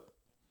 Oh.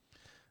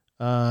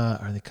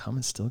 Are the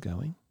comments still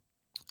going?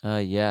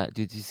 Yeah.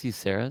 Did you see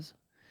Sarah's?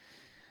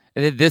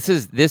 This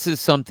is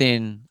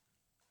something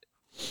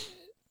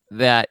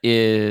that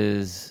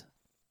is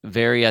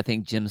very, I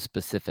think, gym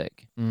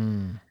specific.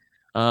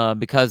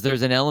 Because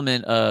there's an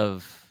element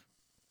of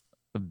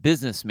a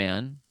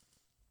businessman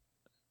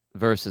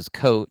versus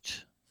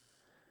coach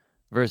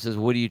versus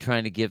what are you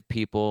trying to give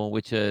people,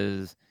 which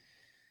is,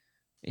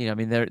 I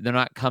mean, they're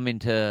not coming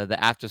to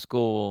the after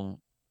school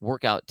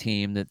workout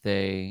team that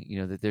they,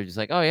 that they're just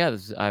like, oh yeah,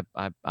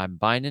 I'm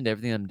buying into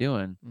everything I'm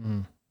doing.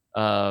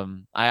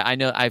 I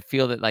know, I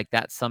feel that like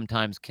that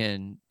sometimes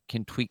can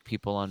tweak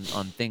people on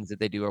things that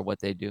they do or what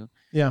they do.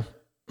 Yeah.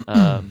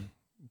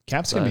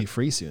 Cap's going to be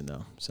free soon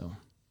though. So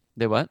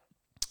they what?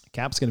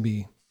 Cap's going to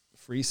be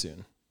free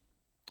soon.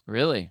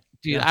 Really?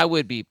 Dude, Yeah. I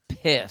would be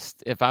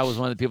pissed if I was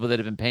one of the people that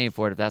have been paying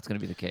for it, if that's going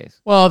to be the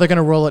case. Well, they're going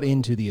to roll it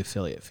into the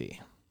affiliate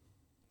fee.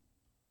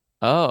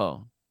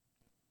 Oh,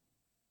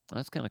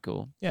 that's kind of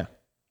cool. Yeah.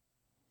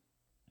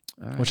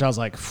 All right. Which I was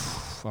like,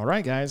 all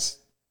right, guys.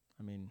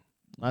 I mean,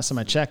 last time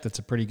I checked, that's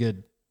a pretty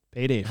good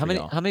payday for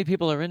y'all. How many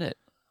people are in it?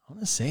 I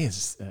want to say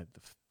it's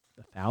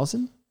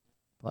 1,000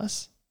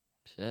 plus.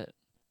 Shit.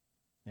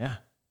 Yeah.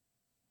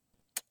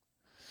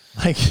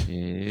 Like,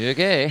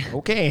 okay.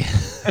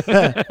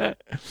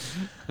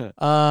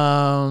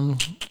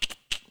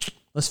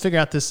 Let's figure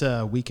out this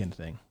weekend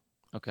thing.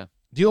 Okay.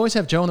 Do you always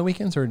have Joe on the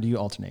weekends, or do you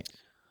alternate?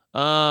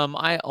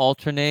 I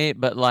alternate,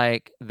 but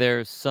like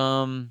there's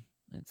some,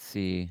 let's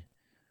see.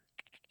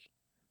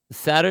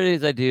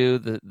 Saturdays I do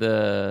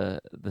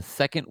the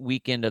second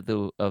weekend of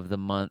the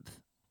month.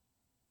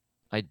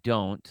 I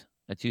don't.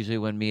 That's usually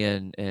when me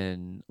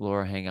and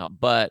Laura hang out.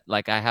 But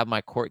like I have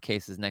my court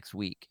cases next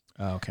week.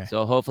 Oh, okay.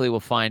 So hopefully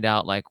we'll find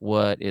out like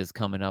what is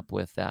coming up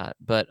with that.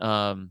 But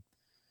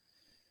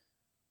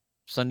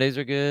Sundays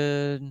are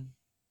good.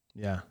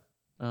 Yeah.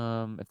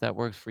 If that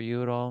works for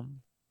you at all.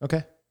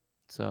 Okay.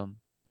 So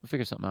we'll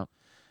figure something out.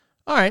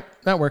 All right.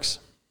 That works.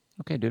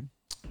 Okay, dude.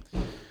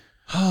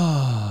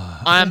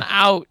 I'm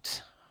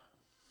out.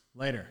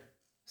 Later.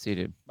 See you,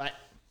 dude. Bye.